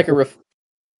yeah, it's pupil. Like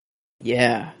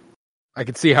yeah. I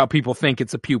could see how people think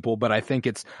it's a pupil, but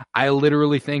I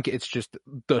literally think it's just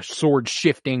the sword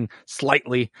shifting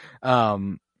slightly.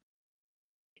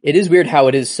 It is weird how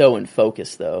it is so in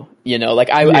focus, though. You know, like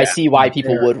I see why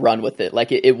people would run with it.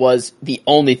 Like it was the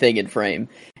only thing in frame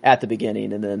at the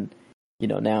beginning, and then, you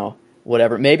know, now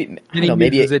whatever. Maybe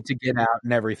maybe uses it to get out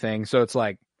and everything. So it's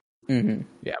like, yeah.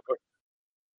 But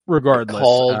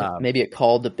regardless, maybe it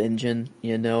called the Benjen.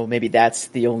 You know, maybe that's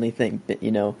the only thing.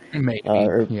 You know, maybe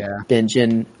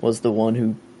Benjen was the one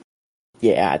who.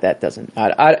 Yeah, that doesn't.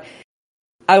 I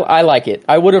like it.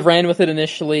 I would have ran with it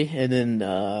initially, and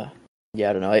then. Yeah,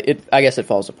 I don't know. I guess it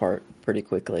falls apart pretty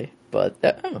quickly, but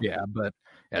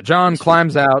Jon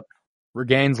climbs out,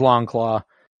 regains Longclaw,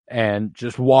 and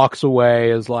just walks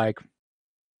away as like,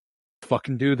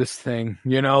 fucking do this thing,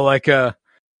 you know. Like, I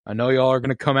know y'all are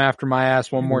gonna come after my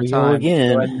ass one more time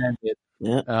again.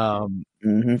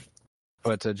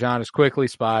 But Jon is quickly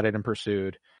spotted and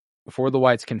pursued. Before the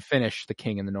Whites can finish the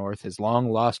king in the north, his long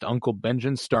lost uncle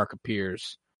Benjen Stark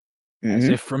appears, as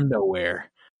if from nowhere,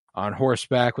 on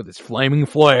horseback with his flaming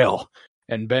flail,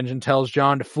 and Benjen tells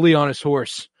Jon to flee on his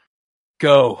horse.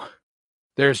 Go.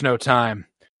 There's no time.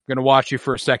 I'm gonna watch you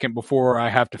for a second before I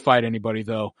have to fight anybody,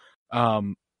 though. I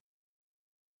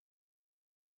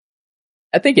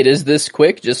think it is this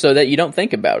quick, just so that you don't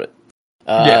think about it.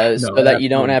 That you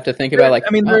don't have to think about, like...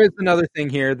 I mean, there is another thing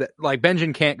here that, like,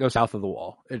 Benjen can't go south of the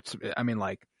wall.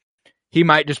 He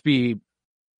might just be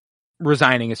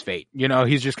resigning his fate. You know,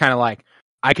 he's just kind of like,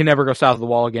 I can never go south of the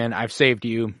wall again. I've saved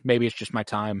you. Maybe it's just my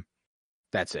time.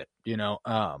 That's it. You know,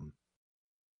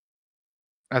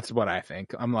 that's what I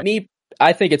think.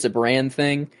 I think it's a Bran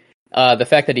thing. The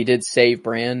fact that he did save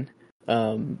Bran,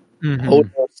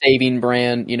 saving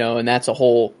Bran, you know, and that's a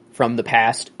whole from the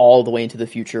past all the way into the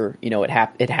future. You know, it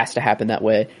has to happen that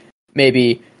way.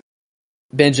 Maybe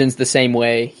Benjen's the same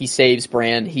way. He saves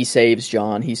Bran. He saves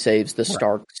Jon. He saves the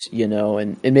Starks. You know,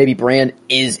 and maybe Bran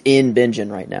is in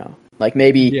Benjen right now. Like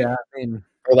maybe, or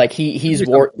like he's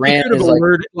Bran is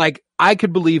like I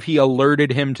could believe he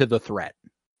alerted him to the threat.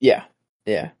 Yeah.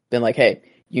 Been like, hey,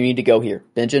 you need to go here,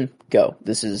 Benjen. Go.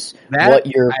 This is what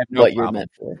you're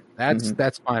meant for.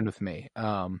 That's fine with me.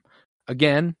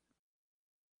 Again,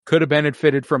 could have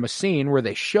benefited from a scene where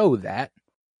they show that.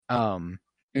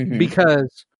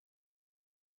 Because,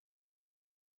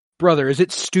 brother, is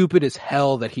it stupid as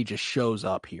hell that he just shows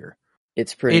up here?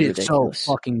 It's pretty ridiculous. It's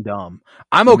so fucking dumb.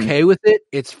 I'm okay with it.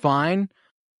 It's fine.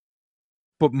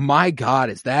 But my God,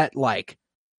 is that like,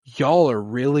 y'all are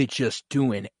really just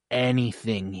doing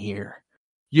anything here?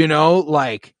 You know,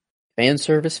 like fan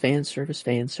service.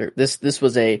 This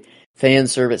was a fan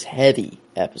service heavy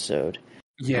episode.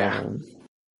 Yeah.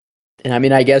 And I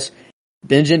mean, I guess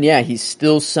Benjen, yeah, he's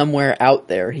still somewhere out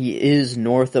there. He is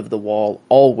north of the wall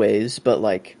always, but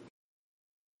like...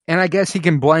 And I guess he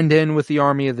can blend in with the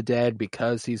army of the dead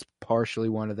because he's partially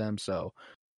one of them, so,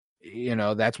 you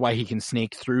know, that's why he can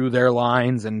sneak through their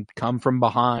lines and come from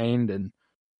behind, and...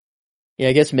 Yeah,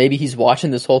 I guess maybe he's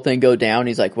watching this whole thing go down.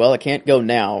 He's like, well, I can't go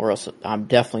now, or else I'm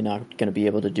definitely not going to be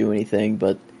able to do anything,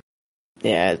 but...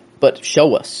 Yeah, but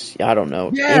show us. I don't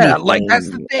know. Yeah, anything, like, that's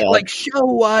the thing. Like,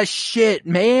 show us shit,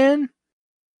 man.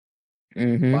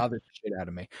 Bothers the shit out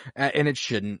of me. And it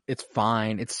shouldn't. It's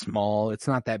fine. It's small. It's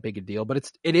not that big a deal,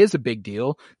 but it is a big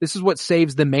deal. This is what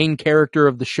saves the main character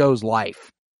of the show's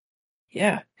life.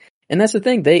 Yeah. And that's the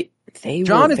thing. They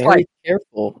John were very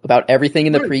careful about everything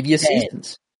in the previous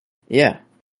seasons. Yeah.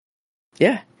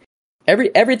 Yeah.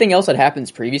 Everything else that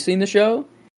happens previously in the show,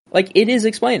 like, it is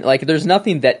explained. Like, there's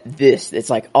nothing it's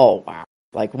like, oh, wow.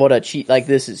 Like, what a cheap, like,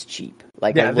 this is cheap.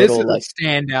 Like, yeah, this is like, a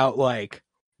standout, like,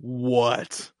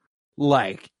 what?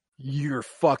 Like, you're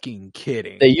fucking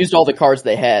kidding. They used all the cards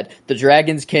they had. The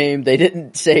dragons came, they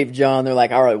didn't save John. They're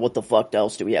like, all right, what the fuck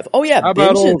else do we have? Oh, yeah, how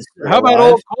about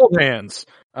old Cold Hands?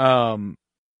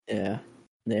 Yeah,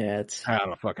 it's... I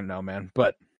don't fucking know, man.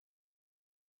 But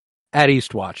at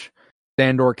Eastwatch,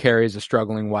 Sandor carries a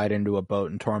struggling White into a boat,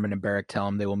 and Tormund and Beric tell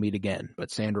him they will meet again, but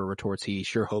Sandor retorts he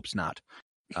sure hopes not.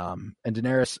 And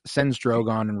Daenerys sends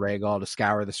Drogon and Rhaegal to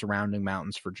scour the surrounding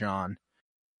mountains for Jon.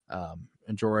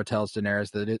 And Jorah tells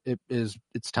Daenerys that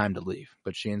it's time to leave,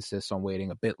 but she insists on waiting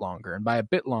a bit longer, and by a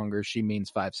bit longer, she means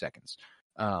 5 seconds.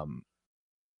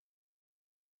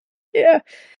 Yeah,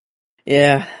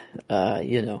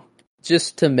 you know,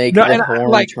 just to make the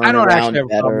horn turn I don't around actually have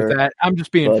a problem with that. I'm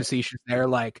just being facetious there.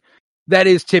 Like, that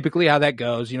is typically how that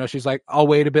goes. You know, she's like, I'll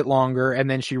wait a bit longer, and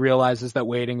then she realizes that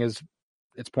waiting it's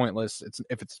pointless.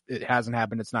 It hasn't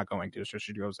happened, it's not going to, so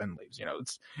she goes and leaves. You know,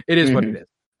 it is what it is.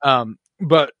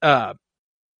 But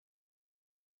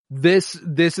this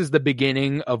is the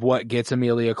beginning of what gets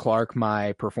Emilia Clarke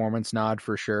my performance nod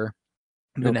for sure.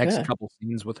 The next couple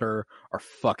scenes with her are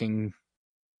fucking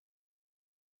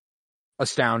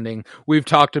astounding. We've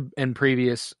talked in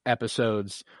previous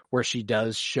episodes where she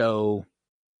does show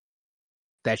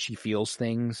that she feels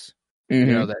things, you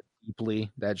know, that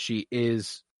deeply, that she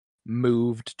is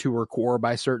moved to her core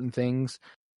by certain things.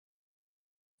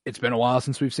 It's been a while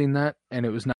since we've seen that, and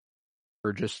it was not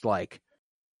just like,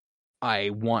 I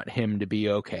want him to be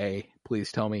okay,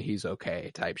 please tell me he's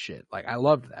okay type shit. Like, I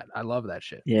loved that. I love that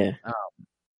shit. Yeah.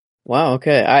 Wow,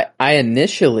 okay. I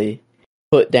initially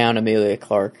put down Emilia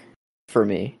Clarke for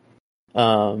me.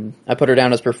 I put her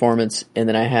down as performance, and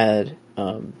then I had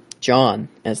Jon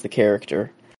as the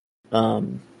character.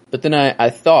 But then I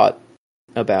thought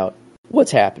about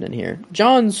what's happening here.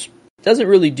 Jon's doesn't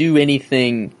really do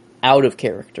anything out of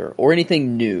character or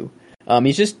anything new.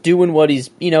 He's just doing what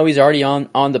he's already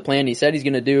on the plan he said he's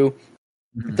going to do.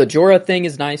 The Jorah thing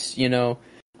is nice, you know,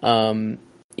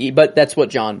 but that's what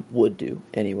Jon would do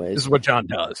anyways. This is what Jon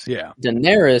does, yeah.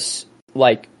 Daenerys,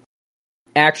 like,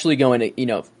 actually going to, you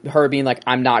know, her being like,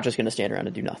 I'm not just going to stand around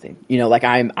and do nothing. You know, like,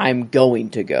 I'm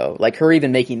going to go. Like, her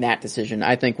even making that decision,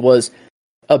 I think, was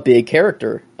a big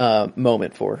character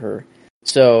moment for her.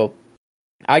 So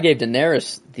I gave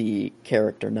Daenerys the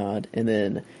character nod, and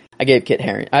then I gave Kit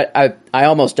Harington. I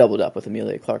almost doubled up with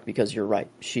Emilia Clarke because you're right.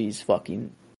 She's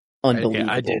fucking unbelievable.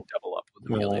 I did double up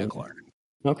with Emilia Clarke.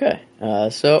 Okay.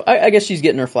 So I guess she's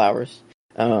getting her flowers.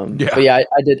 But yeah,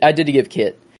 I did give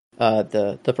Kit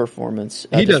the performance.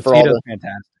 He does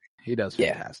fantastic. He does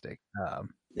fantastic.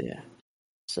 Yeah.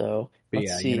 So but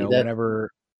yeah, you know,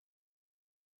 whenever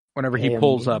he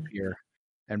pulls up here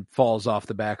and falls off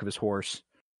the back of his horse,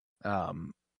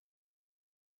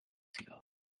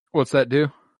 what's that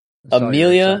do?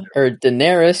 Emilia or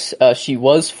Daenerys, she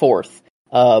was 4th,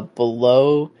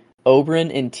 below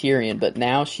Oberyn and Tyrion, but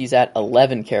now she's at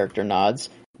 11 character nods,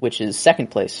 which is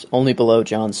 2nd place, only below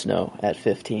Jon Snow at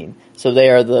 15. So they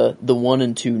are the 1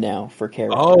 and 2 now for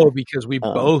character. Oh, because we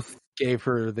both gave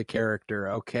her the character.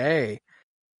 Okay.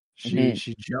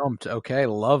 She jumped. Okay,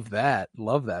 love that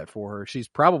for her. She's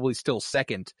probably still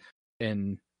 2nd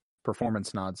in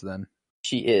performance nods then.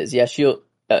 She is. Yeah,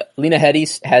 Lena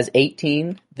Headey has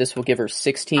 18. This will give her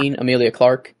 16. Emilia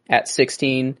Clarke at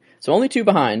 16. So only 2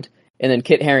 behind. And then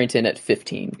Kit Harington at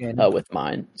 15 with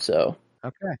mine. So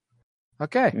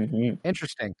okay. Mm-hmm.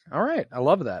 Interesting. All right. I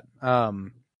love that.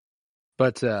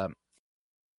 But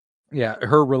yeah,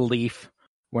 her relief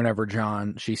whenever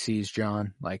she sees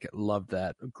Jon, like, loved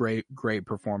that. Great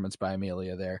performance by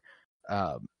Emilia there.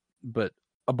 But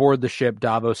aboard the ship,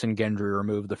 Davos and Gendry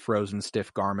remove the frozen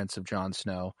stiff garments of Jon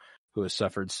Snow, who has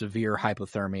suffered severe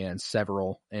hypothermia and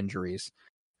several injuries.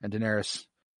 And Daenerys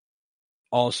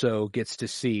also gets to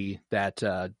see that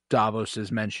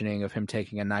Davos's mentioning of him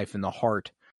taking a knife in the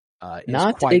heart is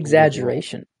not quite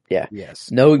exaggeration. Literal. Yeah.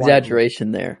 Yes. No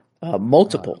exaggeration there.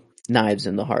 Multiple knives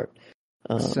in the heart.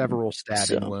 Several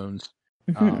stabbing wounds.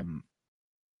 Mm-hmm.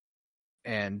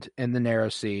 And in the Narrow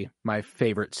Sea, my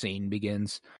favorite scene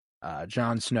begins.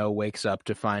 Jon Snow wakes up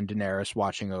to find Daenerys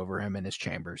watching over him in his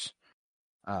chambers.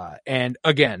 And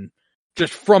again,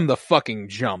 just from the fucking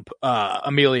jump,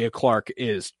 Emilia Clarke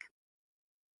is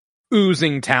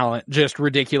oozing talent, just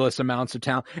ridiculous amounts of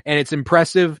talent. And it's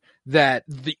impressive that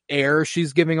the air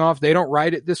she's giving off, they don't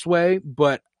write it this way,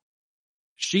 but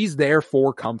she's there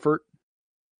for comfort.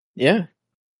 Yeah.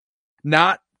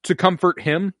 Not to comfort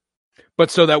him,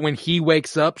 but so that when he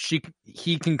wakes up,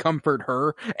 he can comfort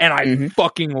her. And I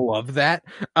fucking love that.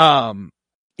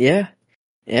 Yeah.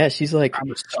 Yeah, she's like,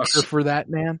 I'm a sucker for that,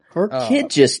 man. Her kid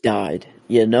just died,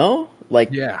 you know? Like,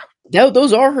 yeah.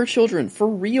 Those are her children, for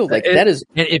real. Like, that is.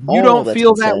 And if you don't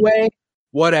feel that way,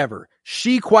 whatever.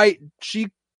 She quite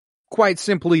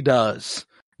simply does,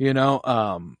 you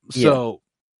know? So,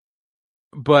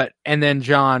 but, and then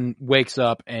Jon wakes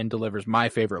up and delivers my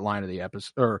favorite line of the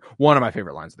episode, or one of my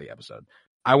favorite lines of the episode.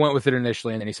 I went with it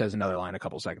initially, and then he says another line a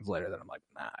couple seconds later that I'm like,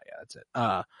 nah, yeah, that's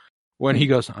it. When he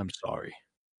goes, "I'm sorry.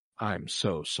 I'm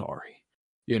so sorry."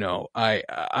 You know,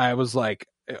 I was like,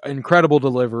 incredible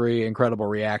delivery, incredible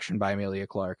reaction by Emilia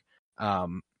Clarke.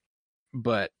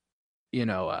 But, you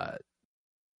know,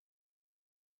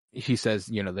 he says,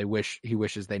 you know, he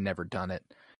wishes they never done it.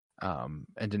 And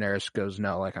Daenerys goes,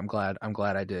 "No, like, I'm glad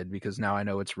I did, because now I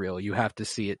know it's real. You have to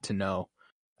see it to know."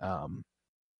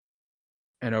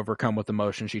 And overcome with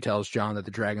emotion, she tells Jon that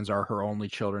the dragons are her only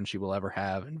children she will ever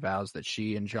have, and vows that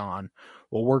she and Jon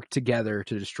will work together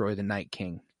to destroy the Night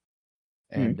King.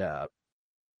 And I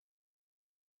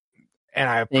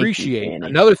appreciate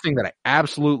another thing that I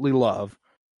absolutely love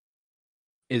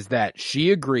is that she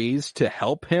agrees to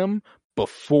help him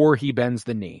before he bends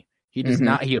the knee. He does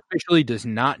not. He officially does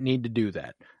not need to do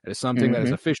that. It is something that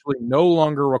is officially no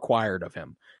longer required of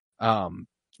him.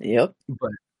 Yep.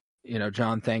 But, you know,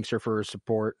 Jon thanks her for her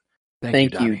support.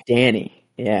 Thank you, Dany.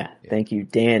 Yeah. Thank you,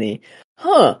 Dany.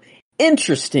 Huh.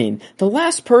 Interesting. The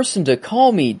last person to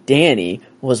call me Dany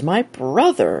was my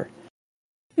brother.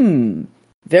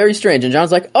 Very strange. And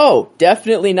Jon's like, "Oh,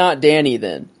 definitely not Dany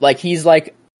then." Like, he's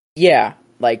like, yeah,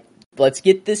 like, let's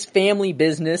get this family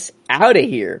business out of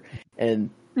here.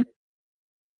 And,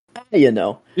 you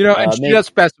know. And she does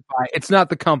specify, it's not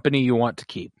the company you want to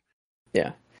keep.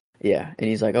 Yeah. Yeah. And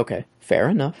he's like, "Okay, fair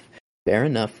enough.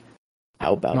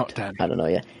 How about, I don't know,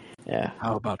 yeah.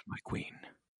 How about my queen?"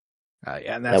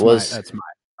 Yeah, and that's my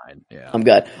line. Yeah. I'm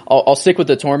good. I'll stick with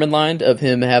the Tormund line of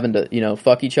him having to, you know,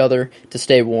 fuck each other to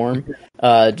stay warm.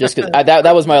 Just because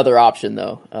that was my other option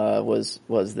though. Was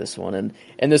this one,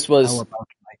 and this was. How about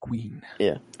my queen?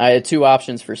 Yeah, I had 2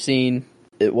 options for scene.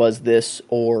 It was this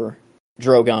or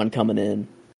Drogon coming in,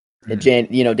 and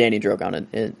Dany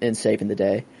Drogon and saving the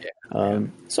day. Yeah.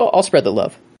 So I'll spread the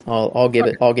love. I'll give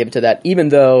it to that, even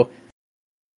though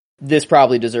this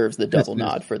probably deserves the double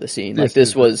nod for the scene. Like,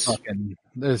 this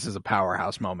is a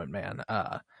powerhouse moment, man.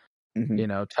 You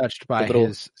know, touched by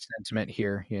his sentiment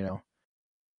here, you know.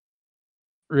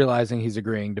 Realizing he's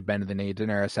agreeing to bend the knee,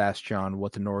 Daenerys asks Jon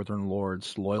what the Northern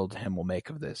Lords loyal to him will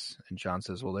make of this. And Jon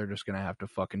says, "Well, they're just going to have to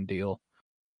fucking deal.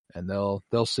 And they'll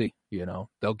see, you know.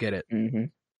 They'll get it."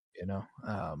 You know.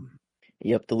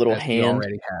 Yep, the little hand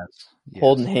already has.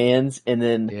 Holding hands, and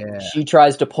then she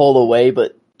tries to pull away,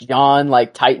 but Jon,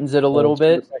 like, tightens it a little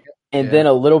bit, and then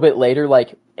a little bit later,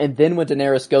 like, and then when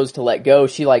Daenerys goes to let go,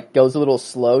 she, like, goes a little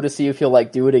slow to see if he'll,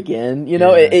 like, do it again. You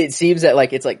know, it seems that,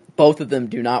 like, it's like both of them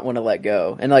do not want to let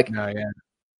go, and, like,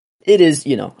 it is,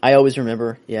 you know, I always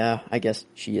remember, I guess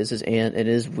she is his aunt. It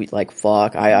is, like,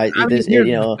 fuck,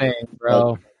 you know, thing,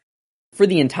 bro. Like, for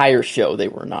the entire show, they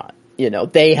were not. You know,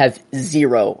 they have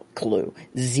zero clue.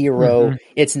 Zero.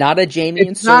 It's not a Jaime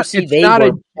and Cersei. They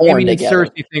were born together.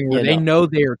 Cersei thing where they know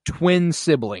they are twin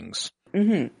siblings.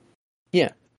 Yeah.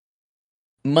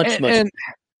 Much.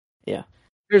 Yeah.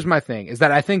 Here's my thing, is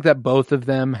that I think that both of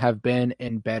them have been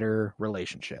in better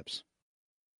relationships.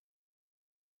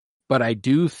 but I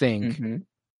do think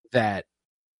that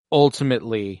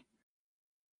ultimately,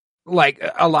 like,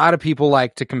 a lot of people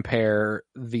like to compare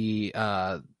the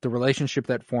relationship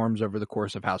that forms over the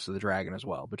course of House of the Dragon as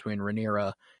well between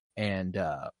Rhaenyra and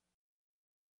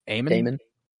Daemon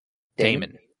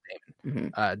and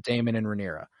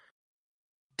Rhaenyra.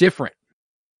 Different.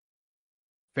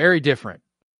 Very different.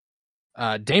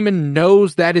 Daemon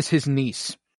knows that is his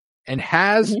niece and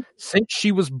has since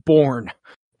she was born.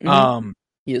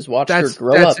 He has watched her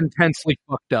grow up. That's intensely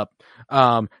fucked up.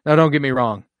 Now don't get me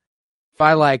wrong.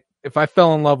 If I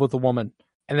fell in love with a woman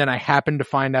and then I happened to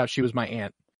find out she was my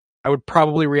aunt, I would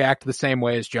probably react the same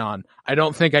way as John. I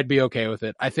don't think I'd be okay with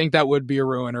it. I think that would be a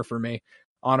ruiner for me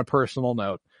on a personal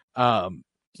note.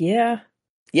 Yeah,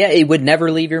 it would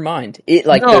never leave your mind. There's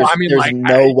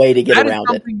no way to get around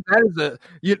it.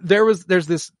 There's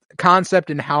this concept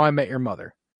in How I Met Your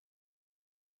Mother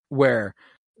where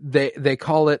they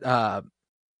call it, I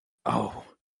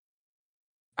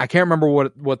can't remember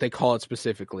what they call it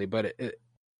specifically, but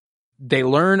they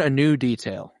learn a new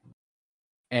detail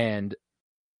and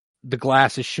the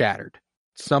glass is shattered.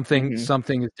 Something is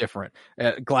different.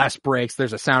 Glass breaks.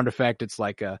 There's a sound effect. It's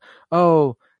like,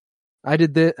 I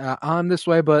did this. I'm this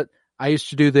way, but I used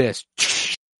to do this.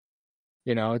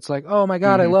 It's like, oh my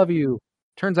God, I love you.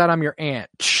 Turns out I'm your aunt.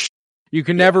 You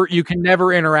can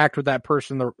never interact with that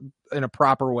person in a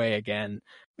proper way again,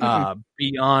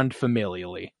 beyond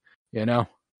familially.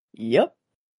 Yep.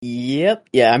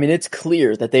 Yeah, I mean, it's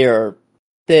clear that they are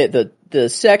the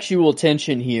sexual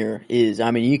tension here is,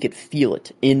 I mean, you could feel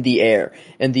it in the air.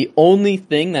 And the only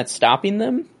thing that's stopping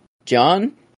them,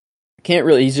 John, can't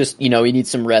really, he's just, he needs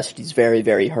some rest. He's very,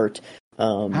 very hurt.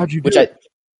 How'd you do it?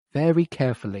 Very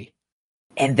carefully.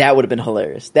 And that would have been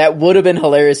hilarious. That would have been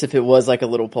hilarious if it was like a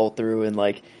little pull through and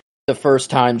like the first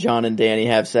time John and Dany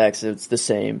have sex, it's the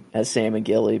same as Sam and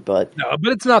Gilly, but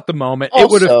it's not the moment. Also,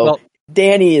 it would have felt.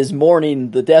 Dany is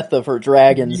mourning the death of her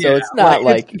dragon, so it's not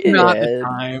it's not the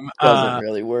time. Doesn't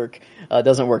really work.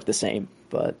 Doesn't work the same,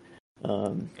 but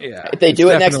if they do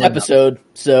it next episode,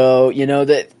 so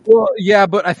that. Well, yeah,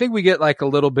 but I think we get like a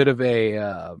little bit of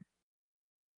a.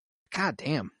 God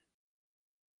damn.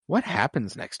 What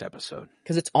happens next episode?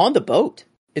 Because it's on the boat.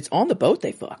 It's on the boat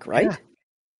they fuck, right? Yeah.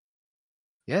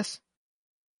 Yes.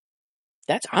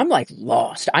 I'm like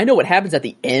lost. I know what happens at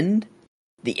the end.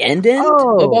 The end of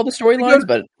all the storylines,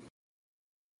 but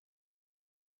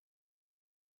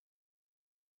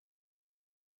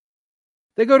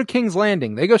they go to King's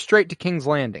Landing. They go straight to King's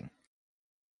Landing.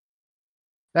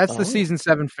 That's the season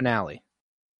 7 finale.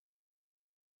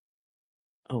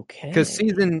 Okay. Because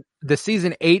the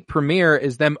season 8 premiere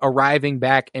is them arriving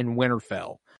back in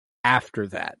Winterfell after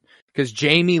that. Because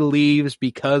Jaime leaves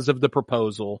because of the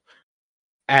proposal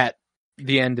at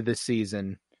the end of the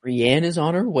season. Brienne is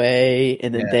on her way,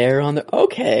 and then they're on the...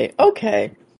 Okay.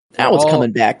 That was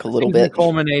coming back a little bit. It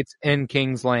culminates in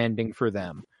King's Landing for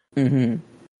them. Mm-hmm.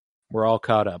 We're all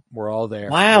caught up. We're all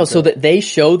there. Wow, so that they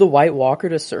show the White Walker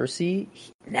to Cersei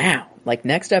now, like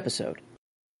next episode.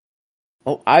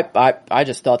 Oh, I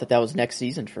just thought that was next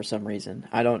season for some reason.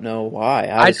 I don't know why.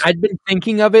 I'd been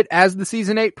thinking of it as the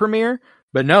season 8 premiere,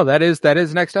 but no, that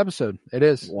is next episode. It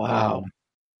is. Wow.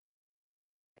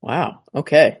 Wow.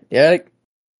 Okay. Yeah.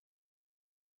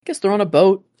 I guess they're on a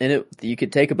boat, and you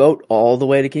could take a boat all the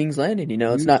way to King's Landing.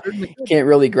 It's not, can't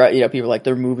really, people are like,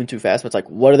 they're moving too fast, but it's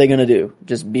like, what are they going to do?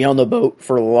 Just be on the boat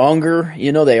for longer?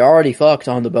 They already fucked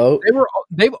on the boat.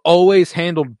 They've always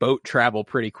handled boat travel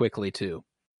pretty quickly, too.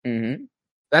 Mm-hmm.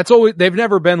 They've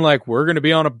never been like, we're going to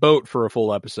be on a boat for a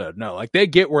full episode. No, like they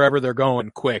get wherever they're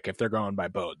going quick if they're going by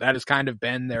boat. That has kind of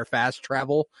been their fast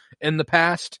travel in the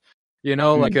past.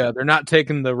 Like they're not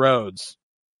taking the roads.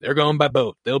 They're going by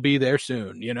boat. They'll be there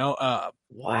soon,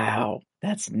 Wow.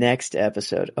 That's next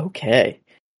episode. Okay.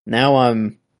 Now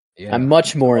I'm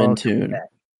much more in tune.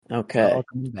 Okay. I'll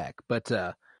come back. But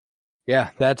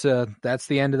that's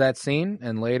the end of that scene.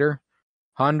 And later,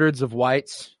 hundreds of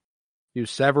whites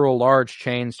use several large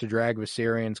chains to drag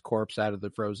Viserion's corpse out of the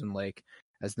frozen lake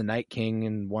as the Night King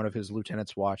and one of his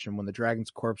lieutenants watch him. When the dragon's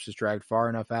corpse is dragged far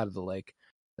enough out of the lake,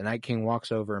 the Night King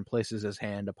walks over and places his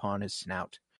hand upon his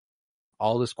snout.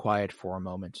 All is quiet for a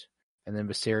moment, and then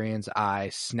Viserion's eye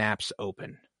snaps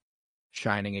open,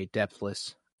 shining a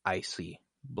depthless, icy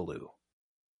blue.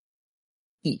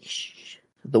 Eesh.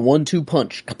 The 1-2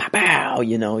 punch. Kapow!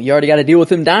 You already got to deal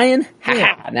with him dying.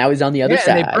 Ha! Now he's on the other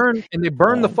side. And they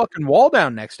burn the fucking wall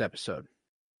down next episode.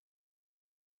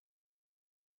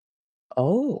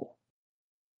 Oh.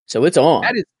 So it's on.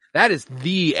 That is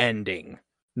the ending.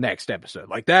 Next episode,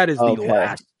 like that is the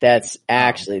last. That's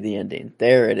actually the ending.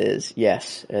 There it is.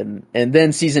 Yes, and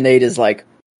then season 8 is like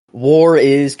War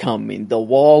is coming. The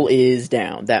wall is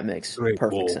down. That makes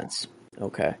perfect sense.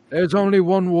 Okay. There's only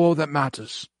one war that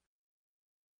matters.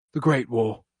 The Great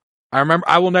War.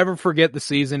 I will never forget the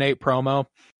season 8 promo.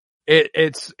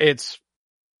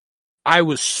 I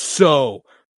was so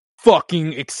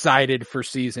fucking excited for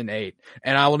season 8.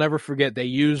 And I will never forget they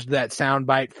used that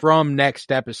soundbite from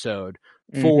next episode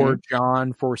for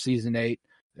Jon for season 8.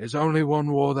 There's only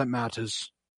one war that matters.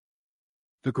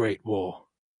 The Great War.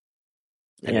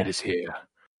 And it is here.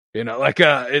 You know, like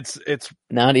it's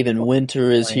not even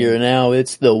winter is here now.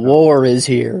 It's the war is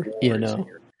here. You know,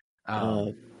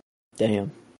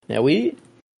 damn. Now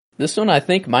this one I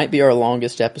think might be our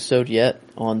longest episode yet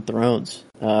on Thrones.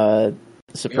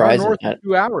 Surprising.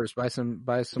 2 hours by some.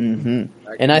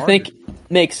 And I think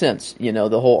makes sense. You know,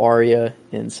 the whole Arya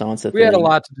and Sansa thing. We had a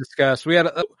lot to discuss.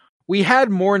 We had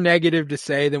more negative to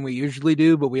say than we usually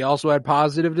do, but we also had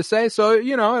positive to say. So,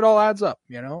 you know, it all adds up,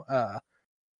 you know?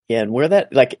 Yeah. And where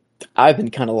that, like, I've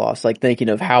been kind of lost, like thinking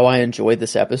of how I enjoyed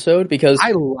this episode because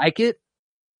I like it.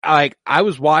 Like, I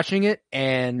was watching it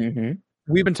and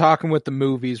we've been talking with the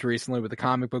movies recently, with the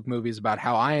comic book movies, about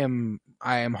how I am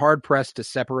hard pressed to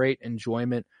separate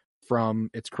enjoyment from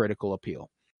its critical appeal.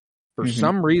 For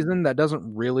some reason, that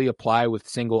doesn't really apply with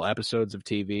single episodes of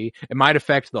TV. It might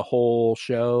affect the whole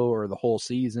show or the whole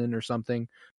season or something.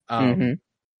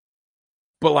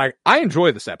 But like, I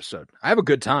enjoy this episode. I have a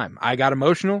good time. I got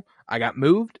emotional. I got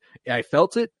moved. I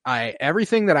felt it.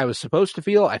 Everything that I was supposed to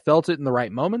feel, I felt it in the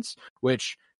right moments,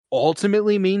 which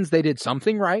ultimately means they did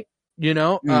something right, you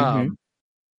know?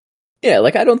 Yeah,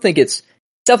 like, I don't think it's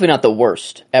definitely not the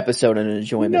worst episode in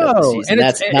enjoyment of the season. And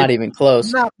that's not even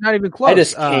close. Not even close. I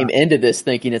just came into this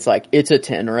thinking it's like, it's a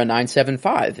 10 or a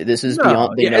 9.75. This is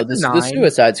beyond, you know, this is the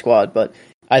Suicide Squad, but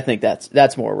I think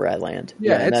that's more where I land.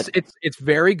 Yeah, it's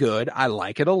very good. I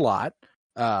like it a lot.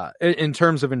 In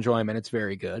terms of enjoyment, it's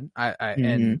very good.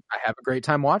 And I have a great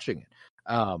time watching it.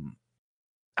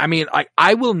 I mean,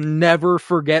 I will never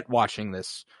forget watching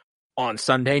this on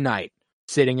Sunday night,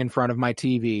 sitting in front of my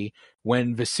TV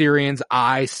when Viserion's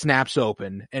eye snaps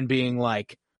open and being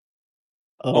like,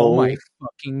 oh my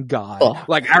fucking God.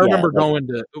 Like, I remember going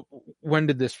to, when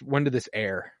did this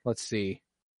air? Let's see.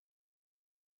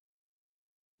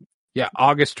 Yeah,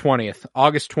 August 20th,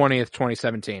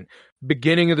 2017.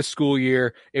 Beginning of the school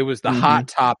year. It was the hot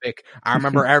topic. I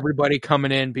remember everybody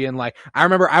coming in being like, I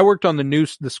remember I worked on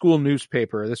the school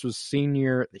newspaper. This was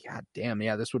senior. God damn.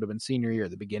 Yeah, this would have been senior year,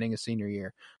 the beginning of senior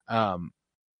year.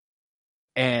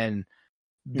 And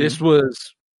this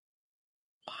was,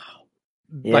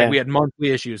 like, we had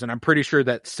monthly issues, and I'm pretty sure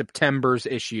that September's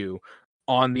issue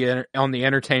on the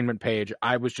entertainment page,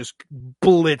 I was just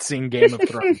blitzing Game of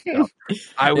Thrones stuff.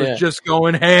 I was just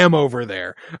going ham over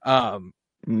there.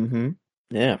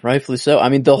 Yeah, rightfully so. I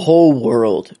mean, the whole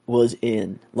world was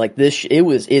in like this.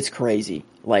 It's crazy.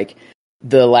 Like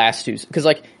the last two, because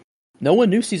like no one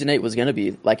knew season 8 was gonna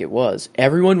be like it was.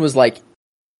 Everyone was like,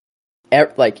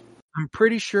 I'm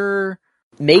pretty sure.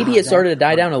 Maybe it started to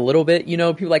die down a little bit, you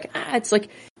know, people like, it's like,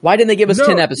 why didn't they give us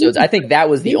 10 episodes? I think that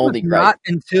was the only gripe. Not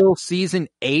until season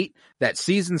 8 that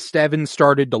season 7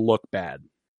 started to look bad.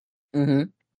 To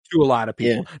a lot of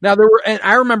people. Now and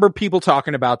I remember people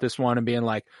talking about this one and being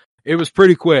like, it was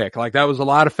pretty quick. Like, that was a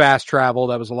lot of fast travel.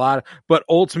 That was a lot but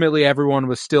ultimately everyone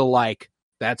was still like,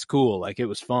 that's cool. Like, it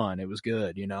was fun. It was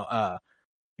good, you know,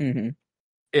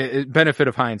 benefit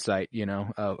of hindsight, you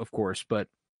know, of course, but.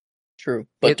 True,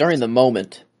 but during the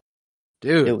moment,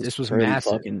 dude, this was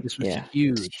massive. This was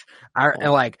huge. I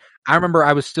remember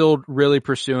I was still really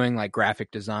pursuing like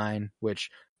graphic design, which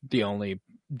the only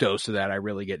dose of that I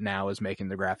really get now is making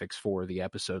the graphics for the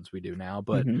episodes we do now.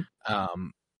 But I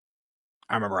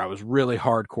remember I was really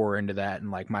hardcore into that,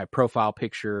 and like my profile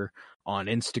picture on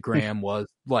Instagram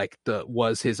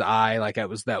was his eye. Like that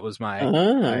was my.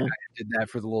 I did that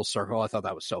for the little circle. I thought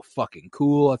that was so fucking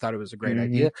cool. I thought it was a great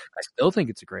idea. I still think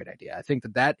it's a great idea. I think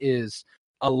that is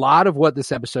a lot of what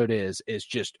this episode is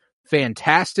just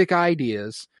fantastic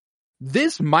ideas.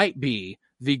 This might be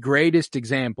the greatest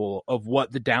example of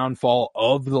what the downfall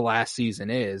of the last season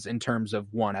is in terms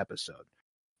of one episode.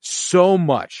 So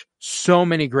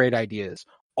many great ideas.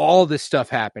 All this stuff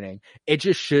happening. It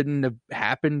just shouldn't have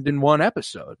happened in one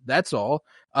episode. That's all.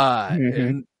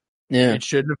 And it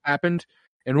shouldn't have happened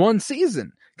in one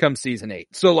season come season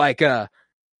 8. So like,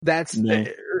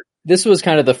 this was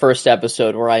kind of the first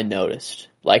episode where I noticed,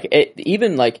 like,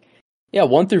 even like,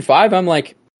 1 through 5, I'm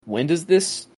like, when does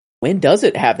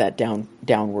it have that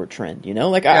downward trend? You know,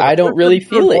 like I don't really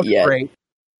feel it yet. Great.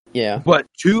 Yeah. But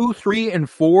 2, 3, and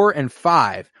 4, and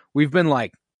 5, we've been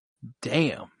like,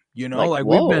 damn. You know, like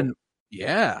whoa.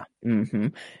 Yeah. Mm-hmm.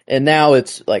 And now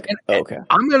it's like, okay.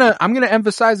 I'm gonna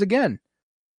emphasize again.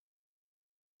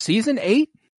 Season 8,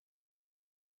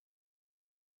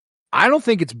 I don't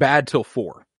think it's bad till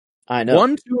 4. I know.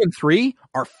 1, 2, and 3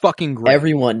 are fucking great.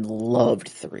 Everyone loved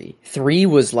 3. 3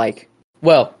 was like,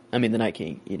 well, I mean, the Night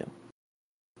King,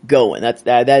 going.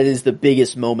 That is the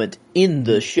biggest moment in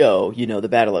the show, the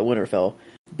battle at Winterfell.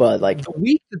 But like the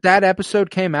week that episode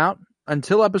came out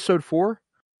until episode 4,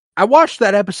 I watched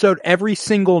that episode every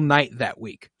single night that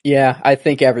week. Yeah, I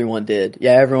think everyone did.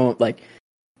 Yeah, everyone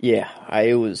you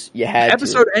had the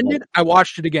episode to. ended, I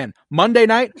watched it again. Monday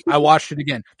night, I watched it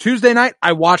again. Tuesday night,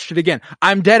 I watched it again.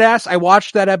 I'm dead ass. I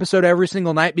watched that episode every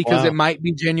single night because it might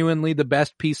be genuinely the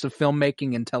best piece of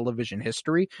filmmaking in television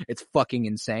history. It's fucking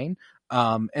insane.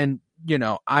 And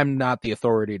I'm not the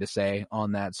authority to say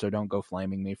on that, so don't go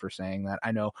flaming me for saying that.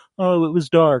 I know, it was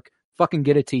dark. Fucking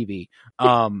get a TV.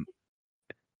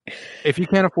 If you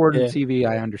can't afford a TV,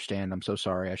 I understand. I'm so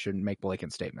sorry. I shouldn't make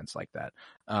blatant statements like that.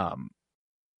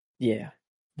 Yeah.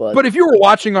 But if you were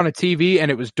watching on a TV and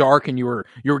it was dark and you were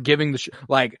giving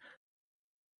the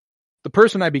the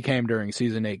person I became during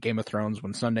season 8 Game of Thrones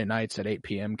when Sunday nights at 8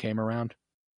 p.m. came around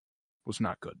was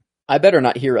not good. I better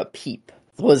not hear a peep.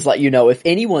 It was like, if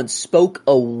anyone spoke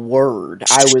a word,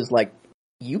 I was like,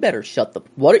 you better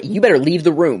you better leave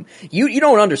the room. You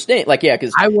don't understand. Like, yeah,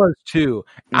 because I was too.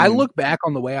 I look back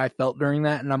on the way I felt during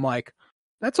that and I'm like,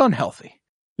 that's unhealthy.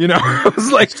 I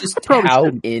was like, that's just how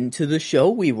into the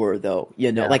show we were, though.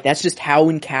 Like that's just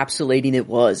how encapsulating it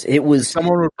was. It was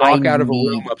someone would walk out of a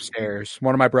room upstairs.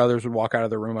 One of my brothers would walk out of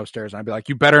the room upstairs, and I'd be like,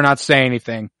 "You better not say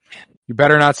anything. You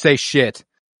better not say shit."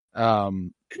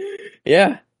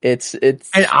 Yeah, it's. And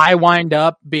I wind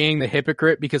up being the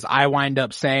hypocrite because I wind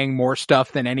up saying more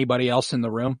stuff than anybody else in the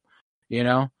room.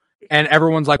 And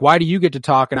everyone's like, "Why do you get to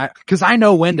talk?" And because I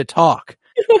know when to talk.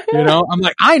 I'm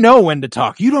like, I know when to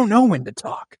talk. You don't know when to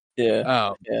talk. Yeah.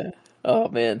 Oh, yeah. Oh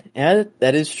man. Yeah,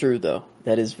 that is true though.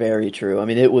 That is very true. I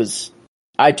mean,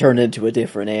 I turned into a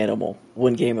different animal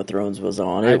when Game of Thrones was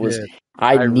on. It was,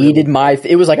 I needed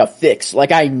it was like a fix.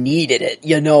 Like I needed it.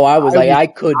 I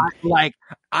could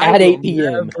at 8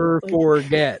 p.m. never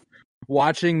forget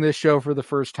watching this show for the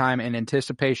first time in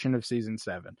anticipation of season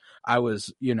 7. I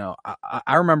was,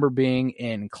 I remember being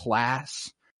in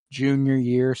class junior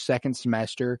year, second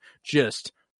semester,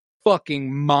 just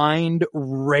fucking mind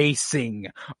racing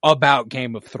about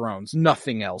Game of Thrones.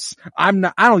 Nothing else. I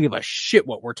don't give a shit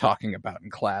what we're talking about in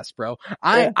class, bro.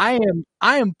 I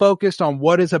am focused on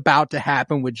what is about to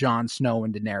happen with Jon Snow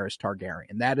and Daenerys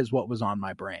Targaryen. That is what was on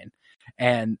my brain.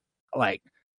 And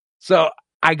so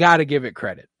I gotta give it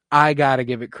credit.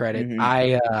 Mm-hmm.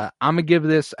 I'm gonna give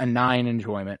this a 9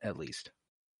 enjoyment at least.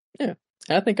 Yeah,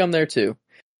 I think I'm there too.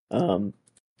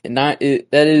 That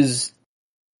is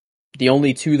the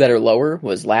only 2 that are lower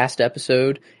was last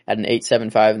episode at an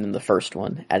 8.75 and then the first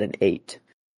one at an 8.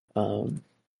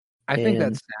 I think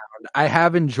that's sound. I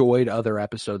have enjoyed other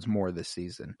episodes more this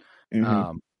season.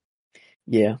 Mm-hmm.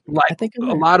 Yeah. I think a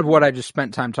lot of what I just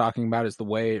spent time talking about is the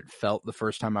way it felt the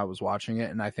first time I was watching it.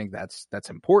 And I think that's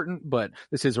important, but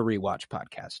this is a rewatch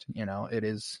podcast. It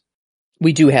is.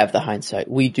 We do have the hindsight.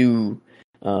 We do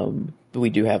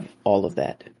have all of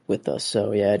that with us.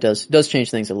 So yeah, it does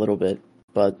change things a little bit,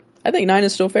 but I think 9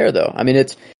 is still fair though. I mean,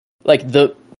 it's like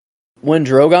when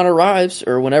Drogon arrives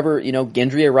or whenever,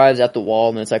 Gendry arrives at the wall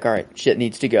and it's like, all right, shit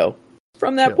needs to go.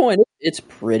 From that point, it's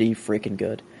pretty freaking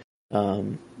good.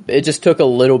 It just took a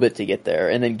little bit to get there.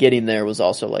 And then getting there was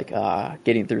also like,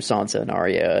 getting through Sansa and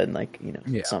Arya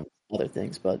and some other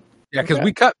things, but yeah, cause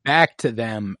we cut back to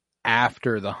them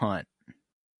after the hunt.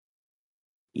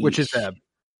 Which is a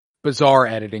bizarre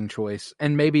editing choice,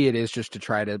 and maybe it is just to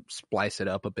try to splice it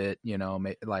up a bit,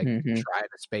 try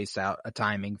to space out a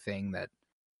timing thing that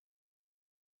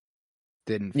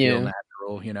didn't feel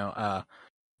natural,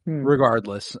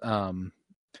 regardless.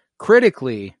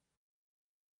 Critically,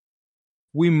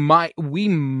 we might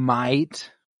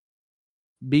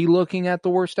be looking at the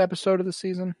worst episode of the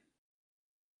season.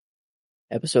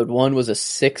 Episode 1 was a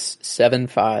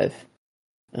 6.75.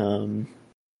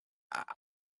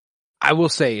 I will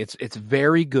say it's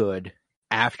very good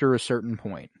after a certain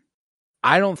point.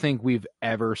 I don't think we've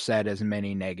ever said as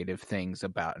many negative things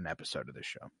about an episode of this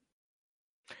show.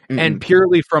 Mm-hmm. And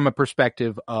purely from a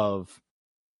perspective of,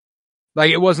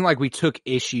 it wasn't like we took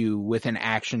issue with an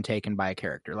action taken by a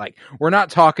character. We're not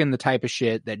talking the type of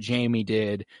shit that Jaime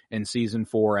did in season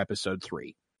 4, episode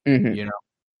 3. Mm-hmm.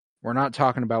 We're not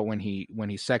talking about when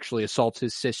he sexually assaults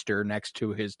his sister next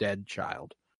to his dead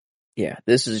child. Yeah,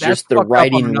 this is just the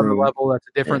writing on another room level. That's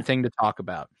a different thing to talk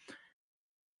about.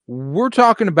 we're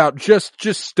talking about just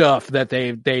stuff that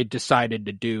they decided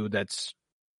to do that's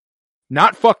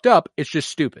not fucked up. It's just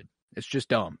stupid. It's just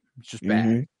dumb. It's just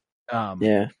bad.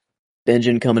 Yeah.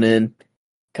 Benjen coming in,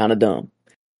 kind of dumb.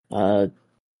 I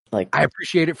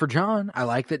appreciate it for Jon. I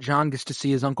like that Jon gets to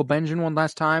see his Uncle Benjen one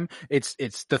last time. It's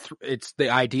the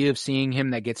idea of seeing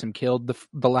him that gets him killed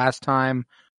the last time.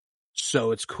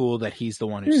 So it's cool that he's the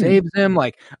one who saves him.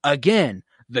 Like, again,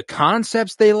 the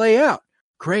concepts they lay out,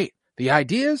 great. The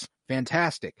ideas,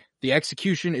 fantastic. The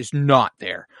execution is not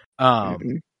there.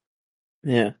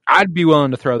 Yeah. I'd be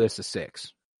willing to throw this a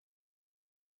 6.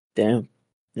 Damn.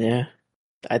 Yeah.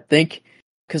 I think,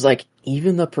 cause like,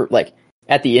 even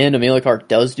at the end, Emilia Clarke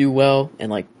does do well, and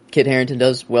like, Kit Harington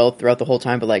does well throughout the whole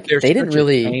time, but like, they didn't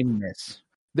really.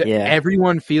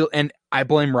 Everyone and I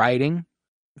blame writing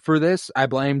for this. I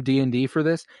blame D&D for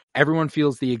this. Everyone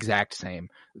feels the exact same.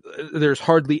 There's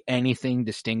hardly anything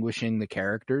distinguishing the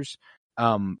characters,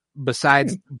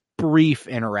 besides brief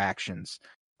interactions.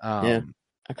 Yeah,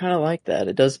 I kind of like that.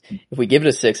 It does. If we give it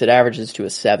a 6, it averages to a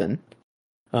 7.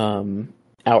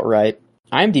 Outright.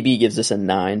 IMDb gives this a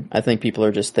 9. I think people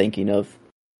are just thinking of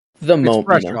the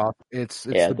moment. It's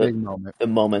the big moment. The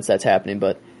moments that's happening,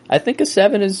 but I think a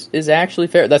 7 is actually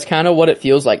fair. That's kind of what it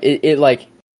feels like.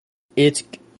 It's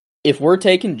if we're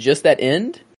taking just that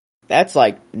end, that's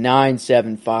like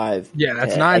 9.75. Yeah,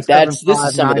 that's 9.75. This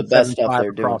is some of the best stuff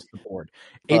they're doing across the board.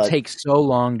 It takes so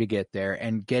long to get there,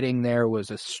 and getting there was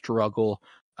a struggle.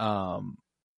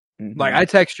 Like, I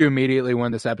texted you immediately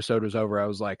when this episode was over. I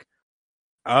was like,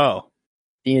 "Oh,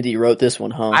 D&D wrote this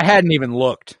one, huh?" I hadn't even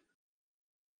looked.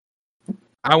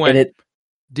 I went,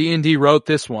 D&D wrote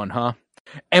this one, huh?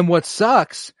 And what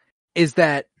sucks is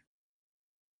that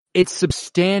it's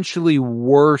substantially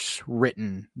worse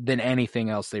written than anything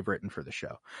else they've written for the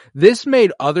show. This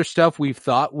made other stuff we've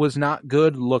thought was not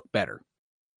good look better.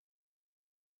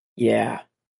 Yeah.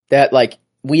 That, like,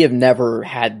 we have never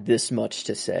had this much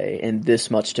to say and this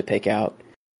much to pick out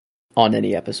on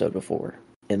any episode before.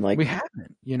 And like, we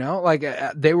haven't, like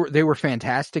they were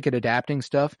fantastic at adapting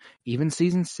stuff. Even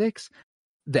season 6,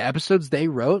 the episodes they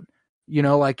wrote,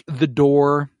 like The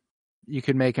Door, you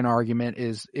could make an argument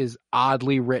is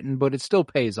oddly written, but it still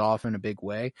pays off in a big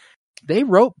way. They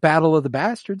wrote Battle of the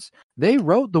Bastards. They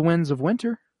wrote The Winds of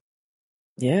Winter.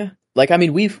 Yeah. Like, I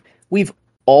mean, we've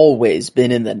always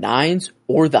been in the 9s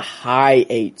or the high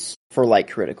 8s for like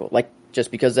critical, like, just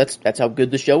because that's how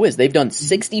good the show is. They've done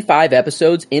 65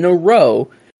 episodes in a row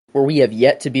where we have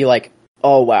yet to be like,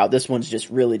 oh wow, this one's just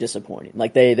really disappointing.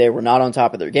 Like, they were not on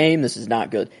top of their game. This is not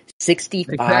good.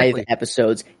 65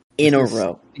 episodes in a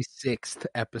row. 66th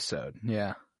episode.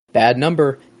 Yeah. Bad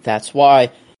number. That's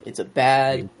why it's a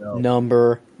bad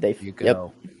number.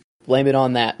 Blame it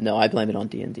on that. No, I blame it on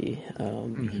D&D.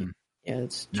 Yeah,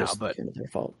 it's just their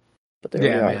fault. But there we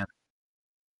are. Man.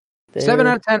 7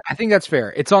 out of 10. I think that's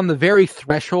fair. It's on the very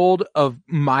threshold of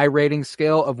my rating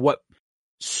scale of what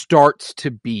starts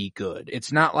to be good.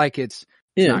 It's not like it's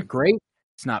not great.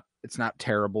 It's not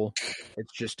terrible.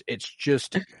 It's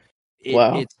just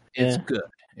wow. It's good.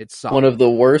 It's solid. One of the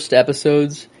worst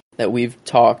episodes that we've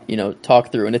talked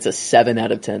through, and it's a 7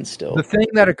 out of 10 still. The thing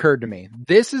that occurred to me,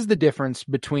 this is the difference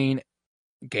between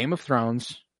Game of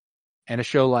Thrones and a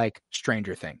show like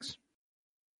Stranger Things.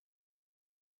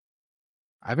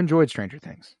 I've enjoyed Stranger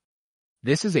Things.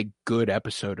 This is a good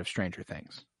episode of Stranger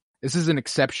Things. This is an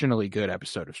exceptionally good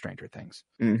episode of Stranger Things.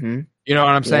 Mm-hmm. You know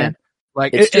what I'm saying?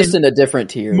 Like, it's just in a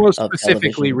different tier. Most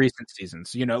specifically, recent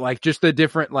seasons. Like, just the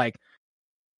different, like,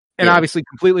 and obviously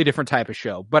completely different type of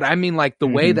show. But I mean, like, the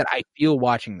way that I feel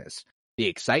watching this, the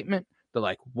excitement, the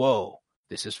like, whoa,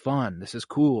 this is fun, this is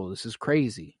cool, this is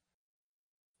crazy.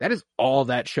 That is all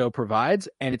that show provides,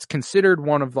 and it's considered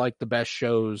one of like the best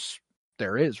shows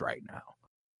there is right now.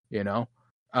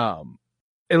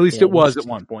 At least it was at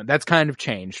one point. That's kind of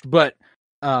changed, but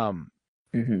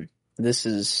it's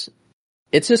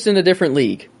just in a different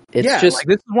league. It's just like,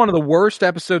 this is one of the worst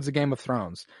episodes of Game of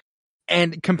Thrones,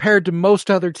 and compared to most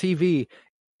other TV,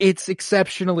 it's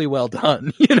exceptionally well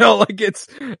done. Like, it's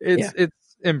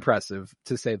impressive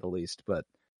to say the least. But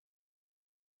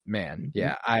man,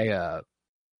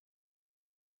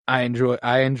 I enjoy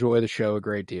the show a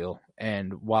great deal,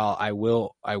 and while I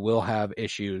will have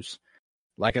issues,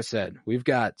 like I said, we've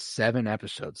got 7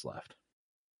 episodes left.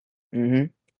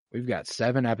 We've got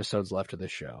 7 episodes left of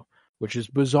this show, which is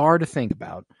bizarre to think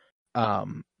about.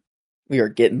 We are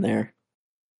getting there.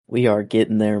 We are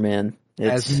getting there, man.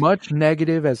 As much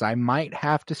negative as I might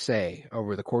have to say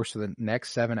over the course of the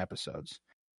next 7 episodes,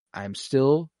 I'm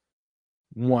still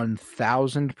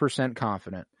 1000%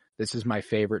 confident this is my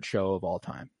favorite show of all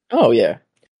time. Oh, yeah.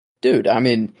 Dude, I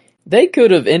mean, They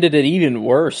could have ended it even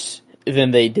worse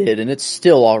than they did, and it's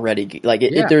still already like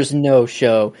there's no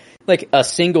show like a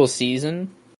single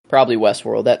season. Probably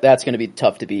Westworld. That's going to be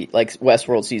tough to beat, like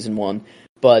Westworld season 1.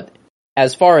 But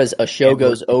as far as a show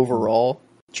goes overall,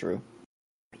 true.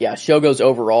 Yeah, show goes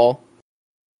overall.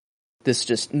 This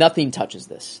just nothing touches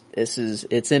this.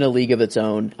 It's in a league of its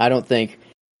own. I don't think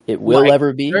it will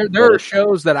ever be. There are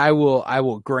shows that I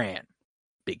will grant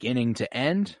beginning to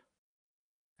end.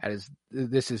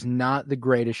 This is not the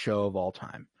greatest show of all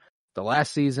time. The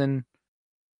last season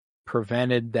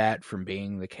prevented that from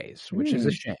being the case, which is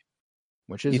a shame.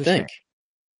 Shame.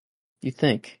 You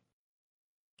think?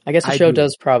 I guess the show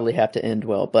does probably have to end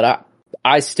well, but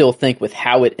I still think with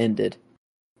how it ended,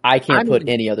 I can't put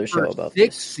any other show above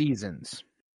 6 seasons.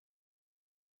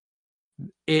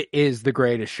 It is the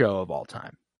greatest show of all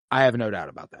time. I have no doubt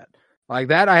about that. Like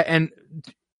that, and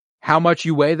how much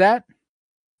you weigh that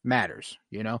matters.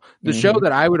 You know, the show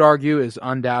that I would argue is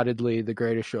undoubtedly the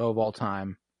greatest show of all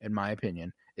time, in my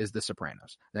opinion, is The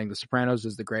Sopranos. I think The Sopranos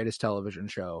is the greatest television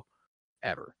show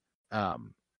ever.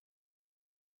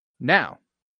 Now,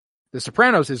 The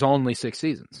Sopranos is only 6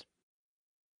 seasons.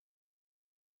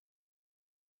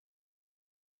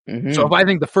 So if I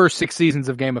think the first 6 seasons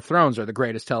of Game of Thrones are the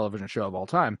greatest television show of all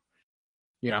time,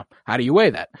 you know, how do you weigh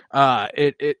that?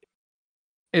 It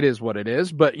is what it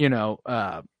is, but you know,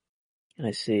 I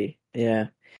see. Yeah.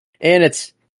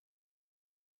 And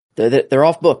they're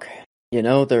off book, you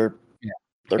know, they're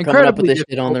coming up with this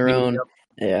shit on their own.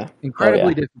 Yeah.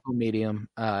 Incredibly difficult medium,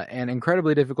 and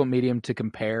incredibly difficult medium to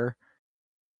compare.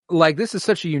 Like, this is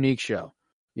such a unique show.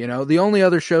 You know, the only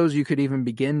other shows you could even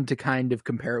begin to kind of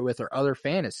compare it with are other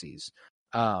fantasies.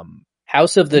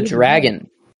 House of the Dragon.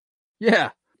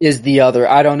 Yeah. Is the other.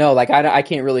 I don't know. Like, I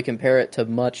can't really compare it to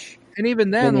much. And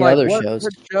even then, like, what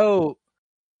show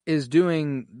is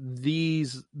doing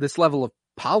this level of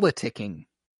politicking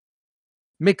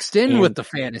mixed in with the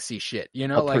fantasy shit, you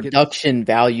know, like production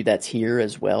value that's here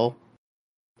as well.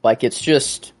 Like, it's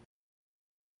just,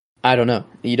 I don't know.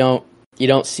 You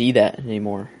don't see that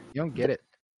anymore. You don't get it.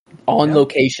 On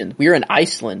location. We were in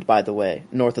Iceland, by the way,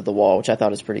 north of the wall, which I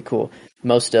thought was pretty cool.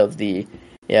 Most of the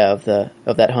of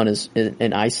that hunt is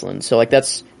in Iceland. So like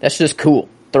that's just cool.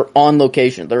 They're on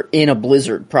location. They're in a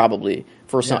blizzard probably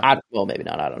for some well, maybe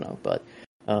not, I don't know, but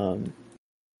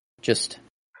just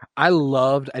I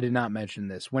did not mention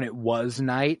this. When it was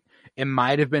night, it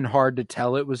might have been hard to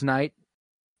tell it was night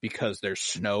because there's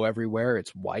snow everywhere.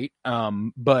 It's white.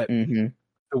 But the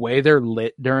way they're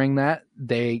lit during that,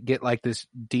 they get like this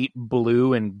deep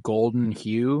blue and golden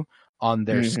hue on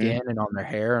their skin and on their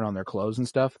hair and on their clothes and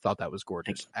stuff. Thought that was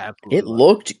gorgeous. Absolutely. It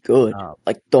looked good.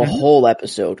 Like the whole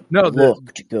episode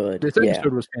looked good. This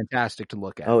episode was fantastic to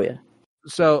look at. Oh, yeah.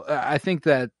 So I think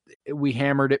that we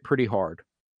hammered it pretty hard.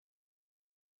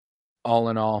 All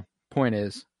in all, point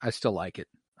is, I still like it.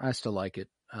 But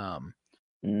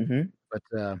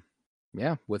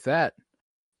yeah, with that,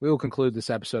 we will conclude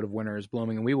this episode of Winter is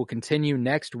Blooming, and we will continue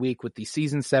next week with the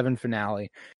season 7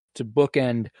 finale to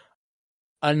bookend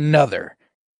another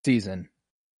season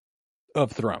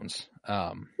of Thrones.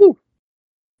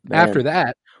 After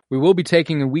that, we will be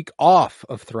taking a week off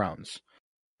of Thrones.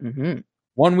 1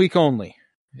 week only.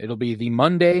 It'll be the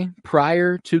Monday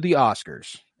prior to the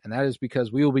Oscars. And that is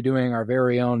because we will be doing our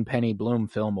very own Penny Bloom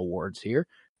Film Awards here.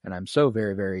 And I'm so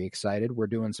very, very excited. We're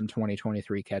doing some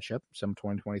 2023 catch-up, some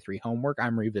 2023 homework.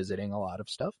 I'm revisiting a lot of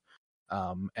stuff.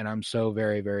 And I'm so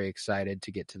very, very excited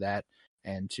to get to that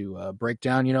and to break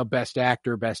down, you know, best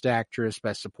actor, best actress,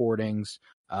 best supportings,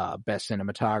 best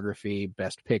cinematography,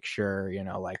 best picture, you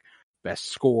know, like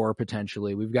best score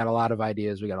potentially. We've got a lot of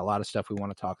ideas. We got a lot of stuff we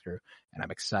want to talk through, and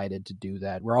I'm excited to do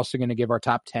that. We're also going to give our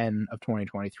top 10 of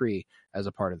 2023 as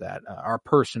a part of that, our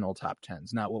personal top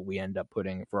 10s, not what we end up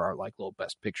putting for our like little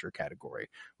best picture category,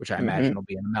 which I imagine will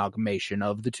be an amalgamation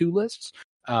of the two lists.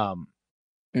 But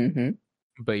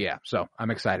yeah, so I'm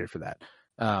excited for that.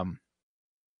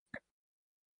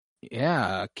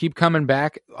 Yeah, keep coming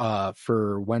back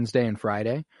for Wednesday and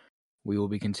Friday. We will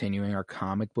be continuing our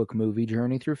comic book movie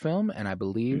journey through film, and I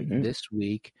believe this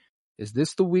week, is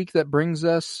this the week that brings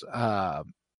us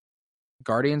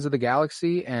Guardians of the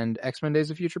Galaxy and X-Men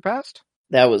Days of Future Past?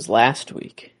 That was last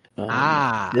week.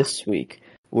 This week,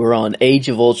 we're on Age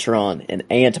of Ultron and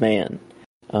Ant-Man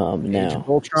now. Age of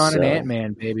Ultron and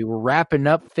Ant-Man, baby. We're wrapping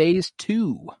up Phase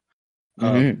 2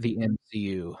 of the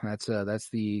MCU. That's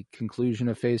the conclusion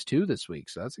of Phase 2 this week,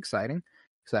 so that's exciting.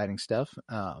 Exciting stuff.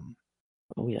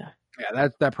 Oh, yeah. Yeah,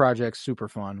 that project's super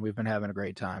fun. We've been having a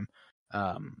great time.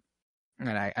 And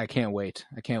I can't wait.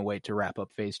 I can't wait to wrap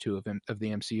up Phase 2 of the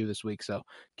MCU this week. So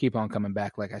keep on coming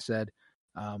back, like I said.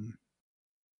 And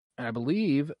And I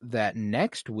believe that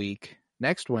next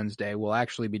Wednesday, we'll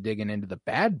actually be digging into the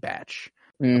Bad Batch.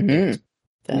 Mm-hmm.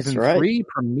 That's Season right. 3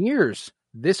 premieres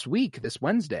this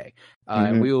Wednesday.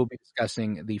 And we will be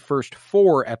discussing the first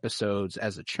 4 episodes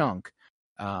as a chunk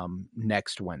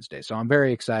next Wednesday. So I'm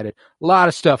very excited. A lot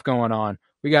of stuff going on.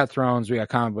 We got Thrones, we got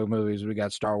comic book movies, we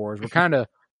got Star Wars. We're kind of,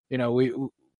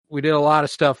 we did a lot of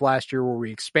stuff last year where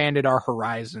we expanded our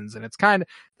horizons, and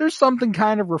there's something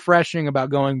kind of refreshing about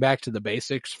going back to the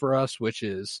basics for us, which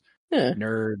is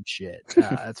nerd shit.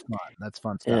 That's fun. That's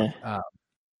fun stuff. Yeah.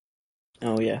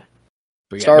 Oh yeah.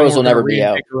 But Star Wars will never be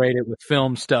out. Reinvigorate it with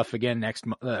film stuff again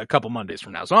a couple Mondays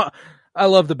from now. So I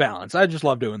love the balance. I just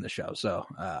love doing the show. So,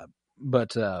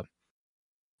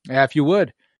 if you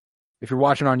would, if you're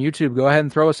watching on YouTube, go ahead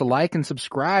and throw us a like and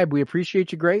subscribe. We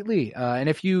appreciate you greatly. And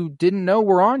if you didn't know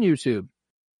we're on YouTube,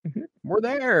 we're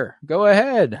there. Go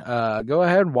ahead.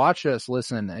 Watch us.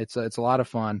 Listen, it's a lot of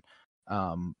fun.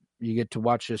 You get to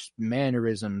watch us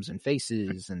mannerisms and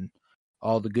faces and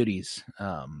all the goodies.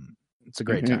 It's a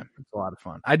great time. It's a lot of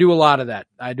fun. I do a lot of that.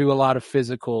 I do a lot of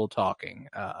physical talking.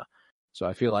 So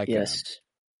I feel like, yes.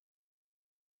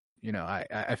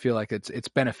 I feel like it's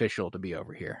beneficial to be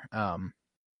over here.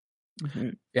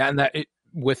 Yeah. And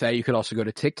with that, you could also go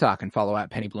to TikTok and follow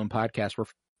 @Penny Bloom Podcast. We're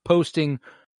posting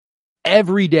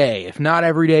every day, if not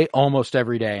every day, almost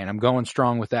every day. And I'm going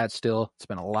strong with that still. It's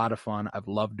been a lot of fun. I've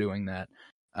loved doing that.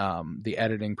 The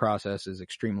editing process is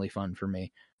extremely fun for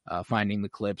me. Finding the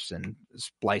clips and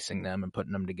splicing them and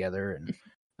putting them together, and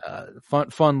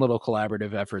fun little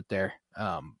collaborative effort there.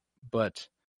 But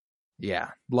yeah,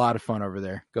 a lot of fun over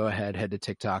there. Go ahead, head to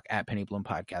TikTok @Penny Bloom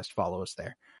Podcast. Follow us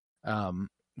there.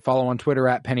 Follow on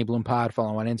Twitter @Penny Bloom Pod.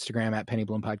 Follow on Instagram @Penny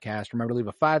Bloom Podcast. Remember to leave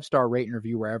a 5-star rate and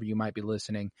review wherever you might be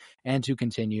listening, and to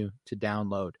continue to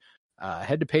download.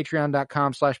 Head to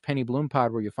patreon.com/Penny Bloom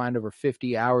Pod, where you'll find over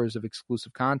 50 hours of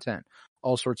exclusive content,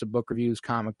 all sorts of book reviews,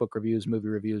 comic book reviews, movie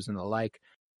reviews, and the like.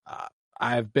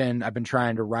 I've been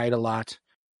trying to write a lot.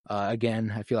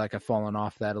 Again, I feel like I've fallen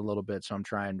off that a little bit, so I'm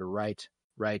trying to write.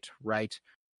 Got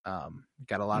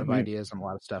a lot of ideas and a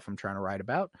lot of stuff I'm trying to write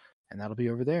about, and that'll be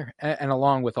over there. And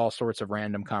along with all sorts of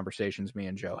random conversations me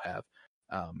and Joe have,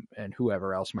 and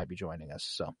whoever else might be joining us.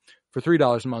 So for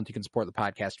 $3 a month, you can support the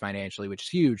podcast financially, which is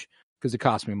huge because it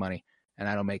costs me money, and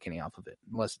I don't make any off of it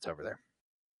unless it's over there.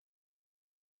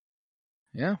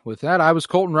 Yeah, with that, I was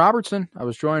Colton Robertson. I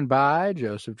was joined by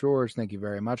Joseph George. Thank you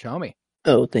very much, homie.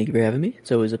 Oh, thank you for having me.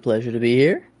 It's always a pleasure to be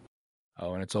here.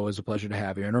 Oh, and it's always a pleasure to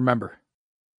have you. And remember,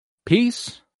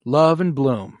 peace, love, and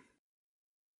bloom.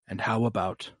 And how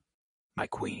about my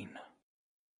queen?